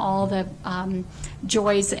non-municipality and all the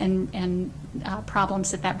joys and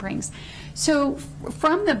problems that brings. So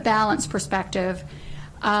from the balance perspective,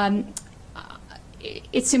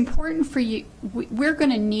 it's important for you. We're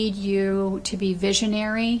going to need you to be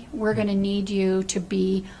visionary. We're going to need you to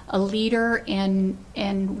be a leader in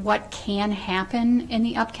what can happen in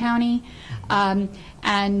the Up County.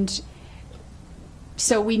 And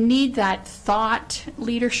so we need that thought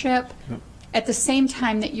leadership at the same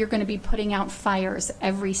time that you're going to be putting out fires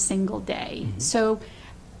every single day. Mm-hmm. So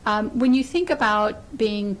when you think about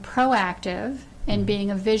being proactive and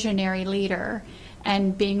being a visionary leader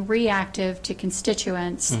and being reactive to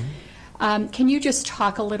constituents, can you just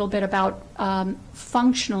talk a little bit about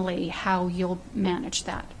functionally how you'll manage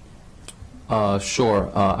that?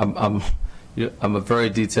 Sure. I'm a very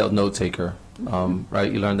detailed note taker.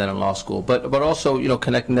 Right, you learned that in law school, but also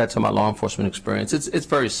connecting that to my law enforcement experience, it's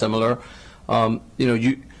very similar.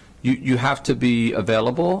 You have to be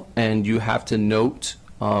available and you have to note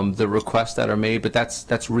the requests that are made, but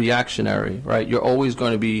that's reactionary, right? You're always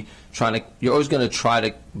going to try to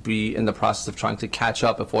be in the process of trying to catch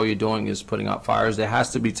up if all you're doing is putting out fires. There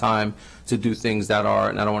has to be time to do things that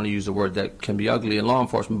are, and I don't want to use a word that can be ugly in law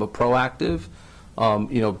enforcement, but proactive.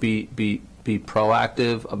 Be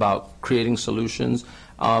proactive about creating solutions.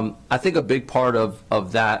 I think a big part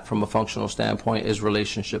of that from a functional standpoint is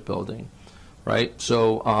relationship building. right?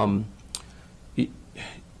 So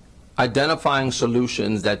identifying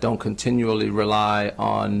solutions that don't continually rely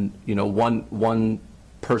on, you know, one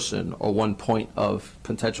person or one point of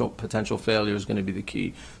potential failure is going to be the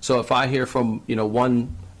key. So if I hear from, you know,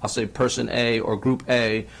 one, I'll say person A or group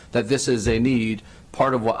A, that this is a need,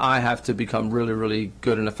 part of what I have to become really, really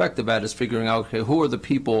good and effective at is figuring out, okay, who are the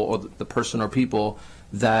people or the person or people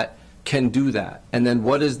that can do that? And then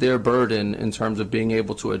what is their burden in terms of being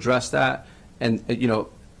able to address that? And, you know,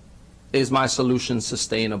 is my solution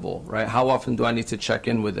sustainable, right? How often do I need to check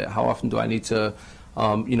in with it? How often do I need to,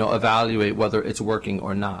 you know, evaluate whether it's working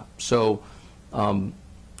or not? So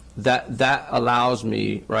that allows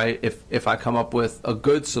me, right, if I come up with a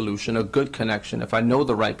good solution, a good connection, if I know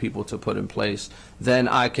the right people to put in place, then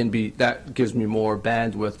I can be, that gives me more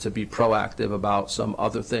bandwidth to be proactive about some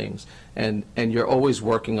other things. And you're always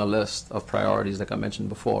working a list of priorities, like I mentioned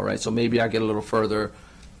before, right? So maybe I get a little further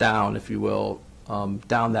down, if you will,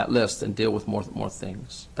 down that list and deal with more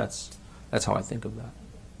things. That's how I think of that.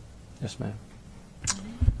 Yes, ma'am.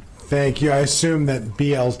 Thank you. I assume that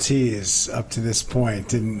BLTs up to this point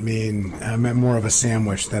didn't mean, I meant more of a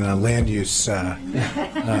sandwich than a land use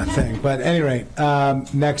thing. But at any rate,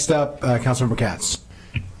 next up, Councilmember Katz.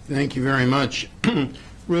 Thank you very much.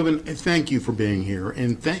 Ruben, thank you for being here.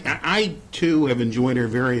 And I, too, have enjoyed our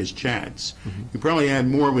various chats. You probably had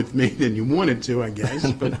more with me than you wanted to, I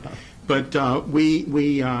guess. But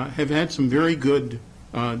we have had some very good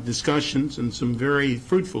discussions and some very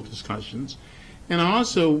fruitful discussions. And I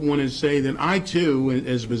also want to say that I, too,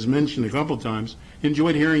 as was mentioned a couple times,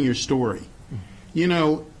 enjoyed hearing your story. You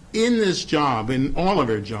know, in this job, in all of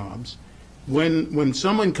our jobs, when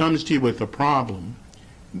someone comes to you with a problem,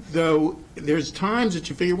 though there's times that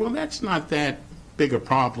you figure, well, that's not that big a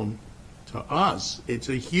problem to us. It's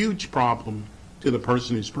a huge problem to the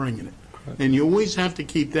person who's bringing it. And you always have to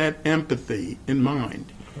keep that empathy in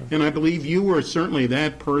mind. And I believe you are certainly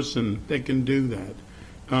that person that can do that.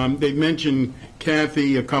 They've mentioned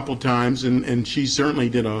Kathy a couple times, and she certainly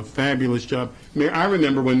did a fabulous job. I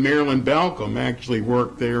remember when Marilyn Balcom actually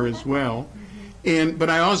worked there as well. But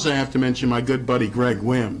I also have to mention my good buddy Greg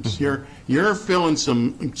Wims. You're filling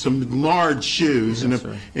some large shoes, yes,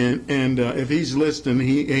 and if he's listening,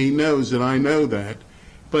 he knows that I know that.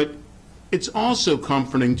 But it's also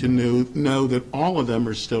comforting to know that all of them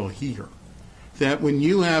are still here. That when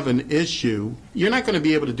you have an issue, you're not going to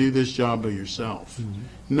be able to do this job by yourself.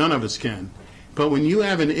 None of us can. But when you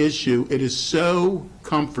have an issue, it is so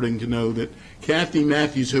comforting to know that Kathy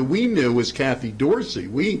Matthews, who we knew was Kathy Dorsey,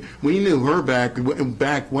 we knew her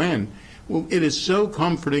back when. Well, it is so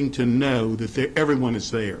comforting to know that everyone is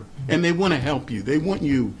there, and they want to help you. They want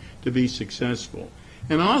you to be successful.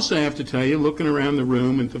 And I also have to tell you, looking around the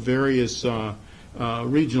room at the various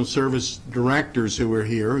regional service directors who are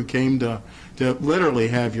here, who came to literally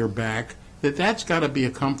have your back, that's got to be a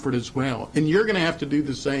comfort as well. And you're going to have to do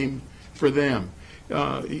the same for them.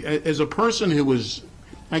 As a person who was,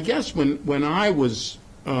 I guess when I was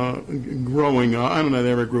growing up, I don't know if I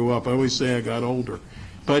ever grew up, I always say I got older.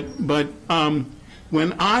 But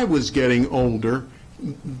when I was getting older,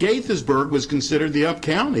 Gaithersburg was considered the up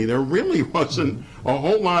county. There really wasn't a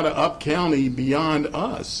whole lot of up county beyond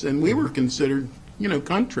us, and we were considered,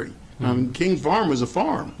 country. King Farm was a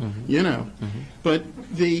farm, But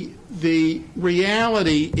the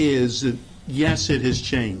reality is that, yes, it has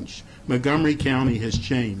changed. Montgomery County has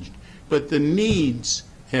changed, but the needs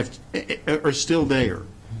are still there.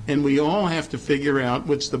 And we all have to figure out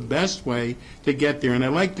what's the best way to get there. And I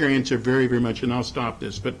liked your answer very, very much, and I'll stop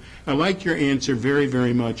this, but I liked your answer very,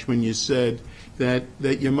 very much when you said that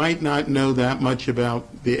you might not know that much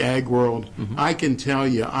about the ag world. I can tell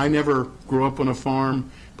you, I never grew up on a farm,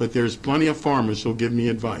 but there's plenty of farmers who'll give me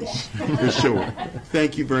advice, for sure.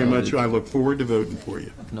 Thank you very much. I look forward to voting for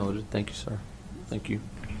you. Noted. Thank you, sir. Thank you.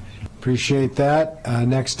 Appreciate that.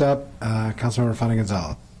 Next up, Councilmember Fanny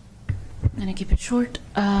Gonzalez. I'm going to keep it short.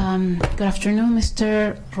 Good afternoon,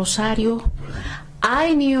 Mr. Rosario.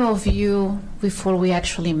 I knew of you before we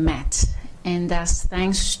actually met, and that's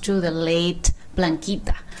thanks to the late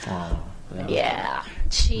Blanquita. Oh, yeah.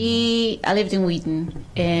 I lived in Wheaton,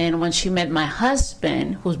 and when she met my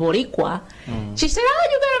husband, who's Boricua, she said,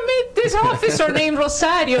 you gotta meet this officer named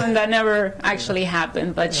Rosario, and that never actually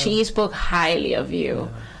happened, but she spoke highly of you.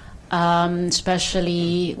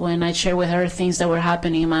 Especially when I shared with her things that were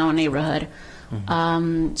happening in my own neighborhood.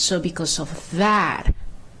 So because of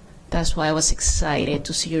that's why I was excited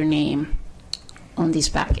to see your name on this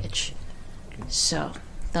package. So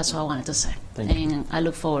that's all I wanted to say. Thank you. And I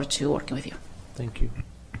look forward to working with you. Thank you.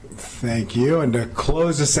 Thank you. And to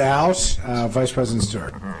close us out, Vice President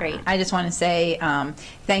Stewart. Great. I just want to say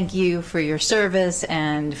thank you for your service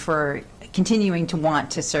and for continuing to want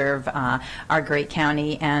to serve our great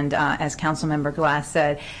county. And as Councilmember Glass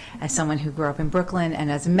said, as someone who grew up in Brooklyn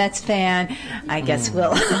and as a Mets fan, I guess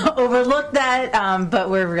we'll overlook that. But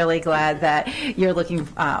we're really glad that you're looking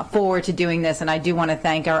forward to doing this. And I do want to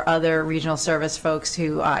thank our other regional service folks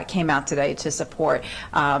who came out today to support.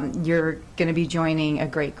 You're going to be joining a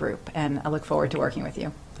great group, and I look forward to working with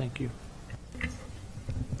you. Thank you.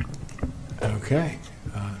 Okay.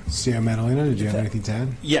 CEO Madalena, did you have anything to add?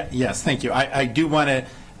 Yes, thank you. I do want to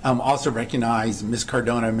also recognize Ms.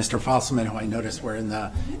 Cardona and Mr. Fosselman, who I noticed were in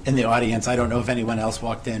the audience. I don't know if anyone else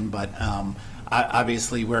walked in, but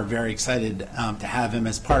obviously we're very excited to have him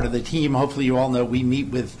as part of the team. Hopefully you all know we meet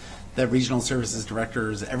with the regional services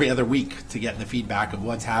directors every other week to get the feedback of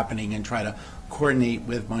what's happening and try to coordinate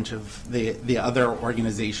with a bunch of the other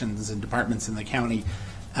organizations and departments in the county.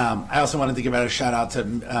 I also wanted to give out a shout out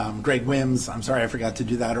to Greg Wims. I'm sorry I forgot to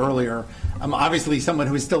do that earlier. I'm obviously someone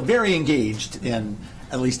who is still very engaged in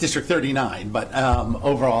at least District 39, but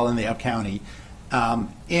overall in the Up County.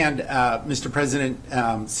 Mr.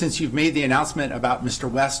 President, since you've made the announcement about Mr.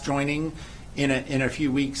 West joining in a few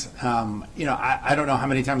weeks, I don't know how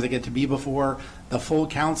many times I get to be before the full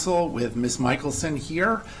council with Ms. Michelson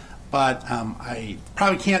here, but I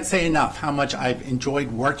probably can't say enough how much I've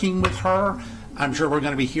enjoyed working with her. I'm sure we're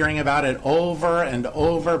going to be hearing about it over and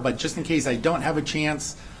over, but just in case I don't have a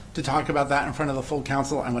chance to talk about that in front of the full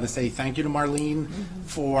council, I want to say thank you to Marlene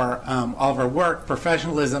for all of her work,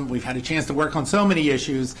 professionalism. We've had a chance to work on so many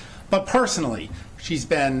issues, but personally, she's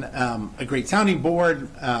been a great sounding board,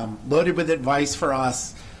 loaded with advice for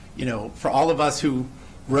us, for all of us who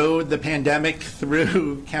rode the pandemic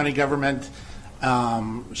through county government.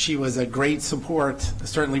 She was a great support,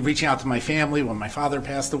 certainly reaching out to my family when my father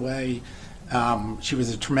passed away. She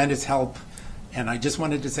was a tremendous help, and I just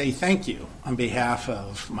wanted to say thank you on behalf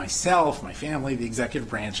of myself, my family, the executive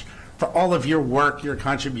branch, for all of your work, your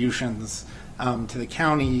contributions to the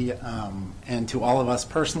county, and to all of us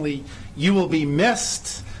personally. You will be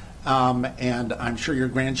missed, and I'm sure your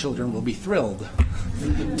grandchildren will be thrilled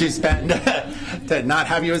to not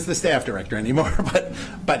have you as the staff director anymore,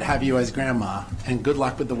 but have you as grandma, and good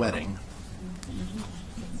luck with the wedding.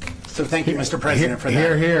 So thank you, Mr. President, for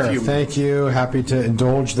that. Here. Thank you. Happy to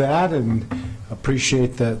indulge that and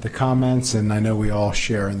appreciate the comments, and I know we all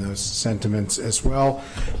share in those sentiments as well.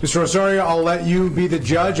 Mr. Osorio, I'll let you be the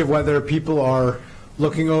judge of whether people are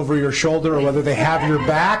looking over your shoulder or whether they have your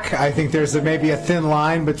back. I think there's maybe a thin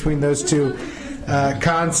line between those two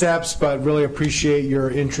concepts, but really appreciate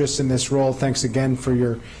your interest in this role. Thanks again for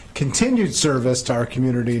your continued service to our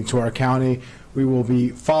community and to our county. We will be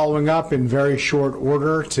following up in very short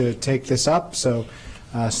order to take this up, so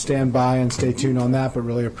stand by and stay tuned on that, but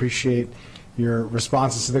really appreciate your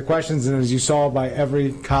responses to the questions. And as you saw by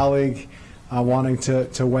every colleague wanting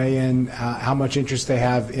to weigh in how much interest they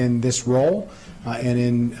have in this role and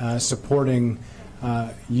in supporting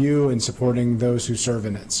you and supporting those who serve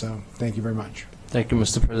in it. So thank you very much. Thank you,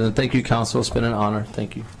 Mr. President. Thank you, Council. It's been an honor.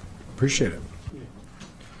 Thank you. Appreciate it.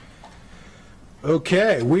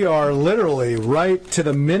 Okay, we are literally right to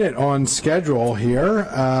the minute on schedule here,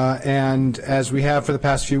 and as we have for the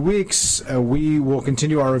past few weeks, we will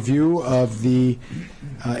continue our review of the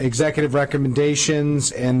executive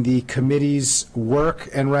recommendations and the committee's work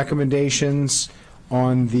and recommendations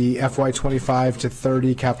on the FY25 to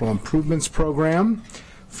 30 capital improvements program.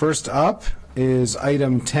 First up is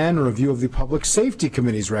item 10, review of the Public Safety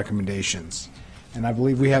Committee's recommendations. And I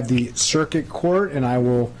believe we have the Circuit Court, and I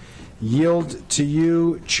will yield to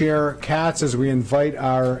you, Chair Katz, as we invite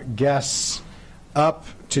our guests up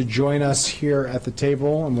to join us here at the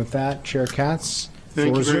table. And with that, Chair Katz, the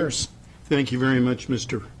floor is yours. Thank you very much,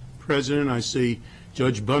 Mr. President. I see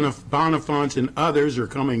Judge Bonifant and others are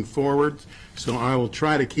coming forward, so I will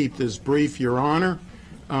try to keep this brief, Your Honor.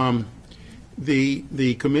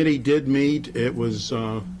 The committee did meet. It was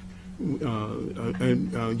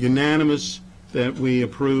unanimous that we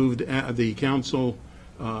approved the council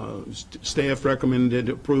staff recommended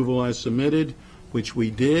approval as submitted, which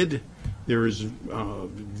we did. There is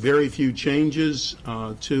very few changes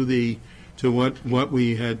to what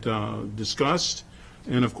we had discussed,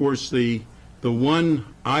 and of course the one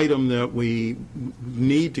item that we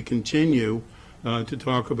need to continue to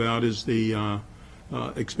talk about is the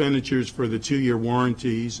expenditures for the 2-year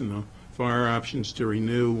warranties and the fire options to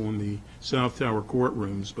renew on the South Tower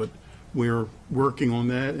courtrooms. But we're working on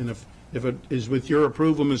that, and if it is with your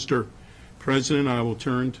approval, Mr. President, I will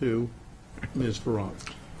turn to Ms. Farag.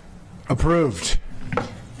 Approved.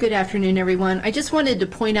 Good afternoon, everyone. I just wanted to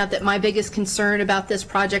point out that my biggest concern about this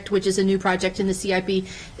project, which is a new project in the CIP,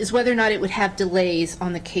 is whether or not it would have delays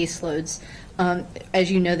on the caseloads.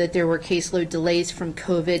 As you know, that there were caseload delays from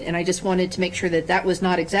COVID, and I just wanted to make sure that that was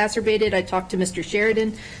not exacerbated. I talked to Mr.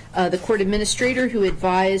 Sheridan, the court administrator, who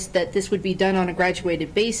advised that this would be done on a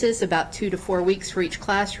graduated basis, about 2 to 4 weeks for each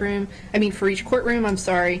courtroom, I'm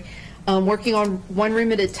sorry. Working on one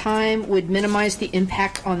room at a time would minimize the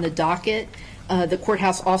impact on the docket. The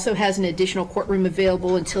courthouse also has an additional courtroom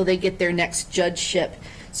available until they get their next judgeship.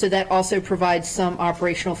 So that also provides some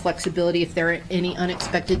operational flexibility if there are any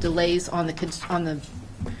unexpected delays on the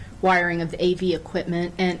wiring of the AV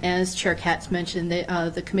equipment. And as Chair Katz mentioned,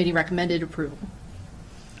 the committee recommended approval.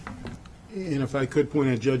 And if I could point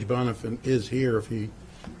out, Judge Bonifant is here if he...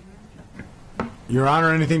 Your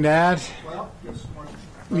Honor, anything to add? Well,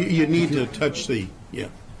 you need to touch the, yeah.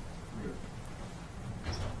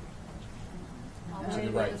 To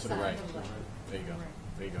the right, to the right. There you go.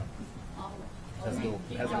 There you go. Has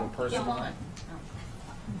a little person.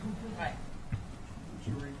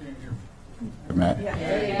 Matt.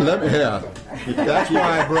 That's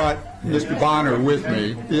why I brought Mr. Bonner with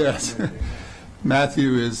me. Yes.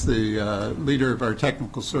 Matthew is the leader of our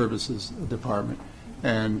technical services department,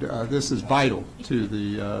 and this is vital to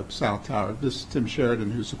the South Tower. This is Tim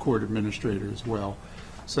Sheridan, who's the court administrator as well.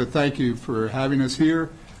 So thank you for having us here.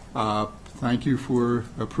 Thank you for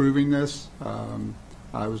approving this.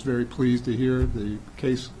 I was very pleased to hear the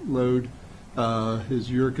caseload is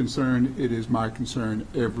your concern. It is my concern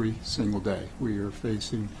every single day. We are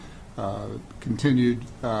facing continued,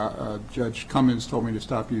 Judge Cummins told me to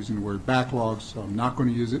stop using the word backlogs, so I'm not going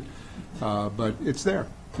to use it, but it's there,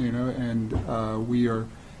 and we are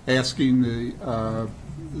asking the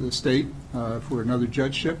state for another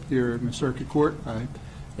judgeship here in the circuit court.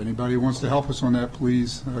 If anybody wants to help us on that,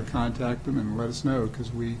 please contact them and let us know,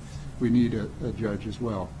 because we need a judge as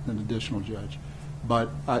well, an additional judge. But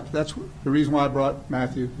that's the reason why I brought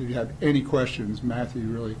Matthew. If you have any questions, Matthew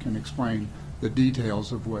really can explain the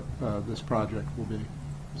details of what this project will be.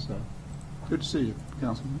 So, good to see you,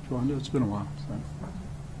 Councilman Joanda. It's been a while.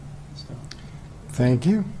 So. Thank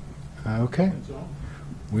you. Okay.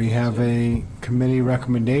 We have a committee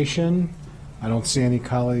recommendation. I don't see any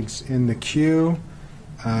colleagues in the queue.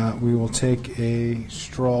 We will take a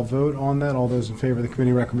straw vote on that. All those in favor of the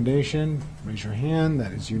committee recommendation, raise your hand.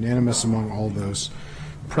 That is unanimous among all those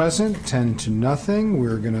present, 10-0.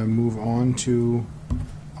 We're going to move on to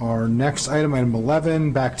our next item, item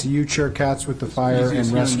 11. Back to you, Chair Katz, with the Fire and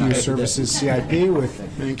Rescue Services CIP. With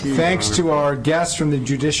thanks to our guests from the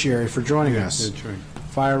judiciary for joining us.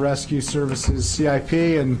 Fire Rescue Services CIP,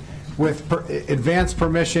 and with advance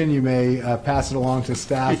permission, you may pass it along to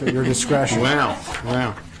staff at your discretion.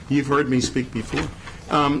 Wow. You've heard me speak before.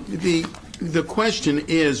 The question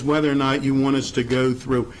is whether or not you want us to go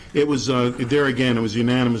through, it was, there again, it was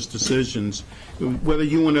unanimous decisions, whether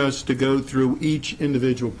you want us to go through each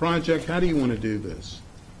individual project. How do you want to do this?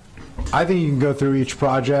 I think you can go through each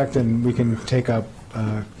project, and we can take up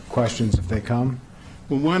questions if they come.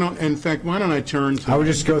 Well, why don't I turn to... I would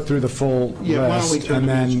just go through the full list. Yeah, why don't we turn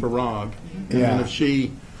to Ms. Farag,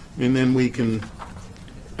 and then we can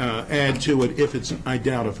add to it if it's, I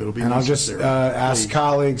doubt if it'll be necessary. And I'll just ask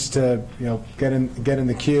colleagues to, get in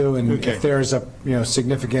the queue, and if there's a,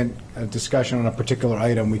 significant discussion on a particular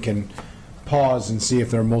item, we can pause and see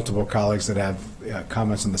if there are multiple colleagues that have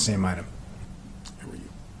comments on the same item.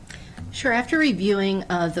 Sure. After reviewing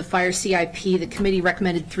the fire CIP, the committee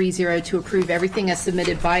recommended 3-0 to approve everything as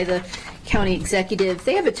submitted by the county executive.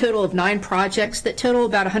 They have a total of 9 projects that total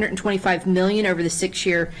about $125 million over the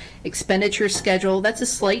 6-year expenditure schedule. That's a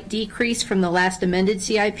slight decrease from the last amended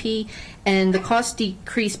CIP, and the cost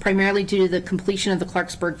decreased primarily due to the completion of the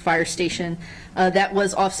Clarksburg Fire Station. That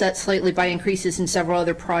was offset slightly by increases in several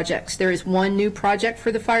other projects. There is one new project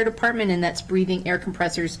for the fire department, and that's breathing air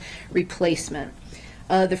compressors replacement.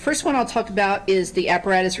 The first one I'll talk about is the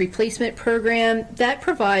apparatus replacement program. That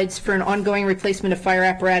provides for an ongoing replacement of fire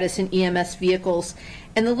apparatus in EMS vehicles,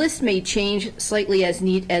 and the list may change slightly as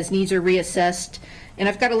needs are reassessed. And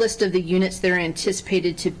I've got a list of the units that are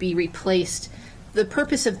anticipated to be replaced. The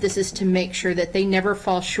purpose of this is to make sure that they never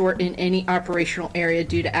fall short in any operational area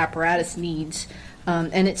due to apparatus needs,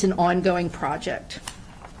 and it's an ongoing project.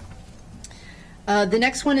 The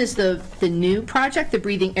next one is the new project, the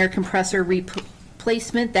breathing air compressor replacement.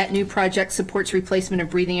 That new project supports replacement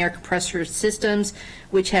of breathing air compressor systems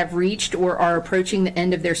which have reached or are approaching the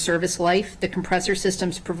end of their service life. The compressor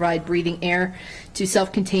systems provide breathing air to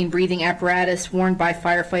self-contained breathing apparatus worn by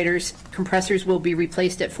firefighters. Compressors will be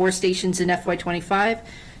replaced at 4 stations in FY25,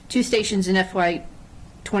 2 stations in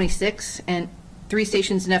FY26, and 3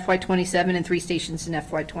 stations in FY27 and 3 stations in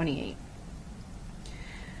FY28.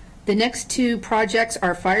 The next 2 projects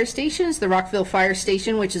are fire stations. The Rockville Fire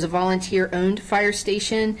Station, which is a volunteer-owned fire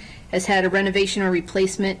station, has had a renovation or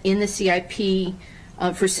replacement in the CIP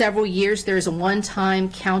for several years. There is a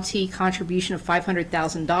one-time county contribution of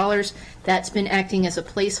 $500,000. That's been acting as a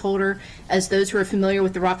placeholder. As those who are familiar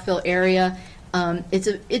with the Rockville area,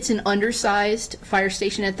 it's an undersized fire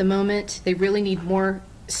station at the moment. They really need more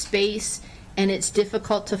space, and it's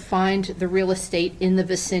difficult to find the real estate in the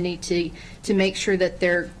vicinity to make sure that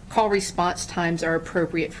their call response times are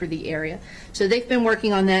appropriate for the area. So they've been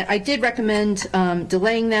working on that. I did recommend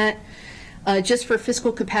delaying that just for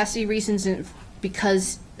fiscal capacity reasons, and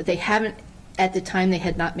because they haven't, at the time, they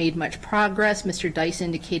had not made much progress. Mr. Dice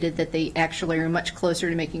indicated that they actually are much closer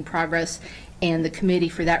to making progress, and the committee,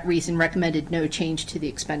 for that reason, recommended no change to the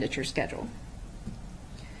expenditure schedule.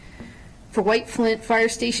 For White Flint Fire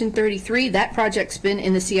Station 33, that project's been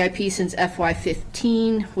in the CIP since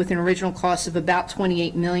FY15 with an original cost of about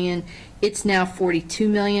 $28 million. It's now $42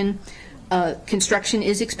 million. Construction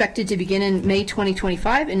is expected to begin in May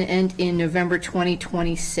 2025 and end in November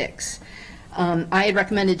 2026. I had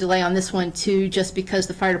recommended delay on this one too, just because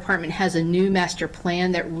the fire department has a new master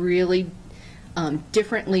plan that really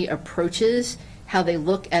differently approaches how they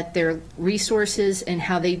look at their resources and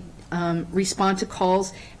how they respond to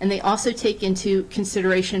calls, and they also take into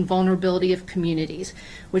consideration vulnerability of communities,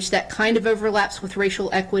 which that kind of overlaps with racial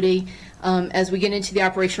equity. As we get into the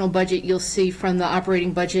operational budget, you'll see from the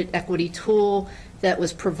operating budget equity tool that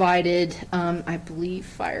was provided, I believe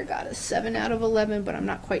fire got a 7 out of 11, but I'm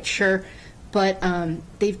not quite sure. But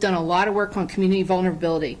they've done a lot of work on community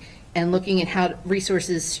vulnerability and looking at how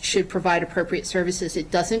resources should provide appropriate services. It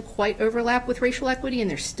doesn't quite overlap with racial equity, and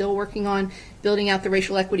they're still working on building out the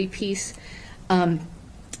racial equity piece.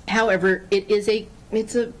 However, it's a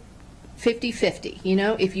 50-50. You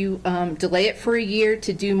know, if you delay it for a year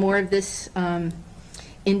to do more of this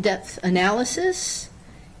in-depth analysis,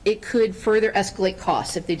 it could further escalate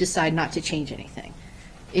costs if they decide not to change anything.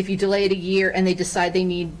 If you delay it a year and they decide they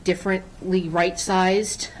need differently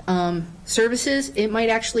right-sized services, it might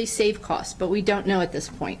actually save costs, but we don't know at this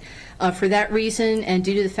point. For that reason, and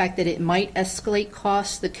due to the fact that it might escalate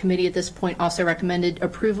costs, the committee at this point also recommended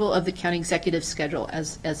approval of the county executive schedule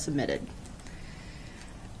as submitted.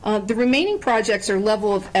 The remaining projects are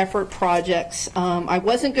level of effort projects. I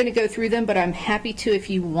wasn't going to go through them, but I'm happy to if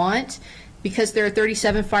you want. Because there are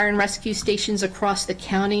 37 fire and rescue stations across the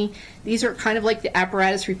county, these are kind of like the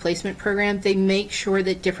apparatus replacement program. They make sure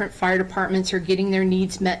that different fire departments are getting their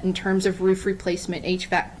needs met in terms of roof replacement,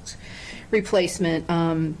 HVAC replacement,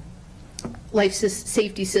 life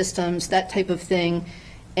safety systems, that type of thing,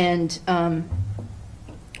 and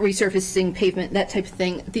resurfacing pavement, that type of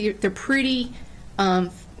thing. They're pretty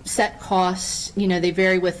set costs. You know, they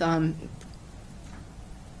vary with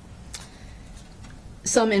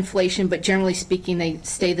some inflation, but generally speaking, they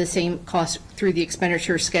stay the same cost through the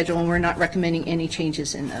expenditure schedule, and we're not recommending any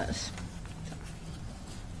changes in those.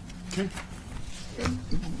 Okay.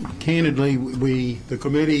 Candidly, the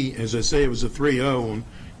committee, as I say, it was a 3-0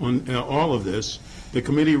 on all of this. The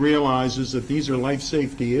committee realizes that these are life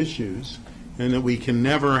safety issues, and that we can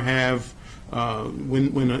never have,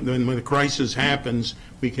 when a crisis happens,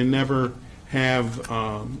 we can never have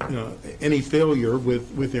any failure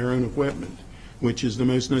with their own equipment, which is the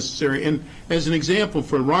most necessary. And as an example,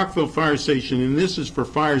 for Rockville Fire Station, and this is for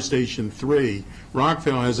Fire Station 3,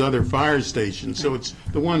 Rockville has other fire stations, so it's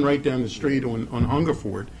the one right down the street on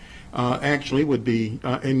Hungerford. Actually would be,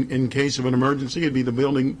 in case of an emergency, it'd be the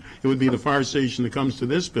building, it would be the fire station that comes to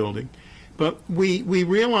this building. But we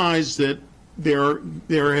realize that there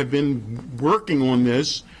have been working on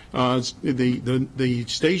this. The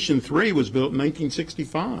Station 3 was built in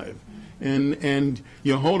 1965. And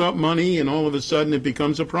you hold up money, and all of a sudden it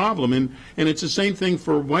becomes a problem. And it's the same thing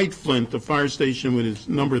for White Flint, the fire station with its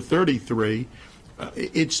number 33.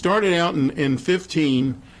 It started out in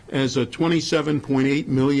 15 as a $27.8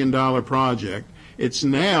 million project. It's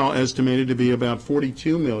now estimated to be about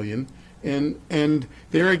 $42 million. And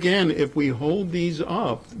there again, if we hold these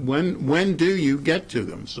up, when do you get to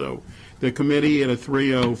them? So the committee at a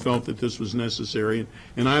 3-0 felt that this was necessary,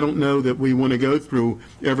 and I don't know that we want to go through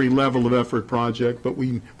every level of effort project, but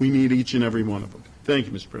we need each and every one of them. Thank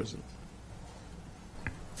you, Mr. President.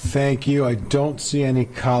 Thank you. I don't see any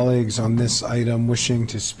colleagues on this item wishing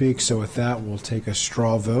to speak, so with that, we'll take a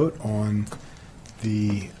straw vote on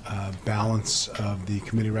the balance of the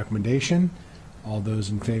committee recommendation. All those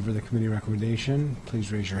in favor of the committee recommendation,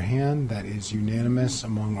 please raise your hand. That is unanimous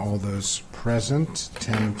among all those present,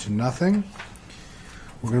 10-0.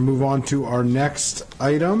 We're going to move on to our next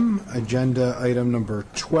item, agenda item number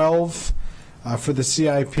 12. For the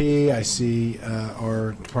CIP, I see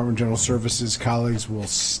our Department of General Services colleagues will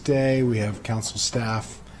stay. We have council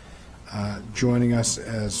staff joining us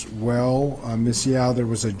as well. Ms. Yao, there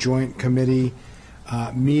was a joint committee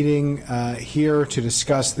meeting here to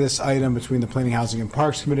discuss this item between the Planning, Housing, and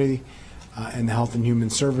Parks Committee and the Health and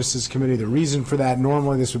Human Services Committee. The reason for that,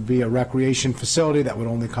 normally this would be a recreation facility that would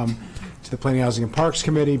only come to the Planning, Housing, and Parks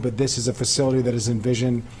Committee, but this is a facility that is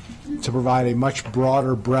envisioned to provide a much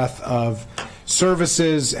broader breadth of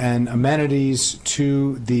services and amenities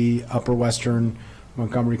to the Upper Western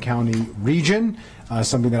Montgomery County region,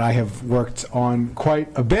 something that I have worked on quite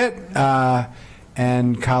a bit,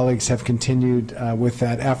 and colleagues have continued with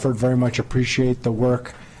that effort. Very much appreciate the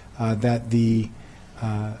work that the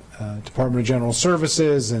Department of General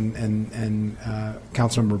Services and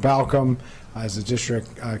Councilmember Balcom, as a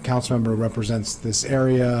district council member who represents this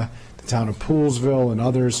area, the town of Poolesville, and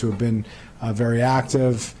others who have been very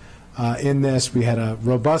active in this. We had a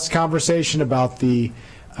robust conversation about the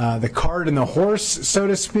cart and the horse, so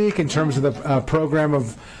to speak, in terms of the program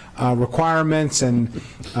of requirements and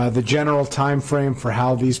the general time frame for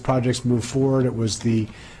how these projects move forward. It was the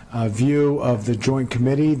view of the joint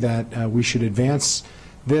committee that we should advance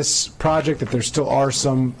this project, that there still are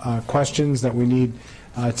some questions that we need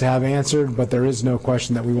to have answered, but there is no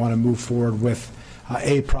question that we want to move forward with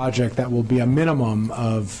a project that will be a minimum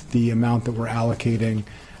of the amount that we're allocating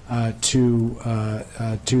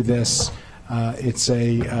to this. It's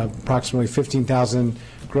approximately 15,000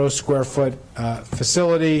 gross square foot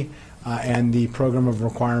facility, and the program of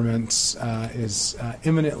requirements is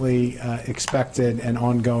imminently expected and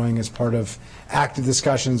ongoing as part of active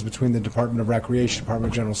discussions between the Department of Recreation,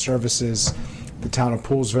 Department of General Services, the town of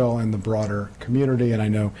Poolesville, and the broader community. And I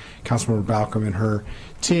know Councilmember Balcom and her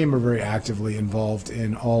team are very actively involved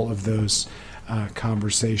in all of those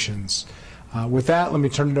conversations. With that, let me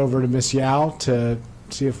turn it over to Ms. Yao to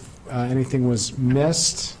see if anything was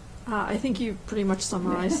missed. I think you pretty much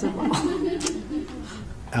summarized it well.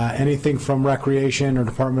 Anything from Recreation or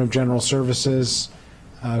Department of General Services?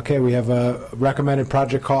 Okay, we have a recommended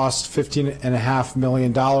project cost, $15.5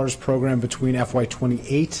 million, program between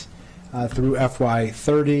FY28 through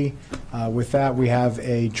FY30. With that, we have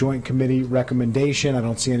a joint committee recommendation. I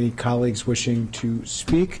don't see any colleagues wishing to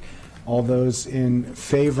speak. All those in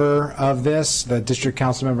favor of this, the district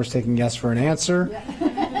council members taking yes for an answer.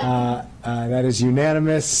 That is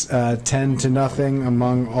unanimous, 10-0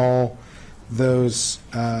 among all those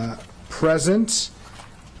present.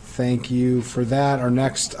 Thank you for that. Our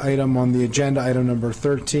next item on the agenda, item number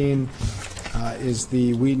 13, is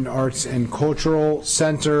the Wheaton Arts and Cultural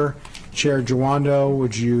Center. Chair Jawando,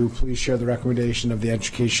 would you please share the recommendation of the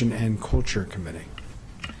Education and Culture Committee?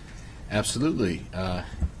 Absolutely.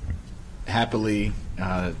 Happily,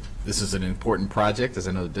 this is an important project, as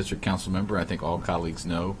I know the district council member, I think all colleagues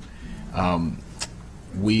know.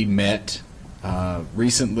 We met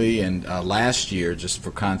recently and last year, just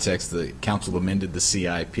for context, the council amended the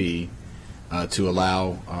CIP to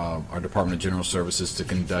allow our Department of General Services to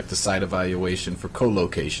conduct a site evaluation for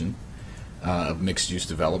co-location of mixed-use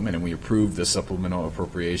development, and we approved the supplemental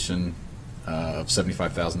appropriation of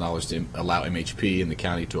 $75,000 to allow MHP and the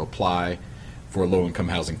county to apply for a low-income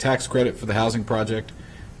housing tax credit for the housing project.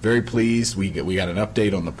 Very pleased. We got an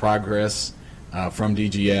update on the progress from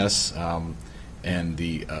DGS, and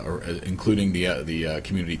including the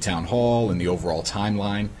community town hall and the overall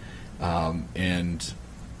timeline. And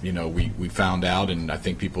you know, we found out, and I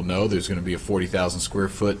think people know, there's going to be a 40,000 square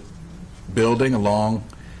foot building along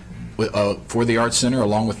for the Arts Center,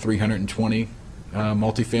 along with 320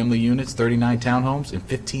 multifamily units, 39 townhomes, and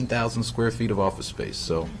 15,000 square feet of office space.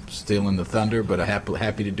 So stealing the thunder, but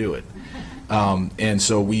happy to do it. And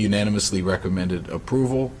so we unanimously recommended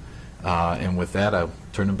approval. And with that, I'll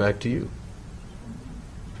turn it back to you.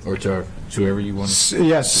 Or to whoever you want to.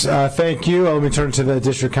 Yes, thank you. Let me turn it to the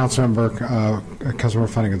district council member, Councilmember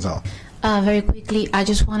Fanny Gonzalez. Very quickly, I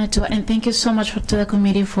just wanted to, and thank you so much to the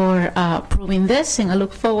committee for approving this, and I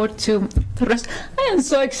look forward to the rest. I am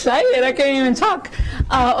so excited, I can't even talk,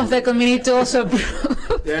 of the committee to also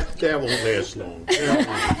approve. That won't last long.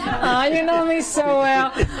 You know me so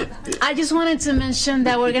well. I just wanted to mention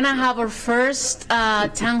that we're going to have our first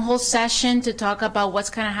town hall session to talk about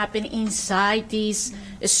what's going to happen inside these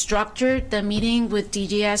structure. The meeting with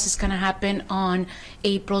DGS is going to happen on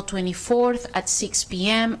April 24th at 6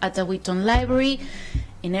 p.m. at the Wheaton Library.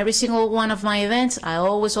 In every single one of my events, I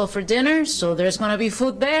always offer dinner, so there's going to be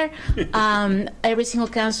food there. Every single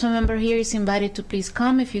council member here is invited to please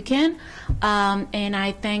come if you can. And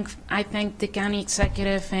I thank the county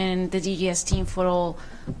executive and the DGS team for all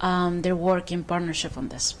their work in partnership on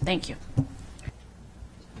this. Thank you.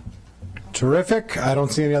 Terrific. I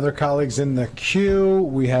don't see any other colleagues in the queue.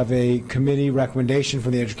 We have a committee recommendation for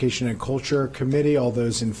the Education and Culture Committee. All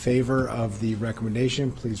those in favor of the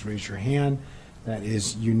recommendation, please raise your hand. That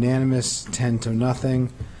is unanimous, 10-0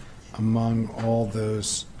 among all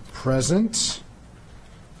those present.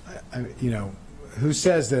 You know, who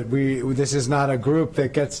says that this is not a group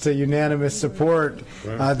that gets to unanimous support?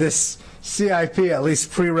 This CIP, at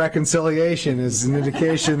least pre-reconciliation, is an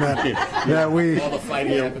indication that we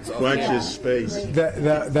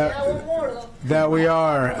that we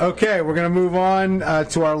are. Okay, we're going to move on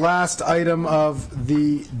to our last item of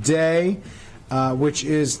the day, which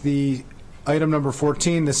is the item number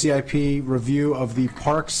 14, the CIP review of the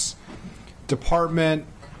Parks Department.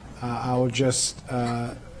 I will just,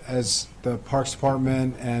 as the Parks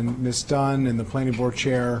Department and Ms. Dunn and the Planning Board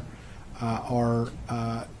Chair are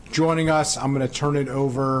joining us, I'm going to turn it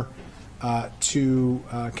over to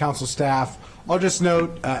council staff. I'll just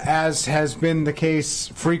note, as has been the case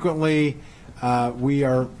frequently, we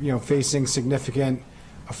are facing significant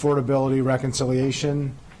affordability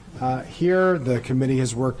reconciliation here. The committee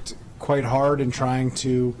has worked quite hard in trying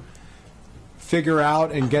to figure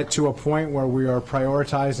out and get to a point where we are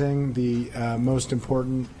prioritizing the most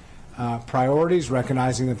important priorities,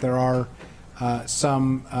 recognizing that there are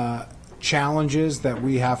some challenges that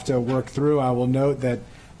we have to work through. I will note that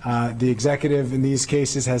the executive in these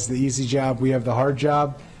cases has the easy job. We have the hard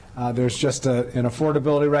job. There's just an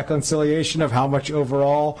affordability reconciliation of how much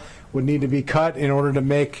overall would need to be cut in order to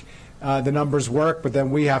make the numbers work, but then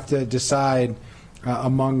we have to decide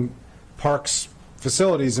among parks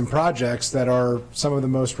facilities and projects that are some of the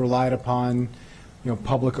most relied upon,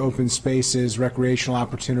 public open spaces, recreational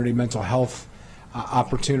opportunity, mental health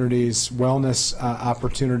opportunities, wellness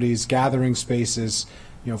opportunities, gathering spaces,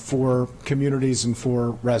 for communities and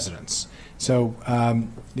for residents. So,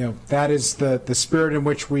 that is the spirit in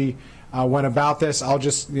which we went about this. I'll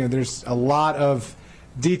just, there's a lot of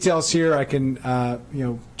details here. I can,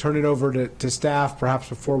 turn it over to staff. Perhaps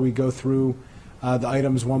before we go through the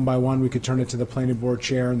items one by one, we could turn it to the Planning Board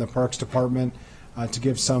Chair and the Parks Department to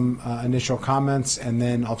give some initial comments, and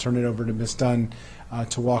then I'll turn it over to Ms. Dunn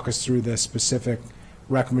to walk us through the specific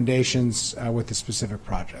recommendations with the specific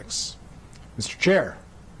projects. Mr. Chair.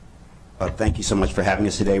 Thank you so much for having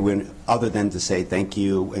us today. Other than to say thank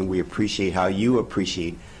you, and we appreciate how you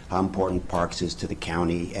appreciate how important parks is to the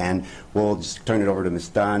county. And we'll just turn it over to Ms.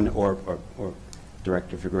 Dunn or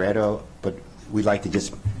Director Figueredo, but we'd like to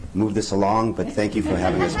just move this along, but thank you for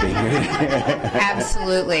having us be here.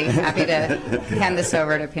 Absolutely. Happy to hand this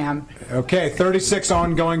over to Pam. Okay, 36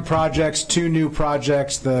 ongoing projects, 2 new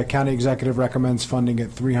projects. The county executive recommends funding at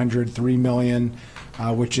 $303 million,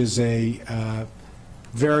 which is a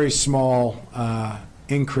very small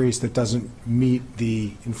increase that doesn't meet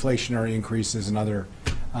the inflationary increases and other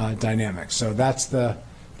dynamics. So that's the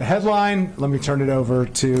headline. Let me turn it over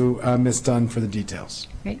to Ms. Dunn for the details.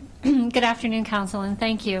 Great. Good afternoon, Council, and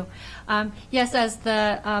thank you. Yes, as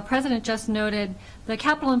the President just noted, the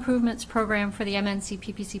Capital Improvements Program for the MNC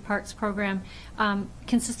PPC Parks Program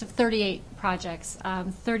consists of 38 projects.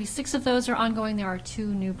 36 of those are ongoing. There are 2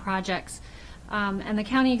 new projects. And the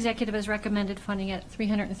County Executive has recommended funding at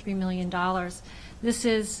 $303 million. This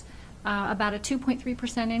is about a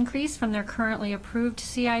 2.3% increase from their currently approved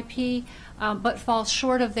CIP, but falls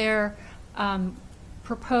short of their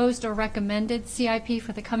proposed or recommended CIP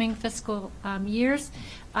for the coming fiscal years,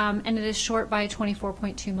 and it is short by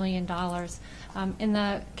 $24.2 million. In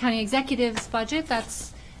the County Executive's budget,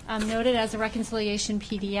 that's noted as a reconciliation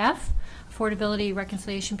PDF, affordability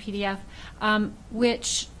reconciliation PDF,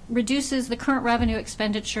 which reduces the current revenue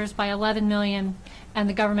expenditures by $11 million and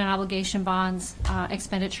the government obligation bonds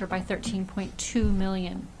expenditure by $13.2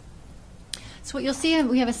 million. So what you'll see,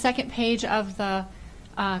 we have a second page of the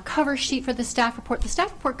cover sheet for the staff report. The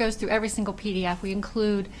staff report goes through every single PDF. We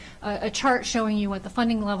include a chart showing you what the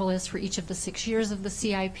funding level is for each of the 6 years of the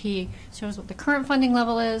CIP. It shows what the current funding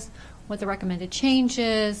level is, what the recommended change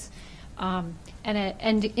is, and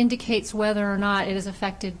it indicates whether or not it is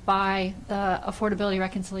affected by the affordability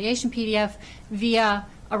reconciliation PDF via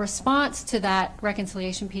a response to that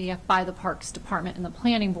reconciliation PDF by the Parks Department and the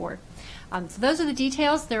Planning Board. So those are the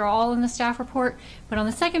details. They're all in the staff report. But on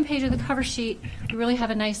the second page of the cover sheet, we really have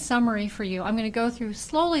a nice summary for you. I'm going to go through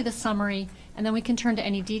slowly the summary, and then we can turn to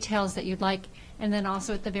any details that you'd like. And then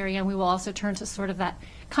also at the very end, we will also turn to sort of that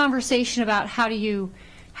conversation about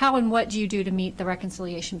how and what do you do to meet the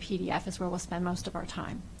reconciliation PDF is where we'll spend most of our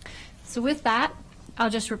time. So with that, I'll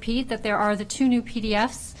just repeat that there are the 2 new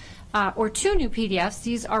PDFs or 2 new PDFs.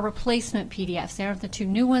 These are replacement PDFs. They aren't the 2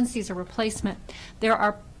 new ones. These are replacement. There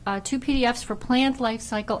are 2 PDFs for planned life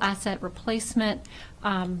cycle asset replacement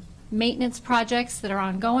maintenance projects that are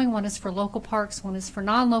ongoing. One is for local parks, one is for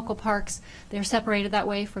non-local parks. They're separated that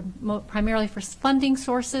way primarily for funding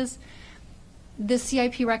sources. This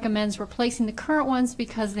CIP recommends replacing the current ones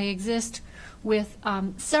because they exist with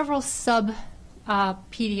several sub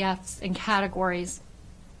PDFs and categories.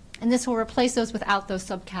 And this will replace those without those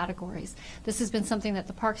subcategories. This has been something that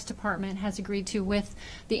the Parks Department has agreed to with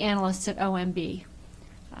the analysts at OMB.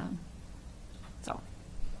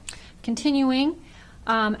 Continuing,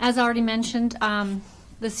 as already mentioned,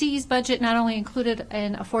 the CE's budget not only included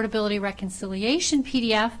an affordability reconciliation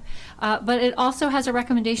PDF, but it also has a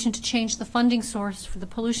recommendation to change the funding source for the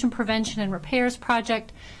pollution prevention and repairs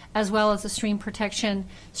project, as well as the stream protection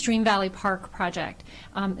Stream Valley Park project.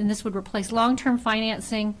 And this would replace long-term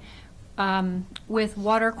financing with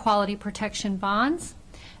water quality protection bonds.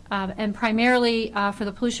 And primarily for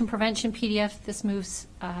the pollution prevention PDF, this moves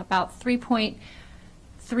about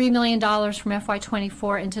 $3.3 million from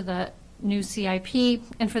FY24 into the new CIP,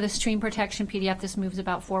 and for the stream protection PDF, this moves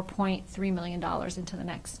about $4.3 million into the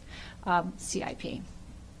next CIP.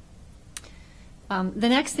 The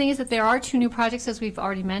next thing is that there are 2 new projects, as we've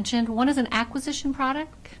already mentioned. One is an acquisition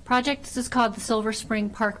project. This is called the Silver Spring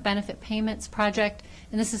Park Benefit Payments Project,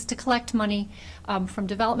 and this is to collect money from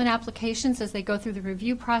development applications as they go through the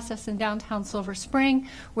review process in downtown Silver Spring,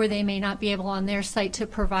 where they may not be able on their site to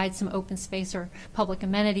provide some open space or public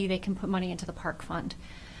amenity. They can put money into the park fund.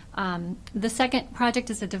 The second project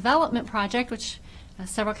is a development project, which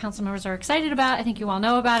several council members are excited about. I think you all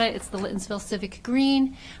know about it. It's the Littonsville Civic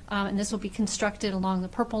Green, and this will be constructed along the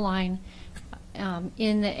Purple Line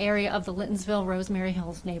in the area of the Littonsville Rosemary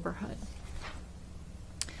Hills neighborhood.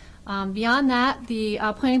 Beyond that, the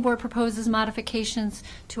Planning Board proposes modifications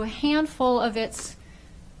to a handful of its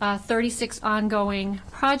 36 ongoing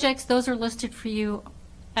projects. Those are listed for you,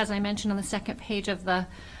 as I mentioned, on the second page of the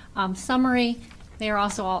summary. They are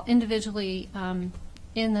also all individually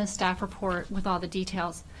in the staff report with all the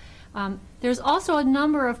details. There's also a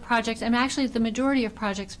number of projects, and actually the majority of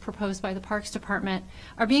projects proposed by the Parks Department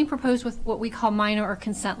are being proposed with what we call minor or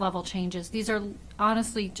consent level changes. These are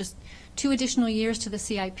honestly just 2 additional years to the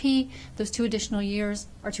CIP. Those 2 additional years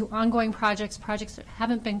are 2 ongoing projects that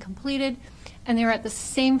haven't been completed, and they're at the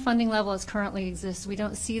same funding level as currently exists. We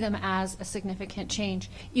don't see them as a significant change,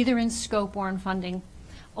 either in scope or in funding,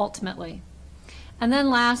 ultimately. And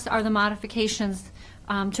then last are the modifications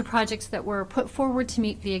to projects that were put forward to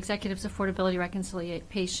meet the Executive's Affordability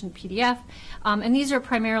Reconciliation PDF. And these are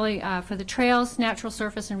primarily for the trails, natural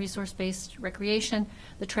surface and resource-based recreation,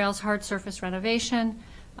 the trails hard surface renovation,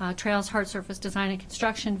 trails hard surface design and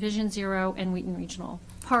construction, Vision Zero, and Wheaton Regional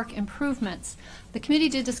Park improvements. The committee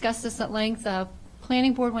did discuss this at length. The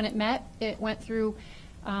Planning Board, when it met, it went through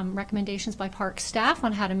recommendations by park staff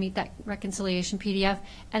on how to meet that reconciliation PDF,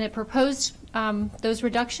 and it proposed those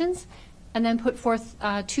reductions and then put forth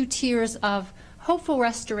 2 tiers of hopeful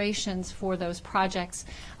restorations for those projects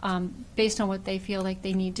based on what they feel like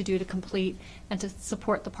they need to do to complete and to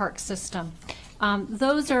support the park system.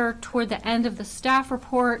 Those are toward the end of the staff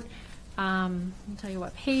report. I'll tell you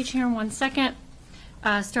what page here in 1 second.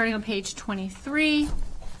 Starting on page 23.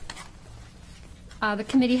 The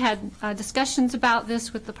committee had discussions about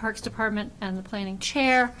this with the Parks Department and the Planning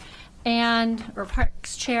Chair, or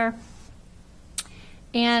Parks Chair.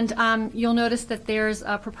 And you'll notice that there's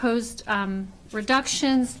proposed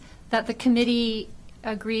reductions that the committee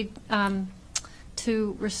agreed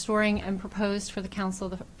to restoring and proposed for the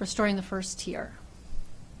council, restoring the first tier.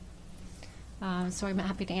 So I'm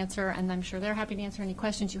happy to answer, and I'm sure they're happy to answer any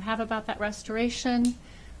questions you have about that restoration,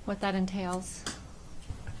 what that entails.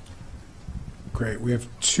 Great. We have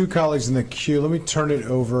 2 colleagues in the queue. Let me turn it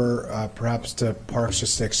over perhaps to Parks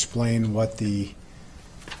just to explain what the,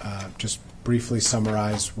 just briefly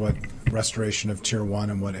summarize what restoration of Tier 1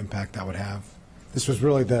 and what impact that would have. This was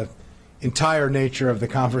really the entire nature of the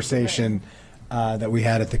conversation that we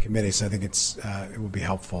had at the committee, so I think it will be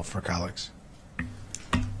helpful for colleagues.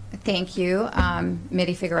 Thank you.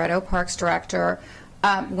 Mitty Figueredo, Parks Director.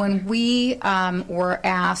 When we were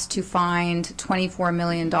asked to find $24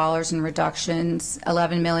 million in reductions,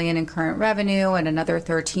 $11 million in current revenue, and another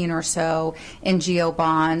 13 or so in GO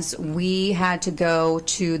bonds, we had to go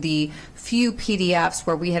to the few PDFs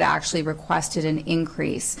where we had actually requested an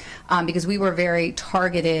increase because we were very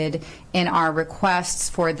targeted in our requests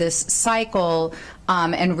for this cycle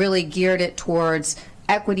and really geared it towards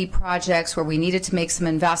equity projects where we needed to make some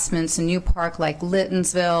investments, a new park like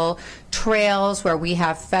Littonsville, trails where we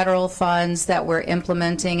have federal funds that we're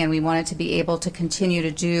implementing, and we wanted to be able to continue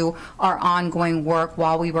to do our ongoing work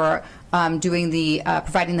while we were doing the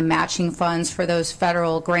providing the matching funds for those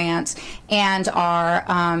federal grants, and our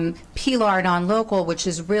PLAR non-local, which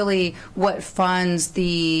is really what funds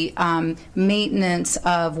the maintenance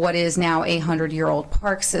of what is now a 100-year-old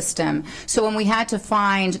park system. So when we had to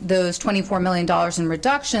find those $24 million in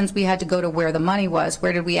reductions, we had to go to where the money was.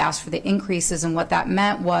 Where did we ask for the increases? And what that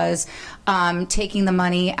meant was taking the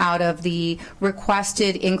money out of the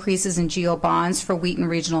requested increases in GO bonds for Wheaton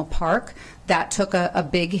Regional Park. That took a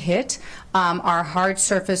big hit. Our hard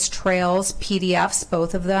surface trails, PDFs,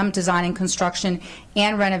 both of them, design and construction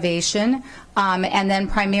and renovation. And then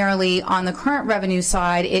primarily on the current revenue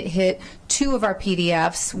side, it hit 2 of our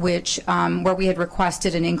PDFs, which where we had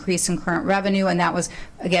requested an increase in current revenue, and that was,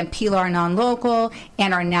 again, PLAR non-local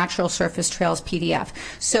and our natural surface trails PDF.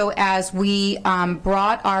 So as we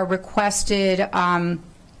brought our requested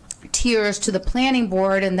tiers to the planning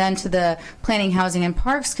board and then to the Planning, Housing, and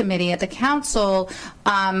Parks Committee at the council,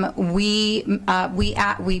 we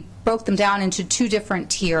broke them down into 2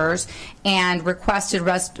 different tiers and requested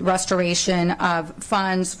restoration of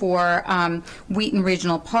funds for Wheaton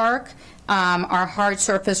Regional Park, our hard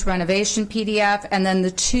surface renovation PDF, and then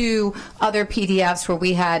the 2 other PDFs where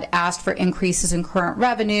we had asked for increases in current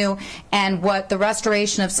revenue. And what the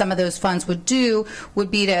restoration of some of those funds would do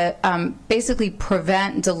would be to basically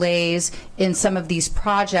prevent delays in some of these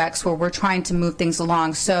projects where we're trying to move things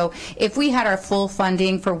along. So if we had our full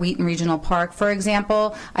funding for Wheaton Regional Park, for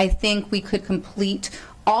example, I think we could complete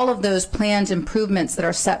all of those planned improvements that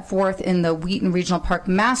are set forth in the Wheaton Regional Park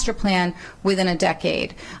Master Plan within a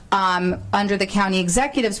decade. Under the county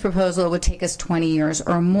executive's proposal, it would take us 20 years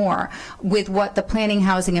or more. With what the Planning,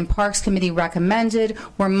 Housing, and Parks Committee recommended,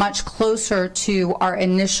 we're much closer to our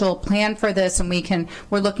initial plan for this, and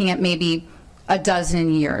we're looking at maybe a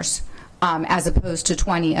dozen years. As opposed to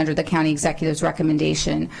 20 under the county executive's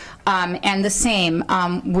recommendation. And the same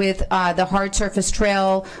with the hard surface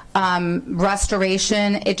trail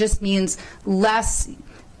restoration. It just means less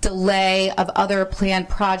delay of other planned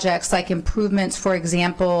projects like improvements, for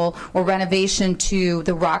example, or renovation to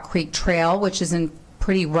the Rock Creek Trail, which is in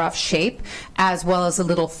pretty rough shape, as well as the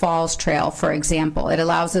Little Falls Trail, for example. It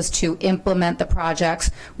allows us to implement the projects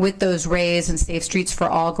with those RAISE and Safe Streets for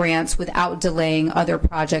All grants without delaying other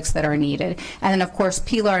projects that are needed. And then, of course,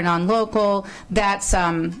 PLAR non-local, that's,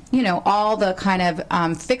 all the kind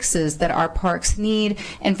of fixes that our parks need.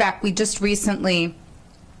 In fact, we just recently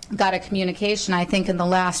got a communication, I think, in the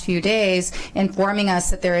last few days informing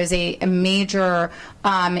us that there is a major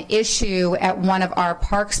issue at one of our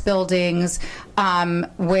parks buildings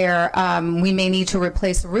where we may need to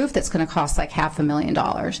replace a roof that's going to cost like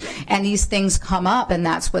 $500,000. And these things come up, and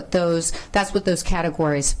that's what those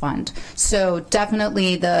categories fund. So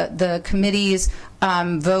definitely the committee's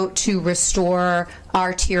vote to restore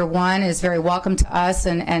our Tier 1 is very welcome to us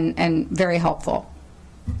and very helpful.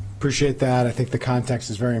 Appreciate that. I think the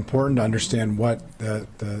context is very important to understand what the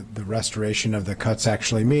restoration of the cuts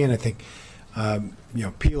actually mean. I think,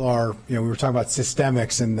 PLAR, we were talking about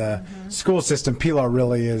systemics in the school system. PLAR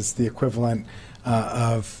really is the equivalent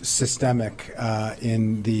of systemic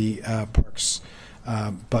in the parks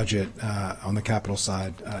budget on the capital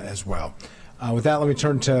side as well. With that, let me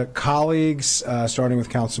turn to colleagues, starting with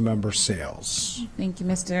Councilmember Sales. Thank you,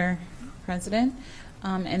 Mr. President.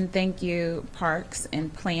 And thank you, Parks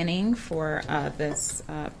and Planning, for this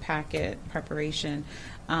packet preparation.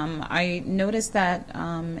 I noticed that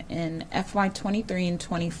in FY23 and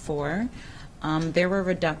 24, there were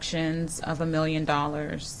reductions of $1 million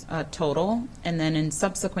total, and then in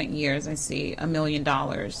subsequent years, I see $1 million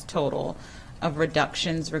total of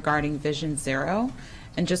reductions regarding Vision Zero,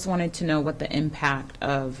 and just wanted to know what the impact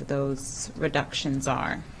of those reductions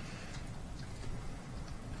are.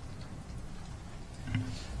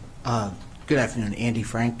 Good afternoon, Andy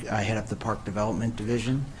Frank. I head up the Park Development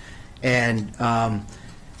Division, and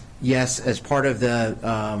yes, as part of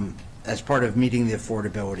meeting the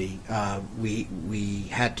affordability, we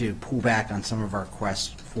had to pull back on some of our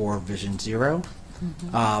requests for Vision Zero.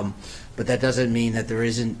 But that doesn't mean that there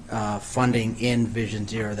isn't funding in Vision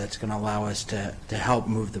Zero that's going to allow us to help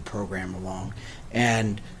move the program along.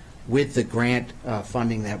 And with the grant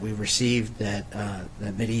funding that we received that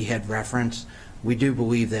Mitty had referenced, we do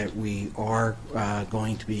believe that we are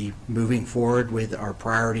going to be moving forward with our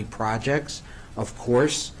priority projects. Of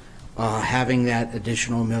course, having that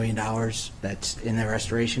additional $1 million that's in the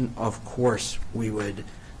restoration, of course we would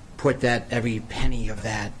put every penny of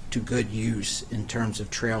that to good use in terms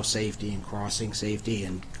of trail safety and crossing safety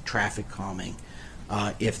and traffic calming,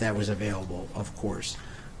 if that was available, of course.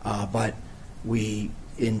 But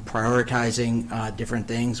in prioritizing different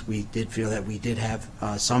things, we did feel that we did have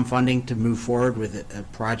some funding to move forward with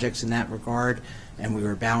projects in that regard, and we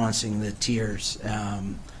were balancing the tiers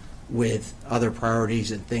with other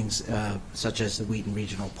priorities and things such as the Wheaton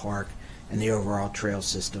Regional Park and the overall trail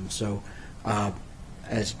system. So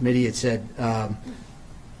as Mitty had said,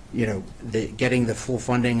 getting the full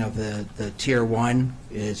funding of the Tier 1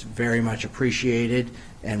 is very much appreciated,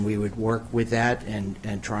 and we would work with that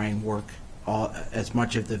and try and work as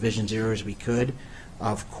much of the Vision Zero as we could.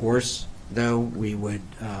 Of course, though, we would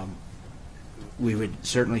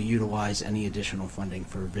certainly utilize any additional funding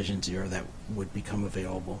for Vision Zero that would become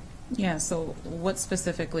available. Yeah, so what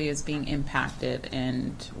specifically is being impacted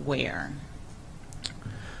and where?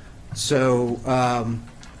 So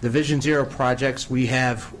the Vision Zero projects, we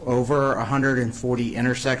have over 140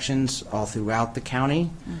 intersections all throughout the county.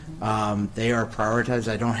 They are prioritized.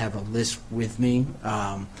 I don't have a list with me,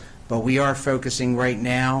 but we are focusing right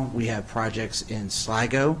now. We have projects in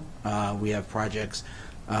Sligo. We have projects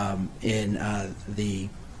in the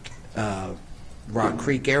Rock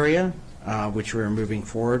Creek area, which we're moving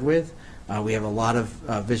forward with. We have a lot of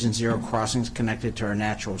Vision Zero crossings connected to our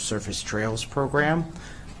Natural Surface Trails program.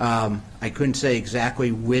 I couldn't say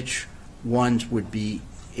exactly which ones would be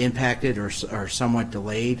impacted or somewhat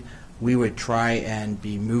delayed. We would try and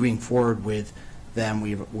be moving forward with them.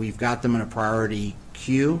 We've got them in a priority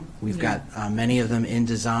queue. We've got many of them in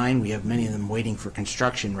design. We have many of them waiting for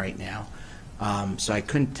construction right now. So I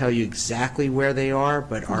couldn't tell you exactly where they are,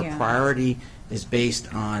 but our priority is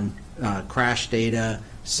based on crash data,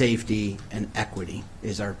 safety, and equity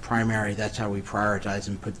is our primary. That's how we prioritize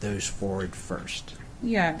and put those forward first.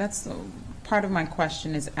 Yeah, that's part of my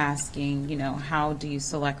question is asking, how do you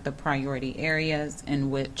select the priority areas and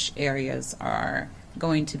which areas are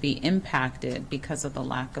going to be impacted because of the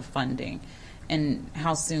lack of funding? And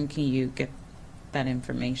how soon can you get that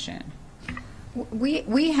information?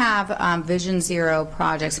 We have Vision Zero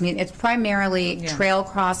projects. I mean, it's primarily trail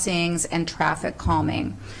crossings and traffic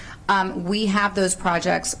calming. We have those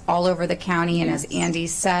projects all over the county, and as Andy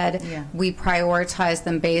said, we prioritize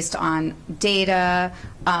them based on data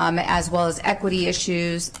as well as equity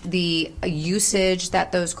issues, the usage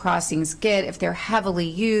that those crossings get. If they're heavily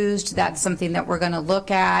used, that's something that we're going to look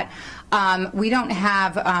at. We don't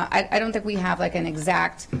have, I don't think we have like an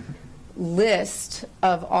exact list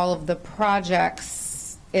of all of the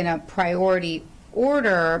projects in a priority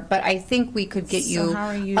order, but I think we could get you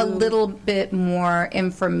a little bit more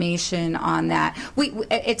information on that.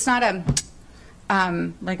 It's not a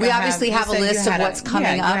we obviously have a list of what's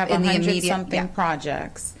coming up in the immediate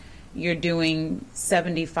projects. You're doing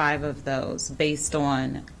 75 of those based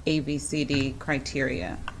on ABCD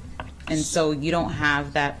criteria, and so you don't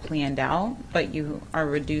have that planned out, but you are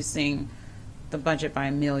reducing the budget by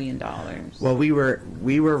 $1 million. Well, we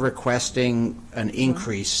were requesting an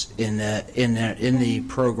increase in the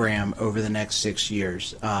program over the next 6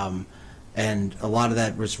 years, and a lot of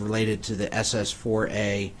that was related to the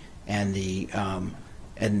SS4A and the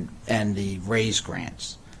RAISE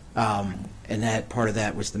grants, and that part of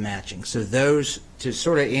that was the matching. So those, to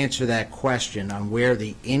sort of answer that question on where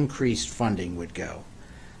the increased funding would go,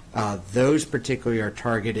 those particularly are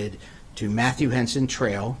targeted to Matthew Henson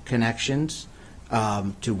Trail connections,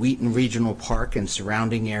 to Wheaton Regional Park and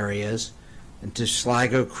surrounding areas, and to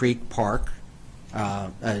Sligo Creek Park,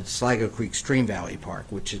 Sligo Creek Stream Valley Park,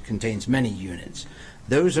 which contains many units.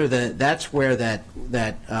 Those are that's where that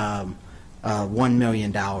 $1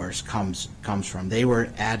 million comes from. They were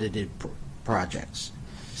additive projects.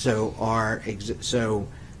 So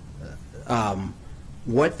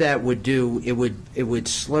what that would do, it would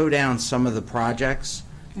slow down some of the projects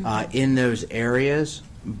in those areas,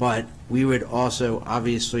 but we would also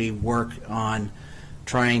obviously work on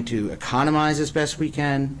trying to economize as best we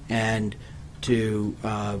can, and to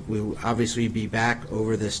we will obviously be back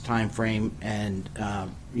over this time frame and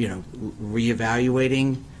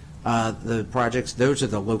reevaluating the projects. Those are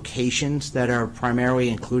the locations that are primarily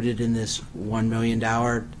included in this $1 million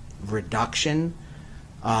reduction.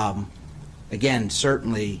 Again,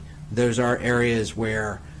 certainly those are areas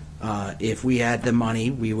where if we had the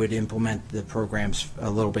money, we would implement the programs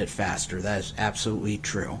a little bit faster. That is absolutely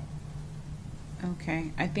true.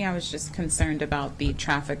 Okay. I think I was just concerned about the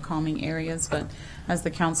traffic calming areas, but as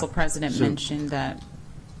the council president mentioned that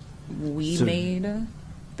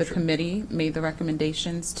the committee made the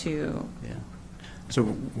recommendations to.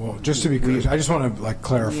 So, well, just to be clear, I just want to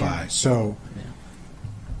clarify. So,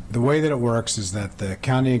 the way that it works is that the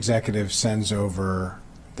county executive sends over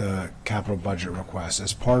the capital budget request.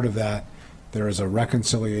 As part of that, there is a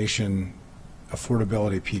reconciliation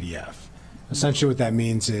affordability PDF. Essentially what that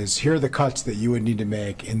means is, here are the cuts that you would need to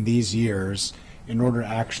make in these years in order to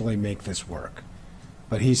actually make this work.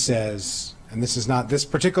 But he says, and this is not this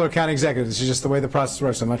particular county executive, this is just the way the process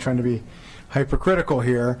works. I'm not trying to be hypercritical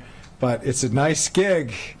here, but it's a nice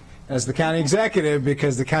gig as the county executive,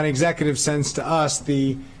 because the county executive sends to us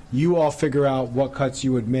you all figure out what cuts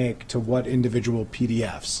you would make to what individual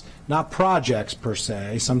PDFs. Not projects per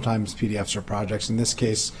se. Sometimes PDFs are projects. In this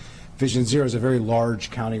case, Vision Zero is a very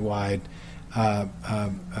large countywide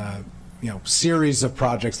series of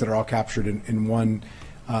projects that are all captured in one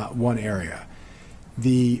area.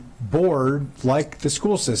 The board, like the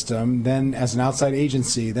school system, then as an outside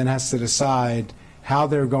agency, then has to decide how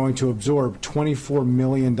they're going to absorb $24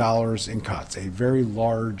 million in cuts, a very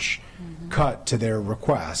large cut to their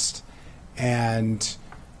request. And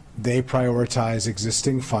they prioritize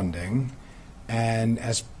existing funding. And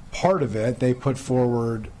as part of it, they put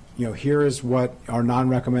forward, here is what our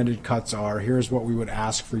non-recommended cuts are. Here's what we would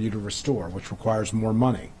ask for you to restore, which requires more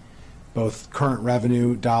money, both current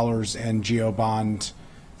revenue dollars and GO bond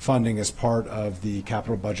funding as part of the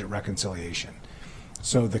capital budget reconciliation.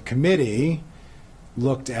 So the committee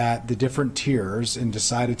looked at the different tiers and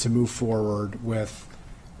decided to move forward with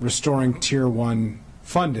restoring Tier 1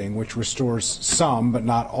 funding, which restores some, but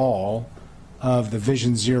not all, of the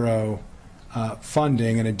Vision Zero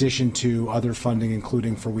funding, in addition to other funding,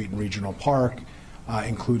 including for Wheaton Regional Park,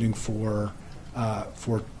 including for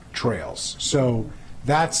trails. So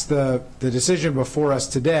that's the decision before us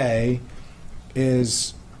today,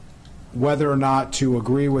 is whether or not to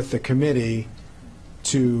agree with the committee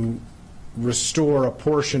to restore a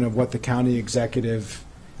portion of what the county executive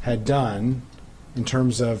had done in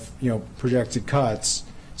terms of projected cuts,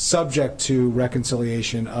 subject to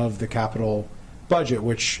reconciliation of the capital budget,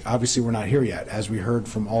 which obviously we're not here yet. As we heard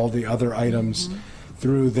from all the other items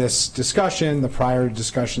through this discussion, the prior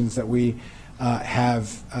discussions that we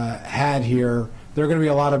have had here, there are going to be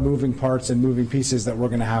a lot of moving parts and moving pieces that we're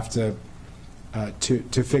going to have to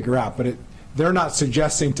figure out. But they're not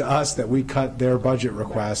suggesting to us that we cut their budget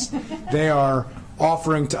request. They are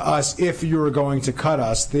offering to us, if you are going to cut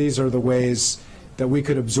us, these are the ways that we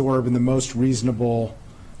could absorb in the most reasonable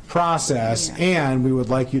process, and we would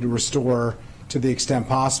like you to restore, to the extent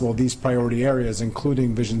possible, these priority areas,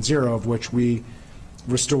 including Vision Zero, of which we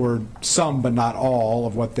restored some but not all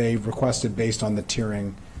of what they requested based on the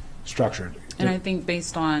tiering structure. And I think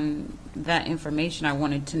based on that information, I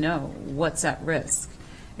wanted to know what's at risk.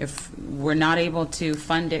 If we're not able to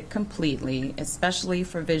fund it completely, especially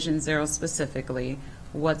for Vision Zero specifically,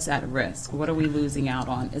 what's at risk? What are we losing out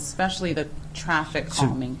on, especially the traffic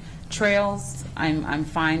calming? Trails, I'm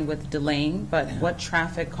fine with delaying, but what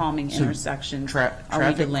traffic calming intersections are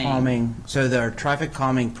we delaying? Calming, so our traffic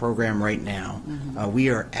calming program right now, we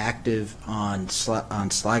are active on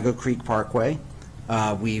Sligo Creek Parkway.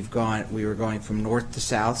 We were going from north to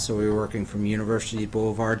south, so we were working from University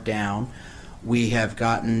Boulevard down. We have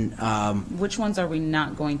gotten... which ones are we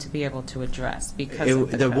not going to be able to address because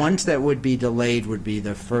of the ones that would be delayed would be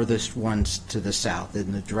the furthest ones to the south,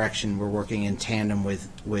 in the direction we're working in tandem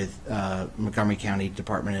with Montgomery County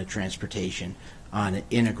Department of Transportation on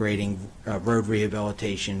integrating road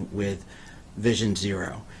rehabilitation with Vision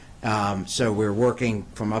Zero. So we're working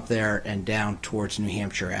from up there and down towards New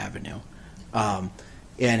Hampshire Avenue.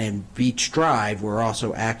 And in Beach Drive, we're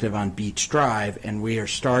also active on Beach Drive, and we're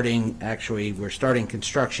starting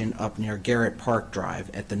construction up near Garrett Park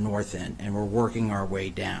Drive at the north end, and we're working our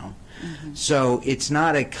way down. So it's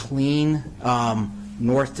not a clean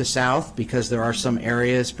north to south, because there are some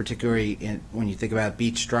areas, particularly when you think about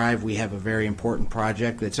Beach Drive, we have a very important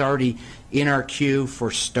project that's already in our queue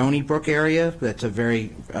for Stony Brook area. That's a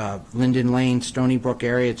very, Linden Lane, Stony Brook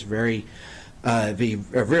area. It's very... be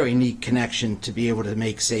a really neat connection to be able to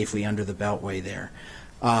make safely under the Beltway there.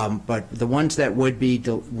 But the ones that would be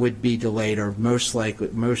delayed are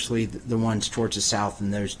mostly the ones towards the south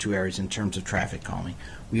in those two areas in terms of traffic calming.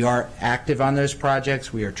 We are active on those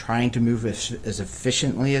projects. We are trying to move as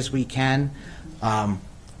efficiently as we can,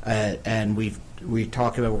 and we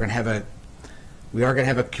talked about we are going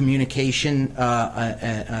to have a communication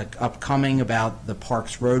upcoming about the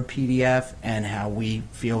Parks Road PDF and how we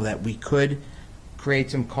feel that we could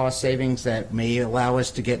create some cost savings that may allow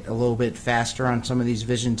us to get a little bit faster on some of these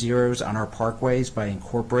Vision Zeros on our parkways by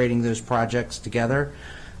incorporating those projects together.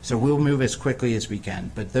 So we'll move as quickly as we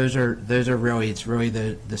can. But those are really, it's really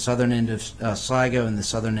the southern end of Sligo and the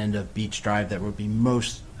southern end of Beach Drive that would be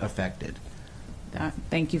most affected.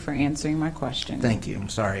 Thank you for answering my question. Thank you. I'm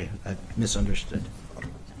sorry, I misunderstood.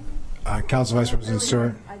 Council Vice President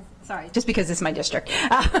Stewart. Sorry, just because it's my district.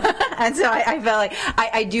 And so I felt like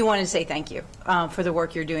I do want to say thank you for the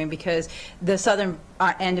work you're doing, because the southern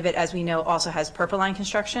end of it, as we know, also has Purple Line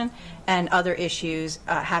construction and other issues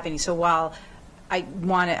happening. So while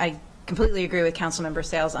I completely agree with Councilmember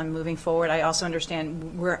Sales on moving forward, I also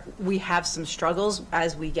understand we have some struggles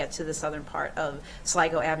as we get to the southern part of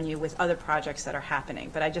Sligo Avenue with other projects that are happening.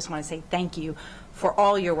 But I just want to say thank you for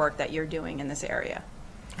all your work that you're doing in this area.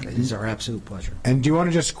 It is our absolute pleasure. And do you want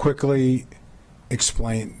to just quickly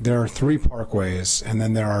explain, there are 3 parkways and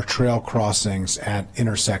then there are trail crossings at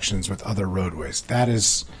intersections with other roadways. That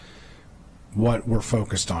is what we're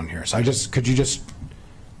focused on here. So could you just,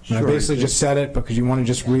 I basically just said it, but could you want to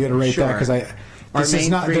just reiterate that? Because this is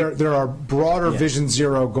not, there are broader Vision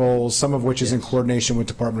Zero goals, some of which is in coordination with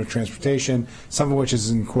Department of Transportation, some of which is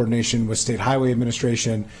in coordination with State Highway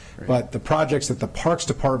Administration, but the projects that the Parks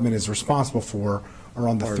Department is responsible for are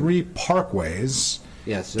on the 3 parkways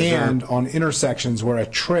and on intersections where a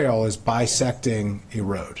trail is bisecting a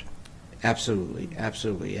road. Absolutely,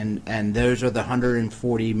 absolutely, and those are the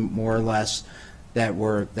 140 more or less that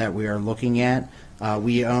we are looking at.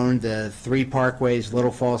 We own the 3 parkways: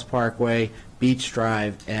 Little Falls Parkway, Beach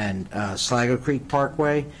Drive, and Sligo Creek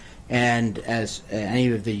Parkway. And as any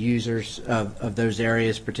of the users of those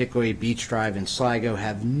areas, particularly Beach Drive and Sligo,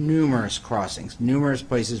 have numerous crossings, numerous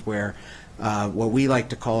places where what we like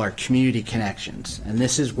to call our community connections. And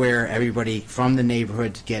this is where everybody from the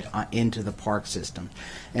neighborhoods get into the park system.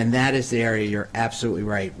 And that is the area, you're absolutely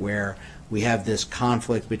right, where we have this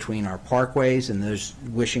conflict between our parkways and those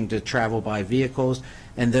wishing to travel by vehicles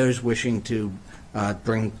and those wishing to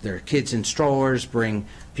bring their kids in strollers, bring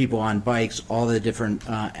people on bikes, all the different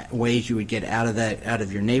ways you would get out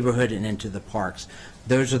of your neighborhood and into the parks.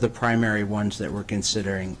 Those are the primary ones that we're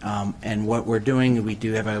considering. And what we're doing, we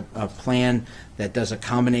do have a plan that does a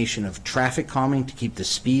combination of traffic calming to keep the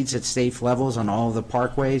speeds at safe levels on all of the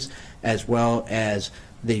parkways, as well as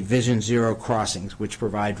the Vision Zero crossings, which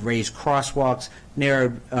provide raised crosswalks,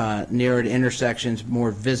 narrowed intersections,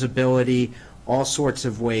 more visibility, all sorts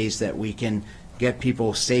of ways that we can get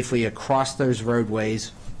people safely across those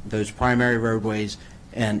roadways, those primary roadways,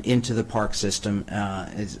 and into the park system,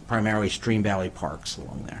 is primarily Stream Valley Parks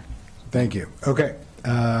along there. Thank you. Okay,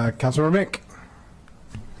 Councilmember Mick.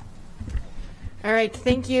 All right,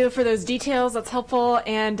 thank you for those details. That's helpful,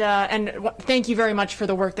 and thank you very much for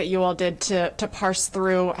the work that you all did to parse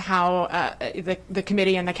through how the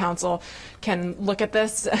committee and the council can look at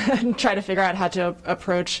this and try to figure out how to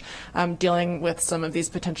approach dealing with some of these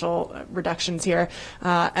potential reductions here.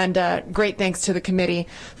 And great thanks to the committee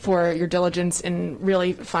for your diligence in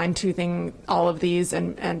really fine-toothing all of these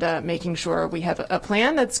and making sure we have a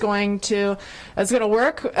plan that's going to work. It's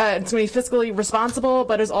going to be fiscally responsible,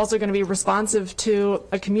 but is also going to be responsive to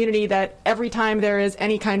a community that every time there is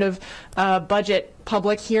any kind of budget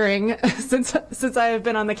public hearing since I have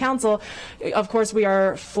been on the council, of course we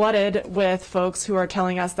are flooded with folks who are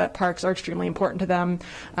telling us that parks are extremely important to them,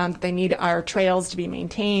 they need our trails to be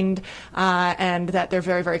maintained, and that they're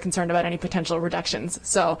very, very concerned about any potential reductions.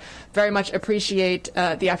 So very much appreciate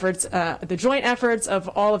the efforts, the joint efforts of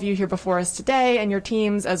all of you here before us today and your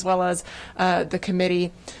teams, as well as the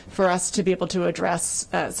committee, for us to be able to address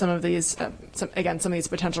some of these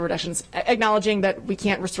potential reductions, acknowledging that we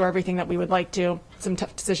can't restore everything that we would like to. Some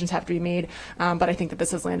tough decisions have to be made, but I think that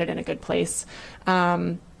this has landed in a good place.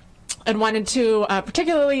 And wanted to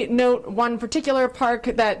particularly note one particular park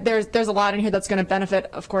that there's a lot in here that's going to benefit,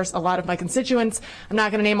 of course, a lot of my constituents. I'm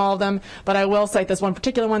not going to name all of them, but I will cite this one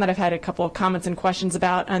particular one that I've had a couple of comments and questions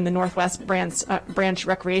about on the Northwest Branch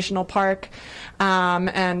Recreational Park.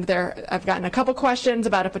 And I've gotten a couple questions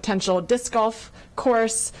about a potential disc golf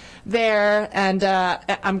course there, and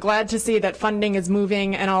I'm glad to see that funding is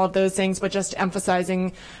moving and all of those things, but just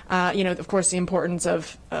emphasizing, of course, the importance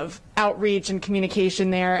of outreach and communication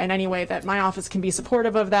there, and any way that my office can be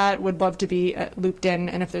supportive of that, would love to be looped in.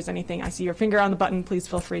 And if there's anything, I see your finger on the button, please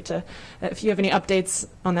feel free to, if you have any updates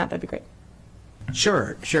on that, that'd be great.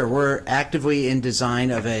 Sure. We're actively in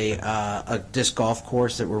design of a disc golf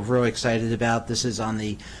course that we're really excited about. This is on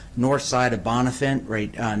the north side of Bonifant,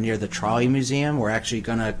 right near the Trolley Museum. We're actually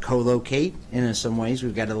going to co-locate in some ways.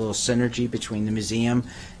 We've got a little synergy between the museum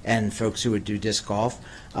and folks who would do disc golf.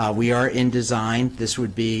 We are in design. This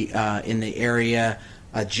would be in the area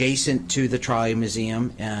adjacent to the Trolley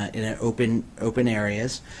Museum in an open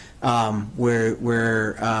areas.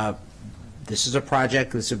 This is a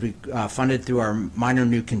project. This will be funded through our minor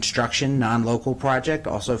new construction non-local project,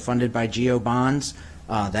 also funded by GEO bonds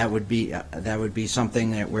that would be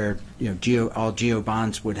something that where all GEO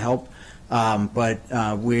bonds would help. But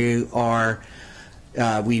we are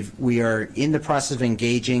in the process of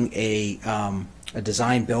engaging a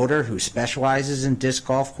design builder who specializes in disc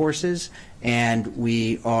golf courses, and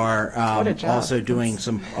we are also doing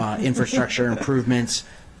some infrastructure improvements,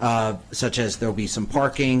 such as there'll be some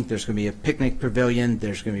parking, there's going to be a picnic pavilion,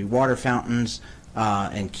 there's going to be water fountains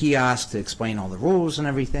and kiosks to explain all the rules and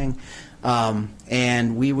everything.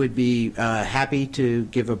 And we would be happy to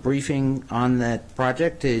give a briefing on that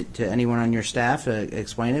project to anyone on your staff,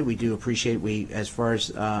 explain it. We do appreciate, as far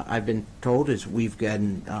as I've been told, is we've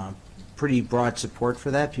gotten pretty broad support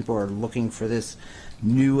for that. People are looking for this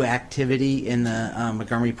new activity in the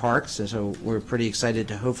Montgomery Parks, so we're pretty excited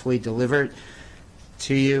to hopefully deliver it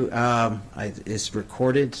to you. It's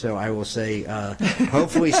recorded, so I will say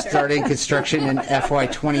hopefully starting construction in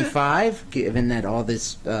FY25, given that all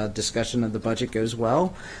this discussion of the budget goes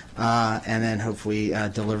well, and then hopefully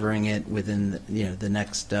delivering it within the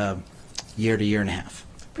next year to year and a half.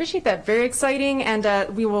 Appreciate that. Very exciting,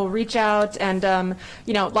 and we will reach out, and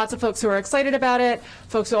lots of folks who are excited about it,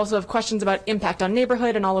 folks who also have questions about impact on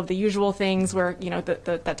neighborhood and all of the usual things where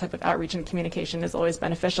that type of outreach and communication is always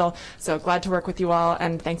beneficial. So glad to work with you all,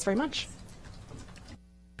 and thanks very much.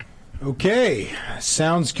 Okay,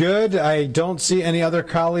 sounds good. I don't see any other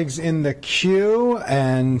colleagues in the queue,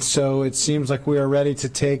 and so it seems like we are ready to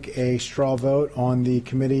take a straw vote on the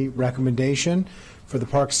committee recommendation for the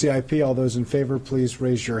Park CIP. All those in favor, please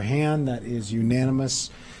raise your hand. That is unanimous,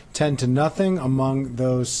 10-0 among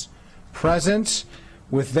those present.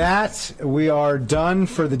 With that, we are done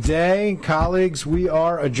for the day. Colleagues, we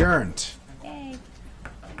are adjourned.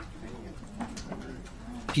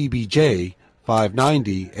 PBJ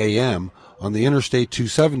 590 AM on the Interstate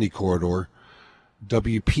 270 corridor,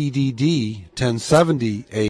 WPDD 1070 AM.